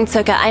betragen ca.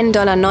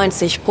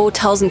 $1,90 pro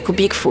 1000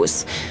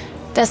 Kubikfuß.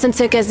 Das sind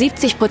ca.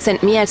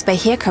 70% mehr als bei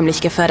herkömmlich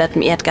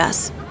gefördertem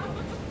Erdgas.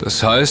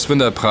 Das heißt, wenn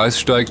der Preis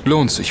steigt,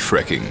 lohnt sich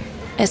Fracking.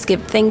 Es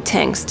gibt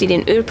Thinktanks, die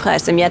den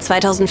Ölpreis im Jahr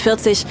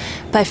 2040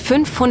 bei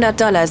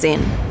 $500 sehen.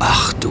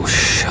 Ach du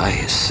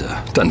Scheiße.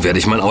 Dann werde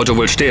ich mein Auto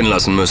wohl stehen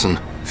lassen müssen.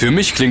 Für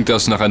mich klingt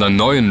das nach einer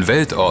neuen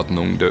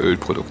Weltordnung der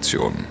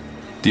Ölproduktion.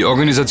 Die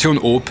Organisation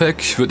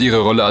OPEC wird ihre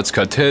Rolle als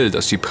Kartell,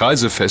 das die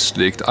Preise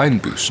festlegt,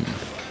 einbüßen.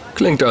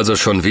 Klingt also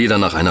schon wieder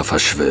nach einer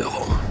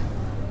Verschwörung.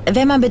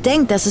 Wenn man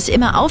bedenkt, dass es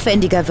immer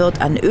aufwendiger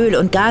wird, an Öl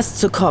und Gas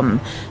zu kommen,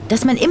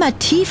 dass man immer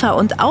tiefer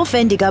und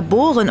aufwendiger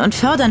bohren und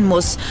fördern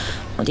muss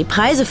und die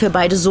Preise für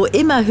beide so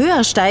immer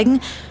höher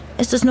steigen,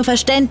 ist es nur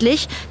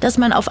verständlich, dass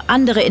man auf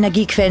andere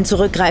Energiequellen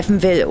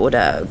zurückgreifen will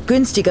oder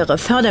günstigere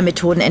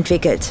Fördermethoden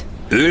entwickelt.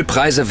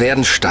 Ölpreise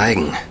werden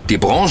steigen. Die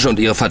Branche und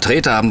ihre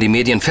Vertreter haben die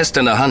Medien fest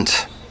in der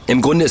Hand.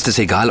 Im Grunde ist es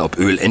egal, ob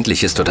Öl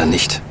endlich ist oder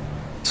nicht.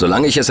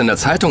 Solange ich es in der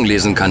Zeitung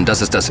lesen kann,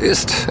 dass es das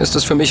ist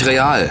es für mich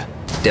real.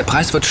 Der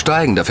Preis wird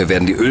steigen, dafür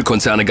werden die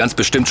Ölkonzerne ganz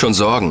bestimmt schon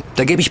sorgen.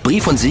 Da gebe ich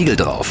Brief und Siegel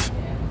drauf.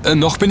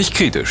 Noch bin ich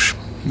kritisch.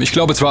 Ich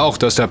glaube zwar auch,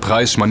 dass der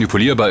Preis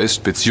manipulierbar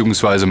ist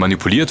bzw.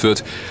 manipuliert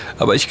wird,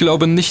 aber ich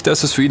glaube nicht,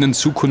 dass es für ihn in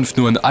Zukunft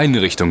nur in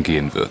eine Richtung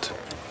gehen wird.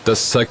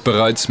 Das zeigt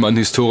bereits mein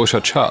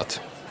historischer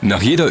Chart.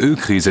 Nach jeder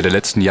Ölkrise der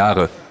letzten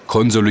Jahre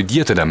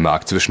konsolidierte der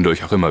Markt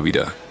zwischendurch auch immer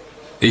wieder.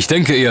 Ich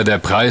denke eher, der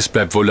Preis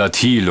bleibt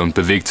volatil und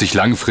bewegt sich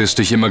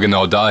langfristig immer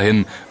genau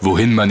dahin,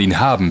 wohin man ihn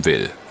haben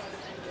will.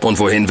 Und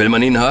wohin will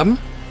man ihn haben?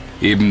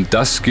 Eben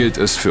das gilt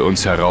es für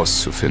uns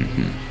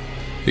herauszufinden.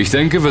 Ich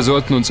denke, wir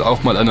sollten uns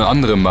auch mal eine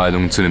andere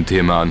Meinung zu dem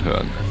Thema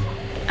anhören.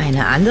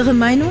 Eine andere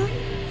Meinung?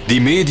 Die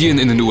Medien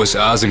in den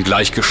USA sind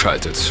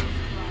gleichgeschaltet.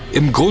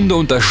 Im Grunde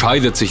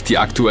unterscheidet sich die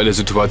aktuelle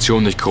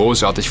Situation nicht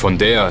großartig von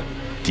der,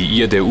 die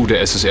ihr der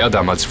UdSSR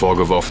damals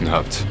vorgeworfen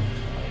habt.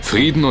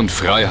 Frieden und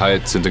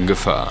Freiheit sind in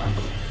Gefahr.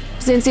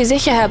 Sind Sie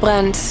sicher, Herr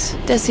Brandt,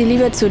 dass Sie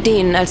lieber zu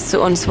denen als zu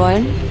uns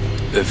wollen?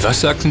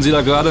 Was sagten Sie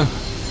da gerade?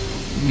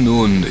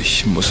 Nun,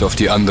 ich muss auf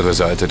die andere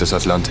Seite des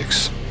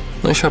Atlantiks.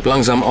 Ich habe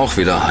langsam auch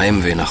wieder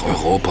Heimweh nach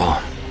Europa.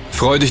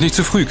 Freu dich nicht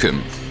zu früh,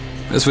 Kim.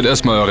 Es wird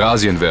erstmal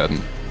Eurasien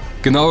werden.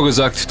 Genauer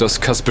gesagt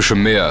das Kaspische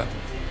Meer.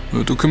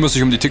 Du kümmerst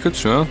dich um die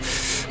Tickets, ja?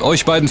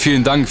 Euch beiden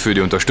vielen Dank für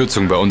die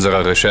Unterstützung bei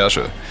unserer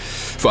Recherche.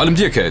 Vor allem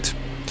dir, Kate.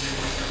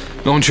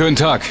 Noch einen schönen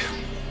Tag.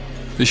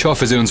 Ich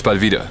hoffe, wir sehen uns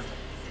bald wieder.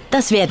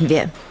 Das werden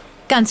wir.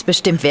 Ganz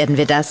bestimmt werden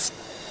wir das.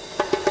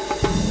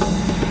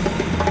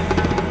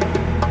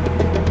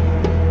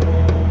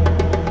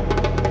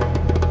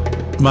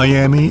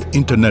 Miami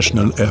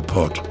International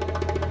Airport.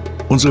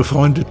 Unsere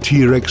Freunde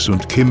T-Rex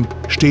und Kim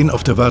stehen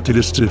auf der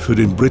Warteliste für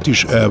den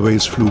British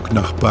Airways Flug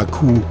nach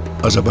Baku,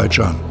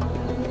 Aserbaidschan.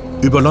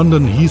 Über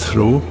London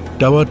Heathrow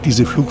dauert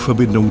diese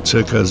Flugverbindung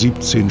ca.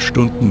 17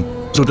 Stunden,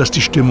 sodass die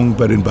Stimmung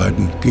bei den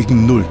beiden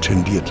gegen Null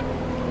tendiert.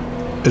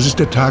 Es ist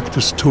der Tag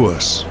des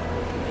Tors,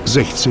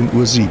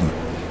 16:07 Uhr.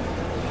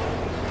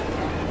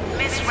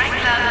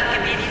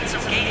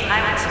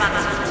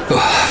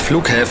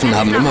 Flughäfen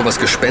haben immer was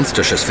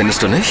Gespenstisches,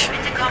 findest du nicht?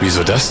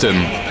 Wieso das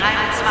denn?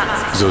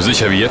 So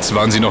sicher wie jetzt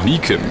waren sie noch nie,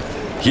 Kim.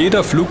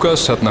 Jeder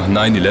Fluggast hat nach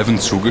 9/11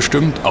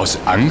 zugestimmt, aus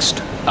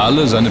Angst,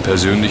 alle seine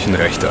persönlichen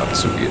Rechte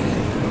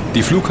abzugeben.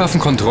 Die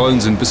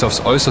Flughafenkontrollen sind bis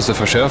aufs Äußerste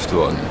verschärft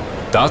worden.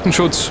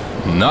 Datenschutz?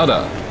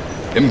 Nada.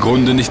 Im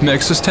Grunde nicht mehr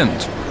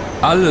existent.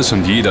 Alles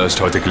und jeder ist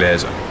heute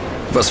Gläser.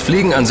 Was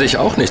Fliegen an sich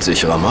auch nicht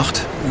sicherer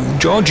macht.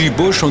 Georgie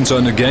Bush und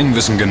seine Gang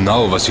wissen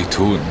genau, was sie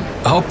tun.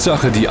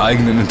 Hauptsache die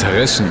eigenen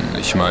Interessen.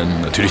 Ich meine,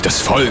 natürlich das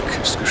Volk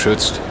ist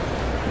geschützt.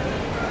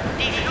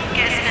 Die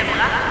Fluggäste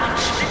Brandt und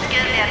Schmidtke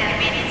werden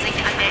gebeten, sich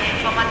an der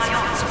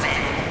Information zu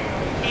melden.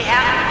 Die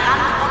Herren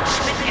Brandt und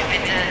Schmidtke,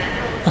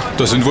 bitte.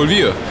 Das sind wohl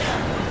wir.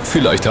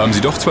 Vielleicht haben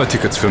sie doch 2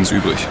 Tickets für uns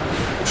übrig.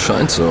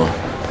 Scheint so.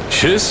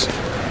 Schiss?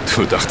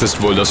 Du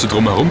dachtest wohl, dass du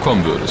drum herum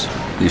kommen würdest.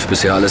 Lief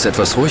bisher alles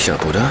etwas ruhig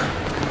ab, oder?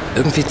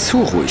 Irgendwie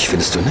zu ruhig,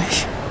 findest du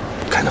nicht?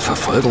 Keine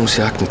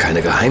Verfolgungsjagden,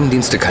 keine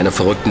Geheimdienste, keine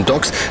verrückten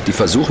Docs, die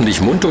versuchen,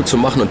 dich mundtot zu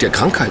machen und dir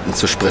Krankheiten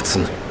zu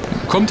spritzen.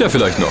 Kommt ja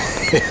vielleicht noch.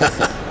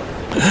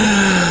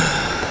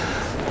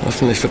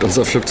 Hoffentlich wird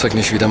unser Flugzeug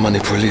nicht wieder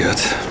manipuliert.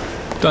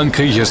 Dann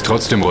kriege ich es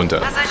trotzdem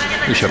runter.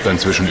 Ich habe da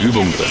inzwischen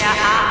Übungen drin.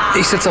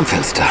 Ich sitze am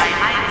Fenster.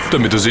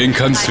 Damit du sehen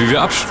kannst, wie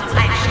wir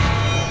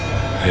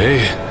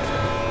Hey.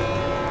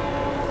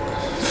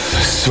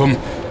 Was zum...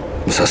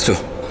 Was hast du?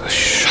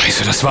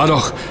 Scheiße, das war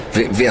doch...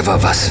 Wer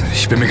war was?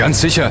 Ich bin mir ganz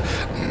sicher.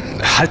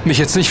 Halt mich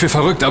jetzt nicht für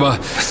verrückt, aber...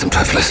 Was zum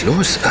Teufel ist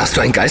los? Hast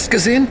du einen Geist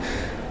gesehen?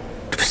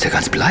 Du bist ja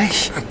ganz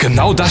bleich.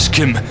 Genau das,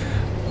 Kim.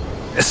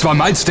 Es war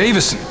Miles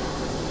Davison.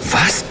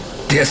 Was?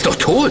 Der ist doch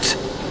tot.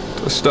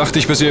 Das dachte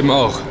ich bis eben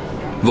auch.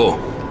 Wo?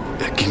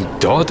 Er ging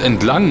dort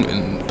entlang,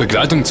 in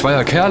Begleitung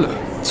 2 Kerle.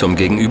 Zum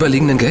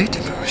gegenüberliegenden Gate?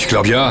 Ich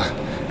glaube ja.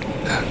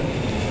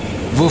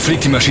 Wo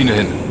fliegt die Maschine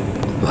hin?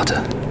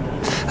 Warte.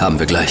 Haben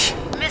wir gleich.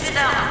 Mr. und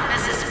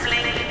Mrs.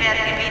 Blake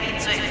werden gebeten,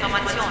 zur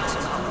Information zu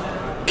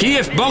kommen.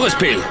 Kiew,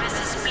 Borispil.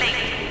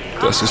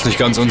 Das ist nicht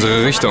ganz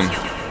unsere Richtung.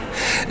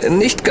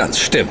 Nicht ganz,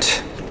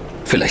 stimmt.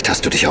 Vielleicht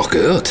hast du dich auch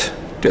geirrt.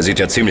 Der sieht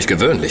ja ziemlich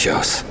gewöhnlich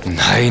aus.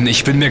 Nein,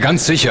 ich bin mir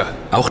ganz sicher.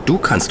 Auch du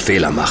kannst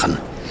Fehler machen.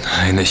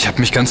 Nein, ich habe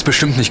mich ganz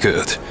bestimmt nicht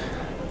geirrt.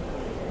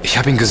 Ich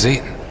habe ihn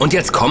gesehen. Und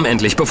jetzt komm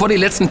endlich, bevor die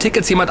letzten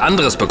Tickets jemand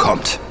anderes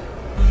bekommt.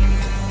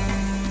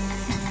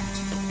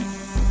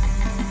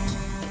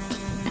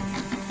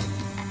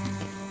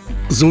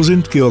 So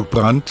sind Georg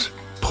Brandt,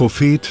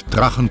 Prophet,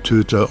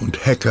 Drachentöter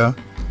und Hacker,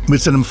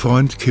 mit seinem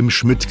Freund Kim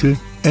Schmidtke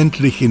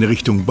endlich in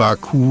Richtung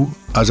Baku,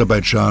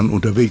 Aserbaidschan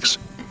unterwegs,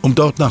 um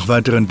dort nach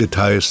weiteren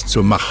Details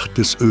zur Macht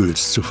des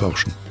Öls zu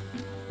forschen.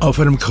 Auf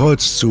einem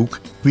Kreuzzug,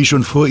 wie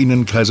schon vor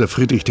ihnen Kaiser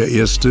Friedrich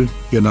I.,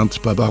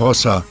 genannt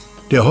Barbarossa,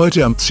 der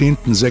heute am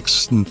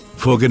 10.06.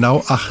 vor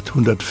genau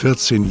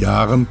 814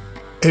 Jahren,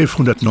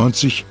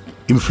 1190,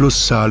 im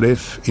Fluss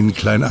Salef in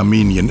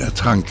Kleinarmenien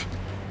ertrank,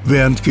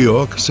 während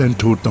Georg sein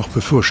Tod noch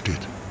bevorsteht.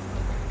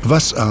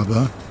 Was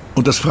aber,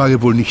 und das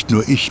frage wohl nicht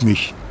nur ich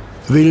mich,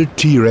 will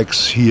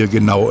T-Rex hier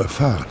genau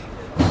erfahren?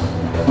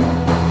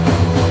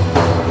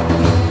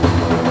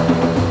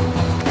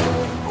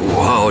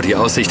 Wow, die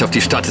Aussicht auf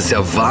die Stadt ist ja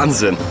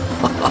Wahnsinn.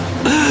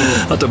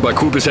 Hatte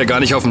Baku bisher gar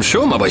nicht auf dem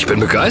Schirm, aber ich bin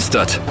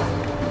begeistert.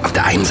 Auf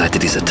der einen Seite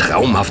diese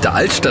traumhafte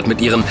Altstadt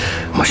mit ihren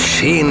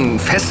Moscheen,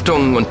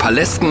 Festungen und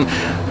Palästen.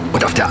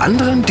 Und auf der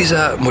anderen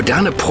dieser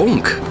moderne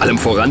Prunk. Allem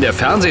voran der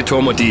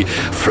Fernsehturm und die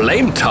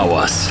Flame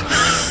Towers.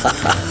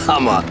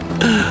 Hammer.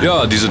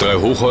 Ja, diese 3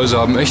 Hochhäuser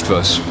haben echt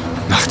was.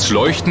 Nachts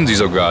leuchten sie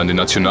sogar in den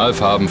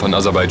Nationalfarben von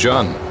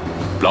Aserbaidschan.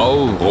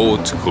 Blau,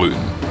 Rot, Grün.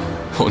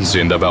 Und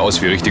sehen dabei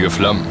aus wie richtige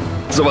Flammen.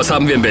 Sowas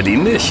haben wir in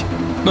Berlin nicht?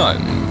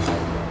 Nein.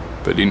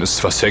 Berlin ist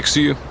zwar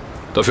sexy,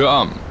 dafür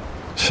arm.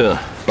 Tja,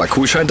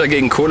 Baku scheint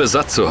dagegen Kohle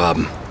satt zu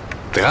haben.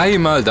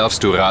 3-mal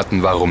darfst du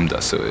raten, warum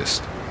das so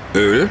ist.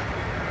 Öl?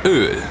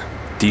 Öl.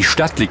 Die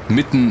Stadt liegt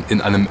mitten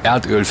in einem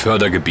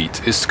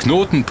Erdölfördergebiet, ist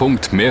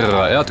Knotenpunkt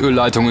mehrerer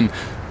Erdölleitungen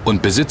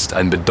und besitzt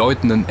einen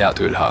bedeutenden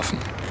Erdölhafen.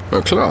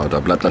 Na klar, da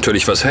bleibt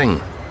natürlich was hängen.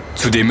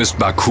 Zudem ist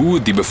Baku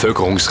die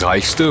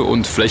bevölkerungsreichste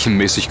und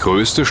flächenmäßig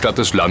größte Stadt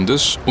des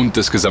Landes und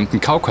des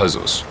gesamten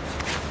Kaukasus.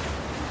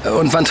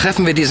 Und wann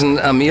treffen wir diesen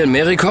Amil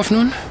Merikov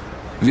nun?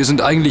 Wir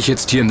sind eigentlich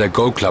jetzt hier in der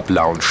Go Club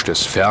Lounge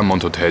des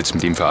Fairmont Hotels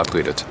mit ihm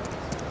verabredet.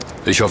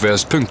 Ich hoffe, er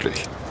ist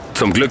pünktlich.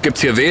 Zum Glück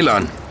gibt's hier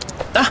WLAN.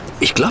 Ah,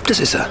 ich glaube, das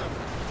ist er.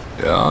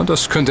 Ja,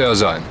 das könnte er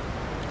sein.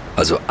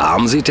 Also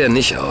arm sieht er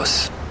nicht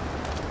aus.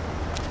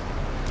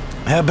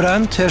 Herr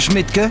Brandt, Herr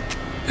Schmidtke?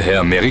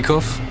 Herr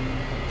Merikow?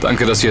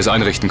 Danke, dass Sie es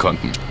einrichten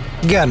konnten.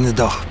 Gerne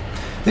doch.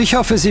 Ich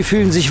hoffe, Sie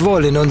fühlen sich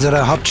wohl in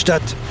unserer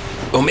Hauptstadt.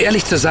 Um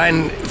ehrlich zu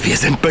sein, wir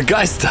sind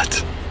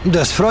begeistert.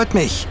 Das freut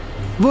mich.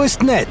 Wo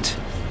ist Ned?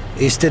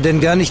 Ist er denn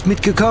gar nicht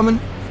mitgekommen?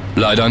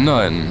 Leider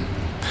nein.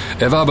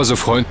 Er war aber so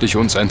freundlich,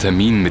 uns einen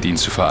Termin mit Ihnen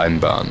zu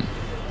vereinbaren.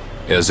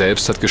 Er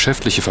selbst hat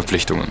geschäftliche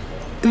Verpflichtungen.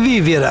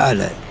 Wie wir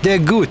alle. Der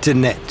gute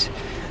Ned.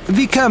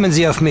 Wie kamen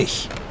Sie auf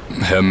mich?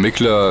 Herr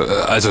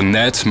Mickler, also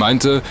Ned,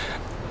 meinte,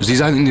 Sie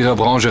seien in Ihrer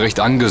Branche recht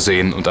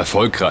angesehen und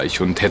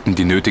erfolgreich und hätten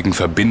die nötigen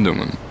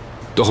Verbindungen.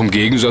 Doch im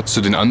Gegensatz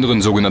zu den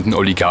anderen sogenannten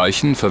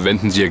Oligarchen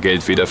verwenden Sie Ihr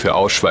Geld weder für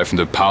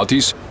ausschweifende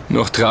Partys,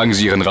 noch tragen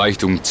Sie Ihren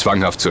Reichtum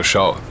zwanghaft zur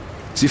Schau.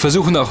 Sie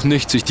versuchen auch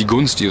nicht, sich die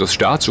Gunst Ihres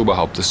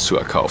Staatsoberhauptes zu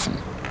erkaufen.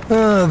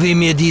 Oh, wie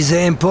mir diese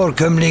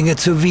Emporkömmlinge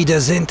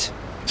zuwider sind.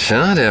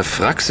 Tja, der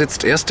Frack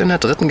sitzt erst in der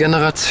 3.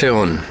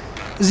 Generation.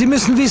 Sie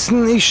müssen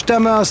wissen, ich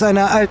stamme aus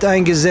einer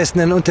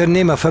alteingesessenen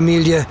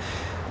Unternehmerfamilie.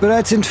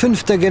 Bereits in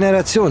 5.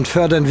 Generation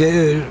fördern wir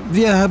Öl.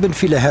 Wir haben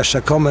viele Herrscher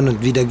kommen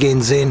und wieder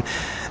gehen sehen.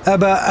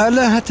 Aber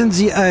alle hatten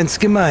sie eins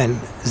gemein.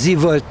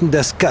 Sie wollten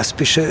das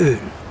kaspische Öl.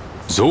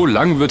 So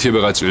lang wird hier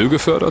bereits Öl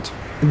gefördert?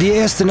 Die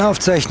ersten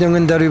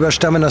Aufzeichnungen darüber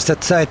stammen aus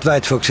der Zeit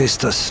weit vor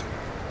Christus.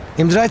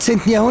 Im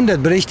 13.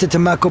 Jahrhundert berichtete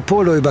Marco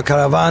Polo über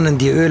Karawanen,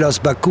 die Öl aus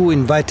Baku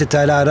in weite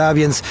Teile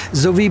Arabiens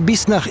sowie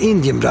bis nach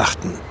Indien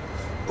brachten.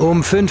 Um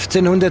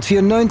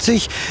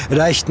 1594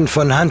 reichten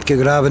von Hand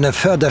gegrabene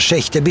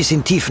Förderschächte bis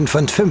in Tiefen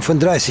von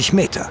 35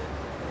 Meter.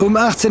 Um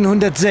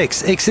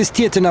 1806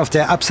 existierten auf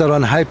der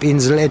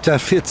Absaron-Halbinsel etwa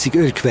 40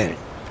 Ölquellen.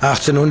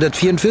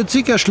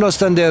 1844 erschloss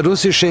dann der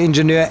russische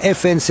Ingenieur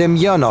F.N.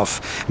 Semjonow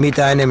mit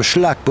einem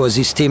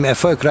Schlagbohrsystem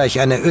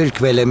erfolgreich eine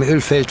Ölquelle im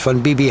Ölfeld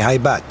von Bibi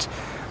Haibat.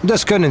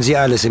 Das können Sie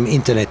alles im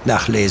Internet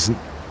nachlesen.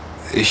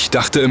 Ich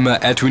dachte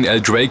immer, Edwin L.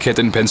 Drake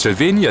hätte in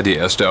Pennsylvania die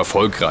erste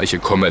erfolgreiche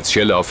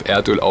kommerzielle auf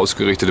Erdöl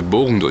ausgerichtete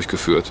Bohrung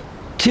durchgeführt.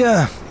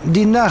 Tja,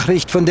 die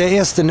Nachricht von der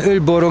ersten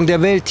Ölbohrung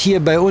der Welt hier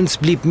bei uns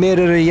blieb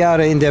mehrere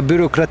Jahre in der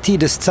Bürokratie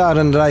des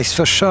Zarenreichs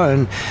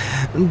verschollen.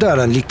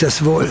 Daran liegt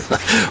das wohl.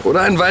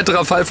 Oder ein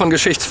weiterer Fall von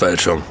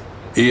Geschichtsfälschung.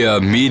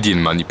 Eher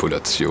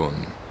Medienmanipulation.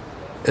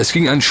 Es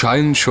ging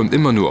anscheinend schon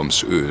immer nur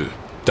ums Öl.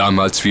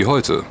 Damals wie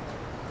heute.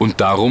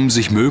 Und darum,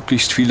 sich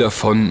möglichst viel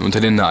davon unter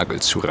den Nagel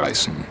zu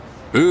reißen.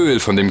 Öl,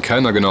 von dem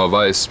keiner genau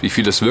weiß, wie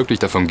viel es wirklich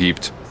davon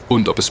gibt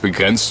und ob es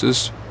begrenzt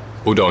ist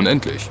oder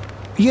unendlich.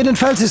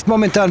 Jedenfalls ist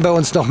momentan bei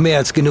uns noch mehr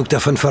als genug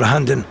davon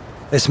vorhanden.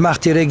 Es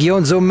macht die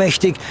Region so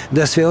mächtig,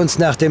 dass wir uns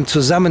nach dem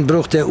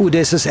Zusammenbruch der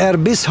UdSSR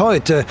bis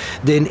heute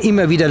den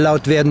immer wieder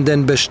laut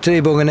werdenden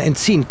Bestrebungen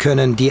entziehen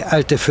können, die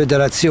alte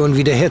Föderation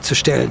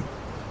wiederherzustellen.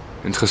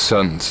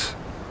 Interessant.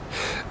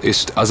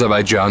 Ist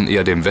Aserbaidschan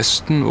eher dem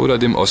Westen oder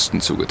dem Osten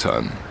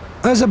zugetan?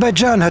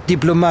 Aserbaidschan hat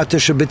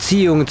diplomatische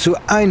Beziehungen zu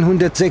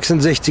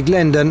 166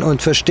 Ländern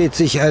und versteht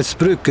sich als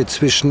Brücke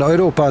zwischen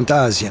Europa und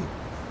Asien.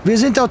 Wir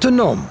sind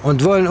autonom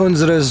und wollen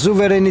unsere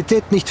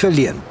Souveränität nicht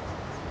verlieren.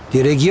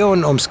 Die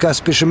Region ums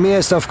Kaspische Meer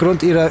ist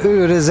aufgrund ihrer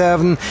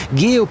Ölreserven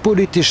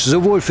geopolitisch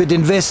sowohl für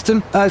den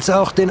Westen als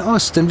auch den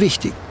Osten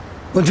wichtig.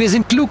 Und wir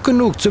sind klug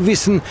genug zu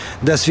wissen,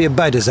 dass wir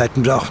beide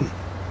Seiten brauchen.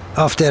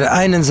 Auf der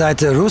einen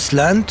Seite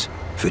Russland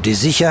für die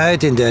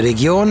Sicherheit in der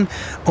Region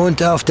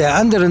und auf der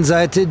anderen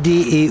Seite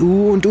die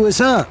EU und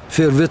USA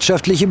für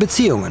wirtschaftliche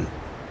Beziehungen.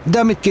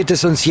 Damit geht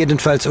es uns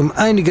jedenfalls um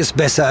einiges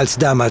besser als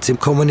damals im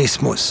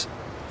Kommunismus.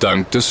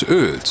 Dank des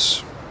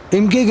Öls.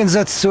 Im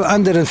Gegensatz zu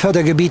anderen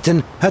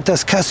Fördergebieten hat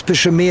das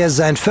Kaspische Meer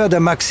sein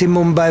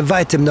Fördermaximum bei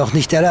weitem noch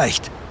nicht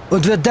erreicht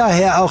und wird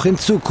daher auch in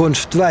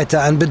Zukunft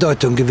weiter an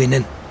Bedeutung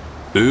gewinnen.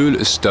 Öl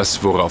ist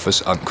das, worauf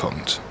es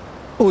ankommt.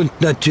 Und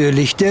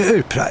natürlich der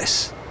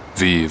Ölpreis.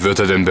 Wie wird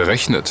er denn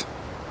berechnet?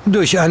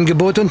 Durch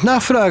Angebot und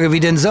Nachfrage, wie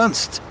denn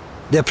sonst.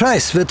 Der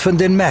Preis wird von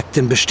den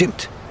Märkten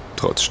bestimmt.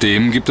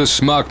 Trotzdem gibt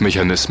es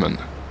Marktmechanismen.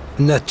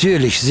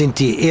 Natürlich sind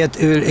die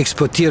Erdöl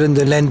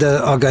exportierenden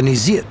Länder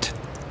organisiert.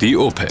 Die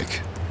OPEC.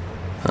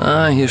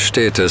 Ah, hier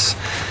steht es.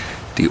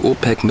 Die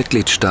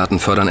OPEC-Mitgliedstaaten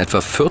fördern etwa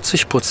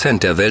 40%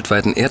 der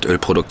weltweiten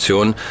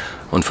Erdölproduktion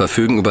und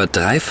verfügen über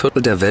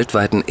 3/4 der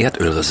weltweiten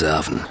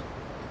Erdölreserven.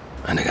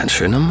 Eine ganz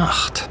schöne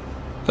Macht.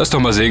 Lass doch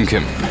mal sehen,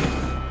 Kim.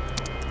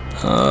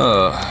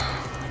 Ah,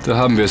 da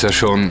haben wir es ja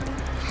schon.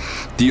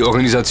 Die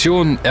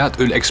Organisation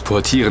Erdöl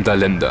exportierender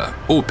Länder,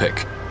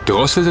 OPEC,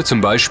 drosselte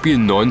zum Beispiel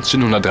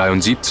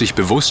 1973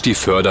 bewusst die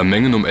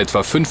Fördermengen um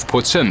etwa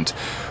 5%,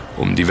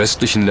 um die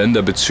westlichen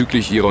Länder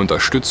bezüglich ihrer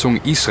Unterstützung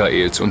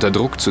Israels unter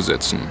Druck zu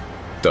setzen.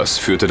 Das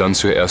führte dann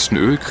zur ersten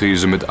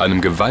Ölkrise mit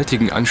einem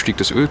gewaltigen Anstieg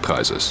des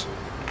Ölpreises.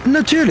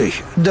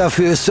 Natürlich,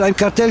 dafür ist so ein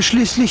Kartell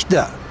schließlich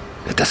da.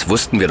 Das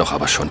wussten wir doch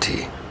aber schon,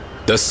 T.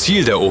 Das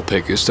Ziel der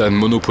OPEC ist ein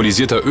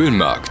monopolisierter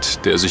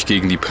Ölmarkt, der sich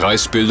gegen die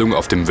Preisbildung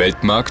auf dem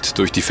Weltmarkt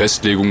durch die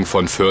Festlegung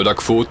von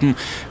Förderquoten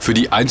für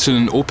die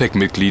einzelnen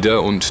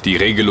OPEC-Mitglieder und die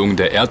Regelung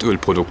der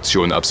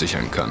Erdölproduktion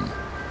absichern kann.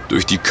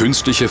 Durch die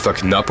künstliche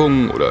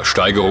Verknappung oder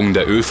Steigerung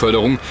der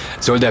Ölförderung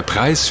soll der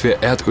Preis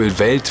für Erdöl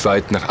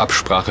weltweit nach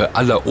Absprache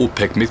aller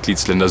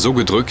OPEC-Mitgliedsländer so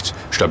gedrückt,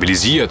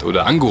 stabilisiert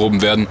oder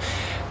angehoben werden,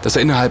 dass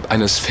er innerhalb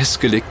eines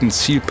festgelegten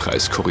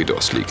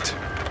Zielpreiskorridors liegt.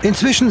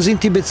 Inzwischen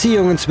sind die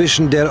Beziehungen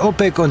zwischen der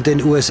OPEC und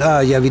den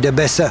USA ja wieder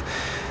besser.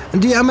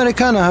 Die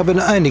Amerikaner haben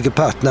einige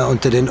Partner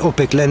unter den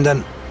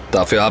OPEC-Ländern.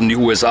 Dafür haben die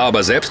USA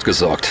aber selbst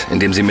gesorgt,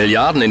 indem sie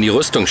Milliarden in die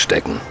Rüstung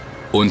stecken.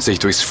 Und sich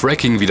durchs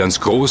Fracking wieder ins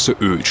große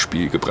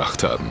Ölspiel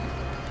gebracht haben.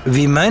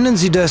 Wie meinen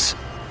Sie das?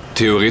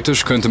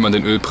 Theoretisch könnte man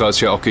den Ölpreis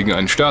ja auch gegen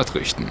einen Staat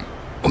richten.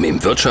 Um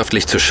ihm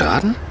wirtschaftlich zu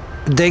schaden?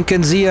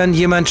 Denken Sie an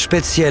jemand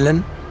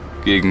Speziellen?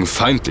 Gegen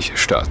feindliche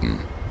Staaten.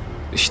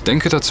 Ich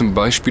denke da zum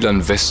Beispiel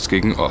an West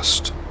gegen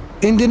Ost.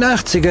 In den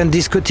 80ern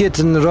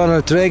diskutierten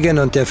Ronald Reagan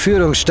und der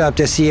Führungsstab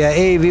der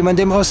CIA, wie man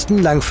dem Osten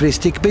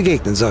langfristig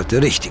begegnen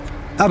sollte, richtig.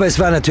 Aber es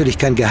war natürlich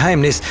kein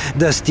Geheimnis,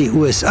 dass die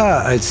USA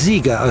als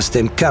Sieger aus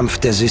dem Kampf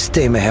der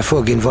Systeme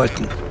hervorgehen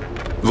wollten.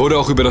 Wurde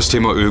auch über das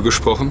Thema Öl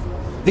gesprochen?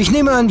 Ich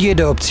nehme an,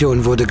 jede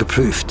Option wurde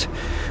geprüft.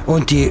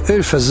 Und die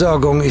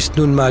Ölversorgung ist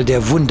nun mal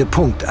der wunde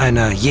Punkt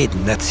einer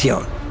jeden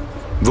Nation.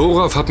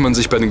 Worauf hat man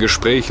sich bei den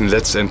Gesprächen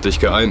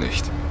letztendlich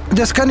geeinigt?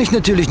 Das kann ich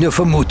natürlich nur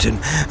vermuten.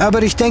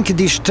 Aber ich denke,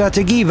 die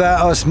Strategie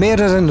war, aus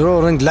mehreren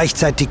Rohren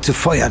gleichzeitig zu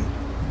feuern.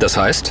 Das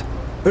heißt?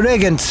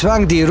 Reagan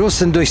zwang die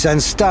Russen durch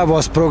sein Star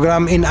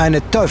Wars-Programm in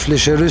eine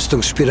teuflische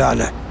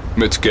Rüstungsspirale.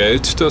 Mit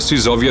Geld, das die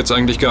Sowjets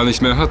eigentlich gar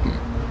nicht mehr hatten.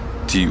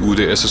 Die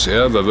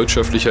UdSSR war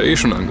wirtschaftlich ja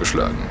schon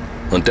angeschlagen.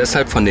 Und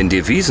deshalb von den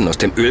Devisen aus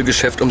dem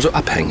Ölgeschäft umso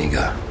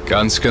abhängiger.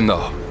 Ganz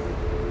genau.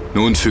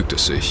 Nun fügt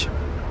es sich.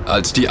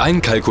 Als die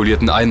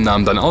einkalkulierten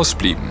Einnahmen dann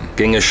ausblieben,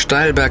 ging es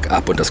steil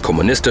bergab und das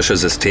kommunistische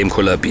System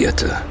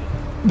kollabierte.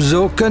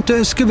 So könnte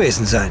es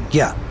gewesen sein,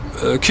 ja.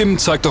 Kim,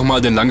 zeig doch mal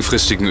den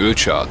langfristigen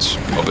Ölchart,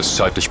 ob es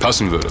zeitlich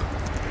passen würde.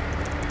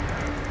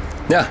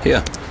 Ja,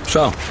 hier,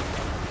 schau.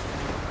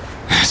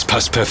 Es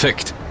passt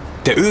perfekt.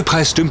 Der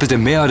Ölpreis dümpelte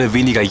mehr oder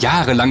weniger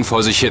jahrelang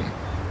vor sich hin,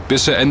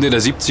 bis er Ende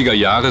der 70er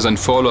Jahre sein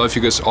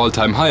vorläufiges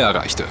All-Time-High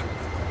erreichte.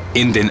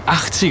 In den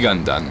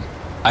 80ern dann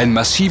ein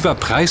massiver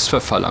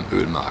Preisverfall am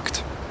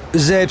Ölmarkt.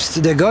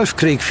 Selbst der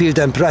Golfkrieg fiel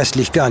dann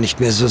preislich gar nicht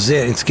mehr so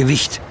sehr ins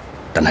Gewicht.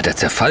 Dann hat der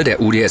Zerfall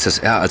der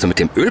UdSSR also mit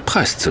dem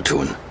Ölpreis zu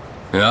tun.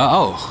 Ja,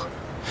 auch.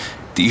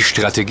 Die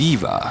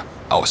Strategie war,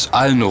 aus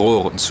allen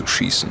Rohren zu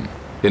schießen,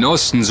 den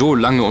Osten so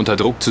lange unter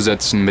Druck zu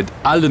setzen mit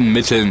allen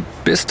Mitteln,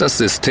 bis das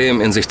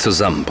System in sich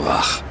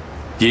zusammenbrach.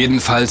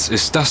 Jedenfalls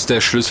ist das der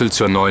Schlüssel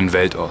zur neuen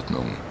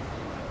Weltordnung.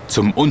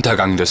 Zum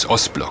Untergang des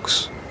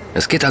Ostblocks.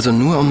 Es geht also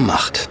nur um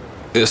Macht.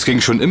 Es ging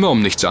schon immer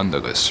um nichts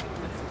anderes.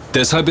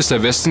 Deshalb ist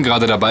der Westen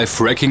gerade dabei,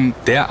 Fracking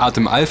derart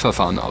im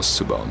Eilverfahren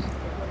auszubauen.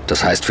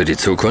 Das heißt für die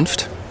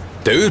Zukunft?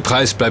 Der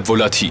Ölpreis bleibt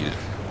volatil.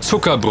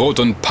 Zucker, Brot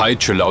und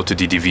Peitsche lautet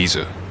die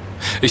Devise.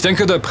 Ich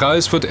denke, der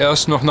Preis wird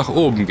erst noch nach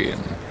oben gehen.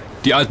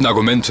 Die alten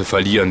Argumente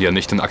verlieren ja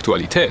nicht an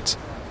Aktualität.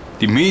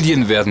 Die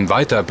Medien werden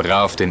weiter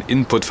brav den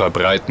Input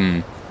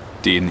verbreiten,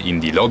 den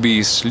ihnen die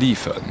Lobbys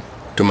liefern.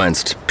 Du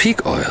meinst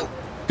Peak Oil?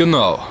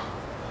 Genau.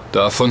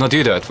 Davon hat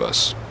jeder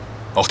etwas.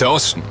 Auch der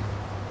Osten.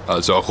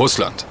 Also auch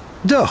Russland.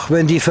 Doch,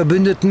 wenn die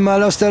Verbündeten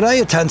mal aus der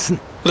Reihe tanzen.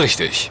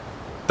 Richtig.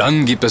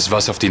 Dann gibt es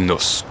was auf die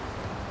Nuss.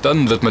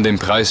 Dann wird man den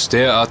Preis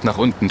derart nach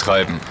unten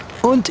treiben.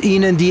 Und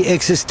ihnen die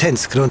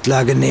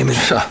Existenzgrundlage nehmen.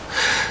 Tja.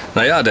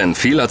 Naja, denn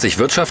viel hat sich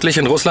wirtschaftlich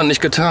in Russland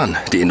nicht getan.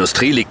 Die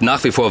Industrie liegt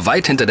nach wie vor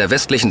weit hinter der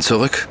westlichen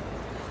zurück.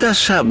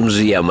 Das haben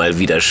Sie ja mal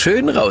wieder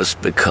schön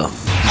rausbekommen.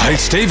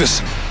 Miles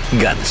Davis.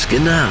 Ganz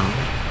genau.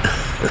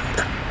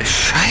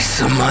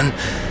 Scheiße, Mann.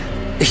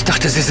 Ich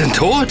dachte, Sie sind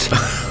tot.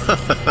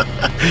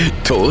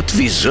 Tot?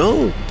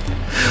 Wieso?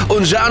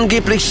 Unser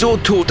angeblich so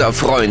toter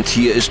Freund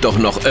hier ist doch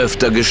noch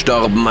öfter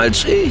gestorben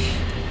als ich.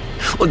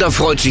 Und er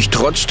freut sich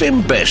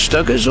trotzdem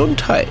bester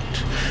Gesundheit.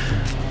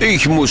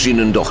 Ich muss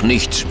Ihnen doch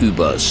nichts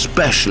über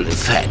Special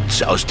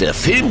Effects aus der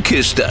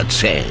Filmkiste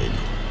erzählen.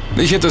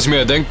 Ich hätte es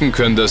mir denken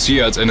können, dass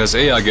Sie als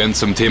NSA-Agent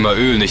zum Thema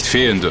Öl nicht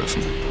fehlen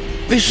dürfen.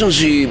 Wissen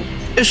Sie,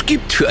 es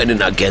gibt für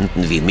einen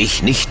Agenten wie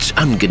mich nichts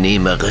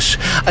Angenehmeres,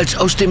 als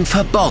aus dem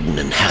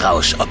Verborgenen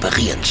heraus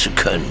operieren zu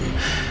können.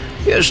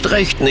 Erst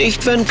recht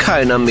nicht, wenn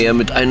keiner mehr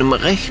mit einem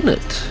rechnet.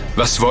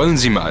 Was wollen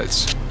Sie,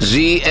 Miles?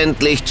 Sie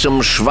endlich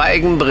zum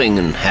Schweigen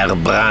bringen, Herr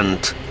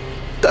Brandt.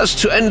 Das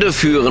zu Ende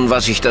führen,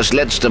 was ich das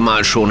letzte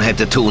Mal schon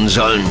hätte tun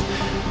sollen.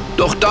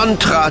 Doch dann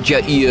trat ja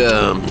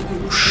Ihr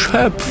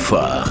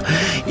Schöpfer,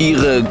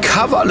 Ihre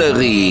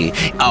Kavallerie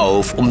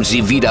auf, um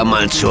Sie wieder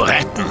mal zu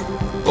retten.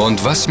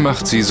 Und was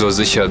macht Sie so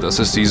sicher, dass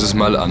es dieses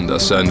Mal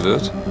anders sein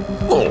wird?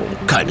 Oh,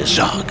 keine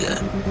Sorge.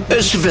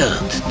 Es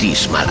wird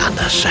diesmal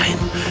anders sein.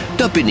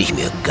 Da bin ich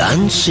mir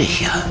ganz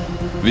sicher.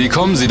 Wie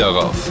kommen Sie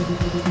darauf?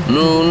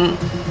 Nun,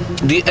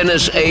 die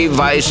NSA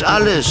weiß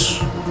alles.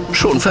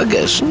 Schon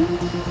vergessen?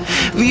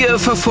 Wir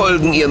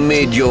verfolgen Ihr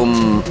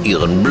Medium,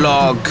 Ihren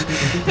Blog.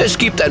 Es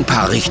gibt ein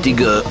paar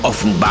richtige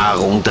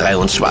Offenbarung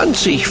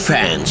 23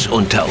 Fans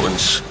unter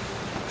uns.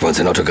 Wollen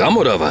Sie ein Autogramm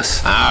oder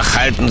was? Ach,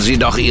 halten Sie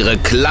doch Ihre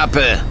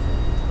Klappe.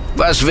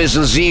 Was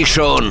wissen Sie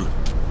schon?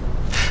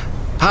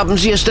 Haben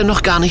Sie es denn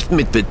noch gar nicht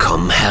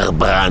mitbekommen, Herr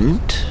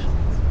Brandt?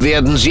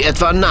 Werden Sie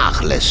etwa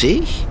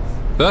nachlässig?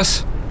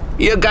 Was?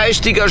 Ihr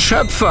geistiger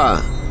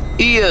Schöpfer,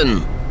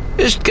 Ian,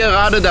 ist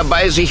gerade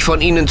dabei, sich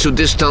von Ihnen zu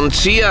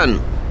distanzieren,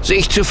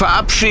 sich zu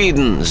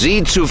verabschieden,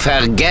 Sie zu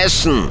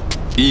vergessen.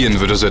 Ian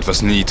würde so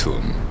etwas nie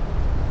tun.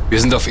 Wir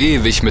sind auf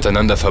ewig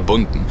miteinander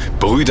verbunden.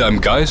 Brüder im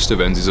Geiste,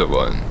 wenn Sie so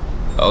wollen.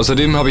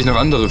 Außerdem habe ich noch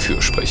andere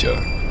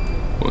Fürsprecher.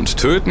 Und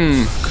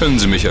töten können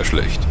Sie mich ja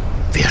schlecht.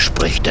 Wer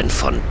spricht denn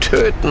von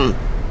töten?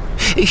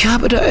 Ich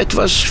habe da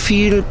etwas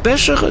viel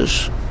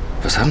Besseres.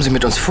 Was haben Sie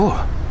mit uns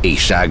vor?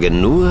 Ich sage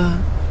nur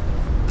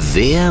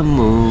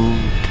Wermut.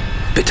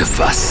 Bitte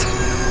was?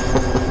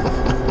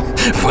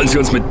 Wollen Sie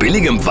uns mit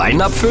billigem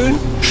Wein abfüllen?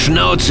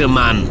 Schnauze,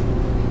 Mann!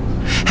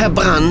 Herr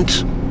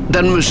Brandt,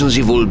 dann müssen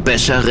Sie wohl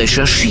besser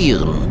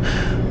recherchieren.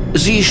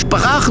 Sie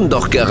sprachen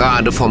doch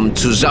gerade vom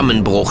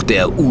Zusammenbruch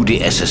der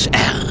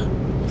UdSSR.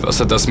 Was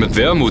hat das mit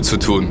Wermut zu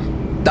tun?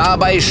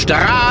 Dabei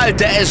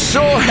strahlte es so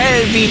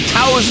hell wie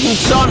 1000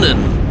 Sonnen.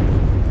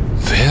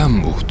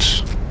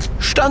 Wermut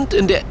stand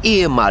in der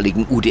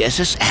ehemaligen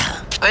UdSSR.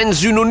 Ein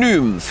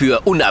Synonym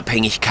für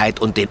Unabhängigkeit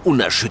und den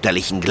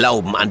unerschütterlichen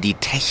Glauben an die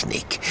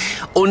Technik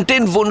und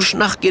den Wunsch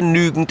nach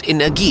genügend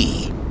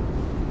Energie.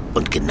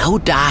 Und genau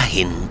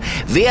dahin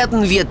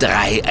werden wir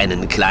drei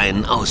einen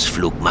kleinen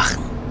Ausflug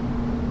machen.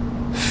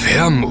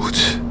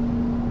 Wermut.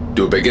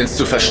 Du beginnst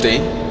zu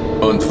verstehen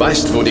und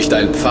weißt, wo dich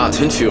dein Pfad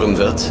hinführen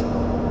wird?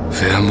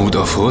 Wermut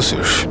auf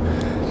Russisch.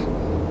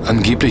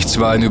 Angeblich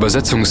zwar ein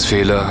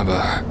Übersetzungsfehler,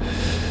 aber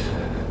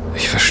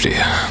ich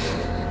verstehe.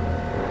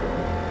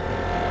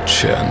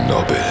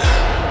 Tschernobyl.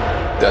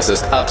 Das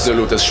ist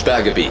absolutes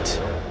Sperrgebiet.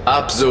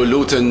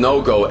 Absolute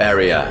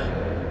No-Go-Area.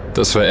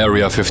 Das war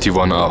Area 51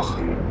 auch.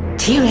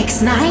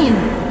 T-Rex, nein!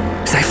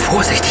 Sei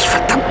vorsichtig,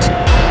 verdammt!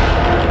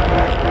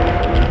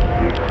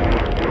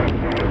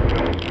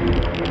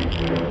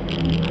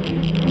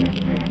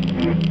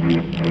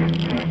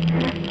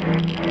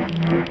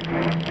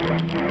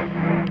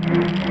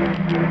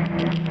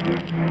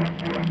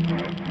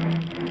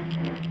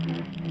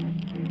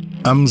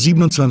 Am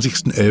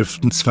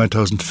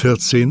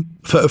 27.11.2014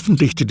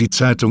 veröffentlichte die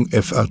Zeitung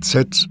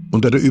FAZ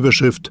unter der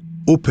Überschrift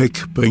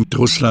OPEC bringt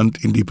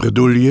Russland in die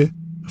Bredouille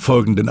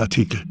folgenden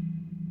Artikel.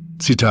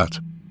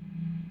 Zitat: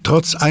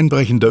 Trotz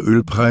einbrechender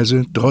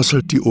Ölpreise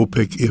drosselt die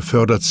OPEC ihr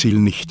Förderziel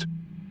nicht.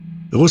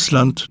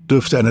 Russland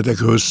dürfte einer der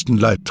größten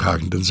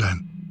Leidtragenden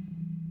sein.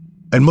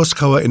 Ein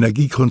Moskauer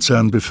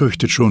Energiekonzern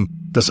befürchtet schon,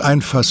 dass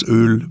ein Fass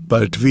Öl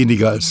bald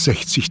weniger als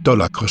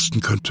 $60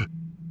 kosten könnte.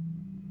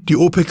 Die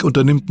OPEC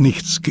unternimmt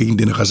nichts gegen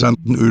den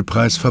rasanten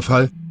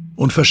Ölpreisverfall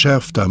und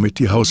verschärft damit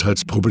die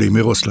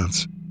Haushaltsprobleme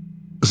Russlands.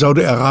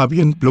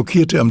 Saudi-Arabien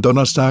blockierte am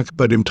Donnerstag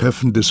bei dem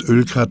Treffen des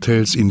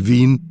Ölkartells in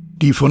Wien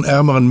die von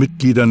ärmeren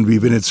Mitgliedern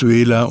wie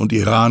Venezuela und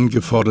Iran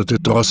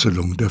geforderte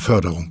Drosselung der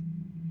Förderung.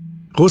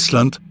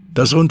 Russland,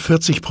 das rund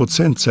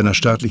 40% seiner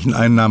staatlichen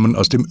Einnahmen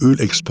aus dem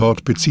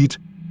Ölexport bezieht,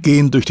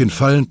 gehen durch den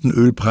fallenden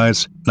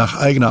Ölpreis nach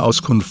eigener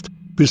Auskunft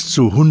bis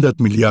zu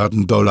 $100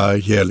 Milliarden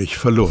jährlich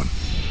verloren.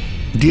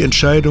 Die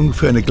Entscheidung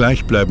für eine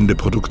gleichbleibende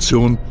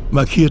Produktion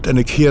markiert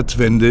eine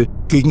Kehrtwende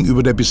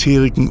gegenüber der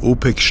bisherigen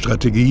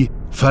OPEC-Strategie,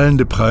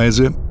 fallende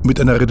Preise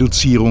mit einer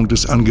Reduzierung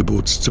des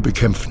Angebots zu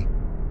bekämpfen.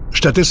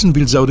 Stattdessen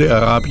will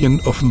Saudi-Arabien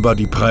offenbar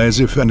die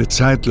Preise für eine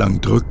Zeit lang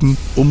drücken,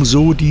 um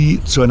so die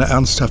zu einer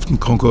ernsthaften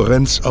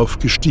Konkurrenz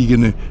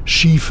aufgestiegene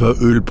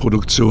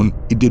Schieferölproduktion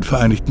in den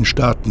Vereinigten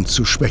Staaten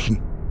zu schwächen.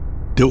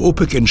 Der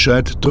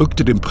OPEC-Entscheid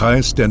drückte den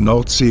Preis der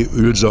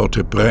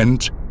Nordsee-Ölsorte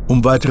Brent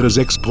um weitere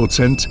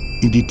 6%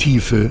 in die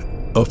Tiefe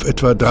auf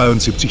etwa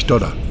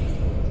 $73.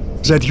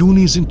 Seit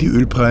Juni sind die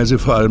Ölpreise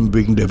vor allem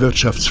wegen der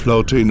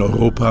Wirtschaftsflaute in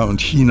Europa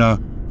und China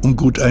um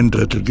gut ein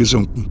Drittel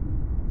gesunken.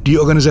 Die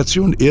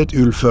Organisation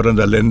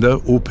erdölfördernder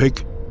Länder,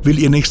 OPEC, will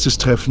ihr nächstes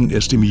Treffen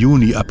erst im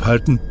Juni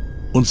abhalten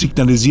und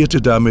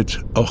signalisierte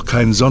damit, auch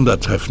kein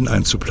Sondertreffen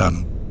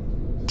einzuplanen.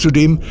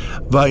 Zudem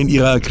war in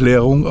ihrer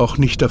Erklärung auch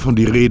nicht davon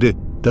die Rede,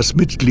 dass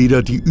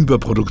Mitglieder die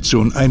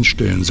Überproduktion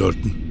einstellen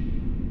sollten.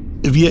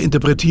 Wir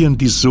interpretieren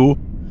dies so,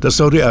 dass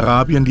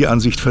Saudi-Arabien die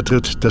Ansicht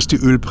vertritt, dass die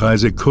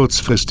Ölpreise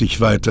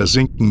kurzfristig weiter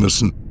sinken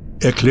müssen,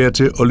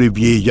 erklärte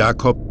Olivier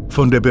Jacob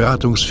von der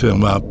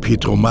Beratungsfirma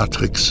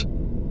Petromatrix.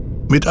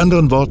 Mit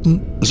anderen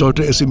Worten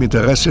sollte es im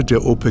Interesse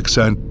der OPEC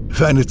sein,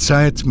 für eine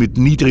Zeit mit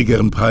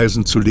niedrigeren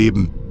Preisen zu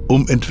leben,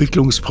 um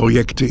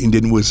Entwicklungsprojekte in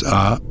den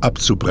USA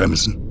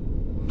abzubremsen.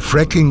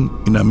 Fracking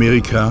in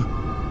Amerika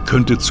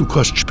könnte zu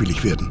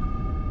kostspielig werden.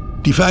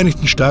 Die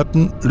Vereinigten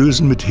Staaten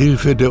lösen mit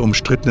Hilfe der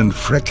umstrittenen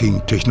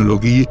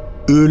Fracking-Technologie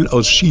Öl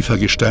aus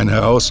Schiefergestein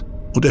heraus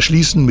und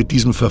erschließen mit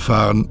diesem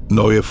Verfahren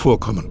neue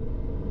Vorkommen.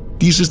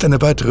 Dies ist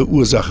eine weitere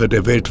Ursache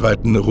der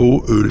weltweiten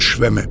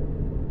Rohölschwemme.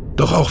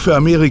 Doch auch für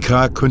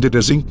Amerika könnte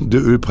der sinkende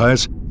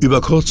Ölpreis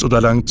über kurz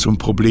oder lang zum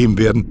Problem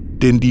werden,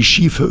 denn die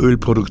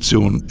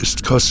Schieferölproduktion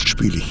ist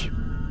kostspielig.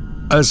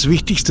 Als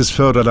wichtigstes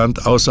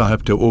Förderland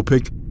außerhalb der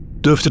OPEC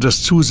dürfte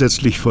das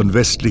zusätzlich von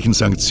westlichen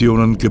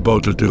Sanktionen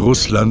gebeutelte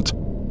Russland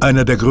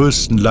einer der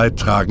größten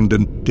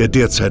Leidtragenden der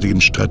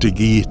derzeitigen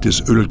Strategie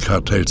des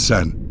Ölkartells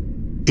sein.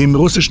 Im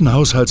russischen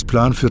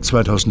Haushaltsplan für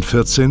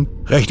 2014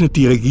 rechnet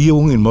die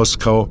Regierung in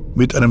Moskau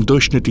mit einem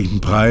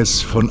durchschnittlichen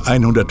Preis von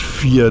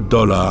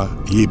 $104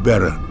 je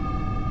Barrel.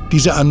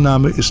 Diese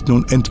Annahme ist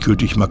nun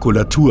endgültig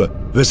Makulatur,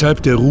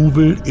 weshalb der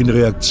Rubel in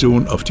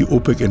Reaktion auf die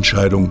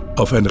OPEC-Entscheidung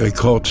auf ein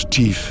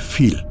Rekordtief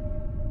fiel.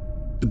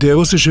 Der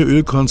russische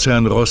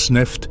Ölkonzern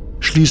Rosneft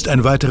schließt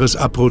ein weiteres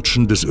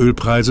Abrutschen des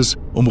Ölpreises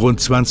um rund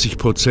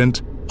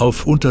 20%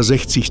 auf unter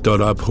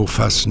 $60 pro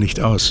Fass nicht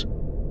aus.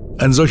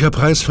 Ein solcher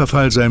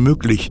Preisverfall sei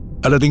möglich,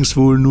 allerdings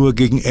wohl nur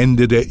gegen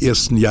Ende der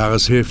ersten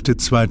Jahreshälfte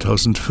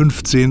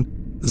 2015,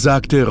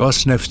 sagte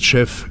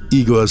Rosneft-Chef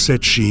Igor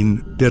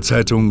Setschin der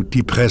Zeitung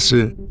Die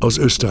Presse aus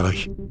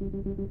Österreich.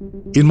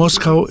 In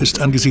Moskau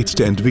ist angesichts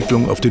der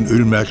Entwicklung auf den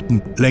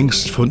Ölmärkten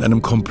längst von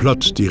einem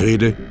Komplott die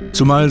Rede,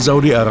 zumal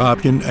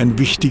Saudi-Arabien ein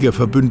wichtiger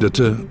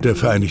Verbündeter der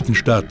Vereinigten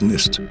Staaten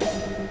ist.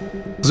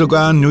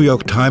 Sogar New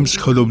York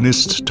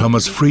Times-Kolumnist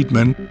Thomas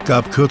Friedman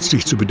gab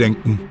kürzlich zu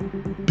bedenken: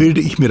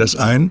 Bilde ich mir das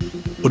ein,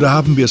 oder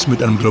haben wir es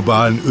mit einem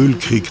globalen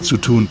Ölkrieg zu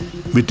tun,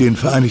 mit den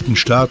Vereinigten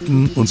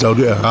Staaten und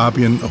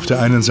Saudi-Arabien auf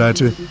der einen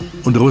Seite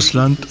und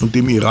Russland und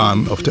dem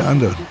Iran auf der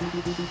anderen?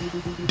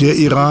 Der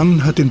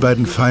Iran hat den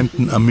beiden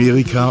Feinden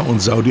Amerika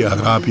und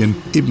Saudi-Arabien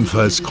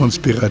ebenfalls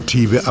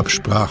konspirative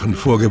Absprachen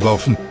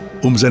vorgeworfen,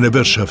 um seine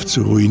Wirtschaft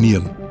zu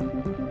ruinieren.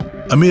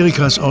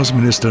 Amerikas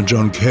Außenminister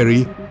John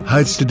Kerry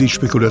heizte die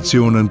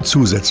Spekulationen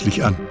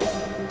zusätzlich an.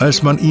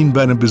 Als man ihn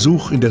bei einem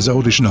Besuch in der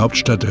saudischen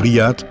Hauptstadt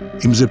Riad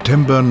im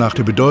September nach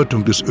der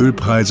Bedeutung des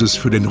Ölpreises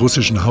für den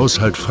russischen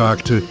Haushalt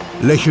fragte,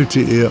 lächelte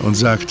er und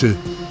sagte: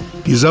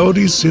 Die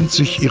Saudis sind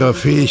sich ihrer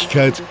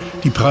Fähigkeit,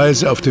 die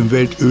Preise auf dem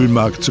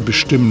Weltölmarkt zu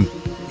bestimmen,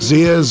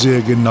 sehr,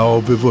 sehr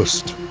genau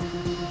bewusst.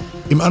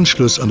 Im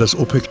Anschluss an das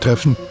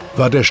OPEC-Treffen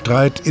war der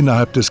Streit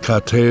innerhalb des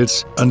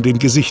Kartells an den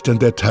Gesichtern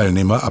der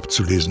Teilnehmer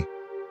abzulesen.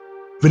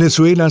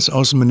 Venezuelas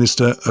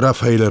Außenminister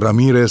Rafael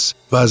Ramírez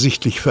war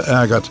sichtlich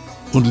verärgert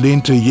und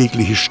lehnte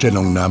jegliche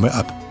Stellungnahme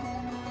ab.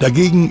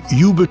 Dagegen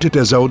jubelte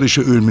der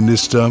saudische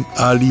Ölminister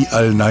Ali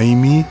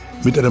al-Naimi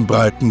mit einem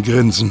breiten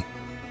Grinsen.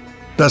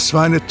 Das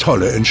war eine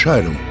tolle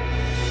Entscheidung.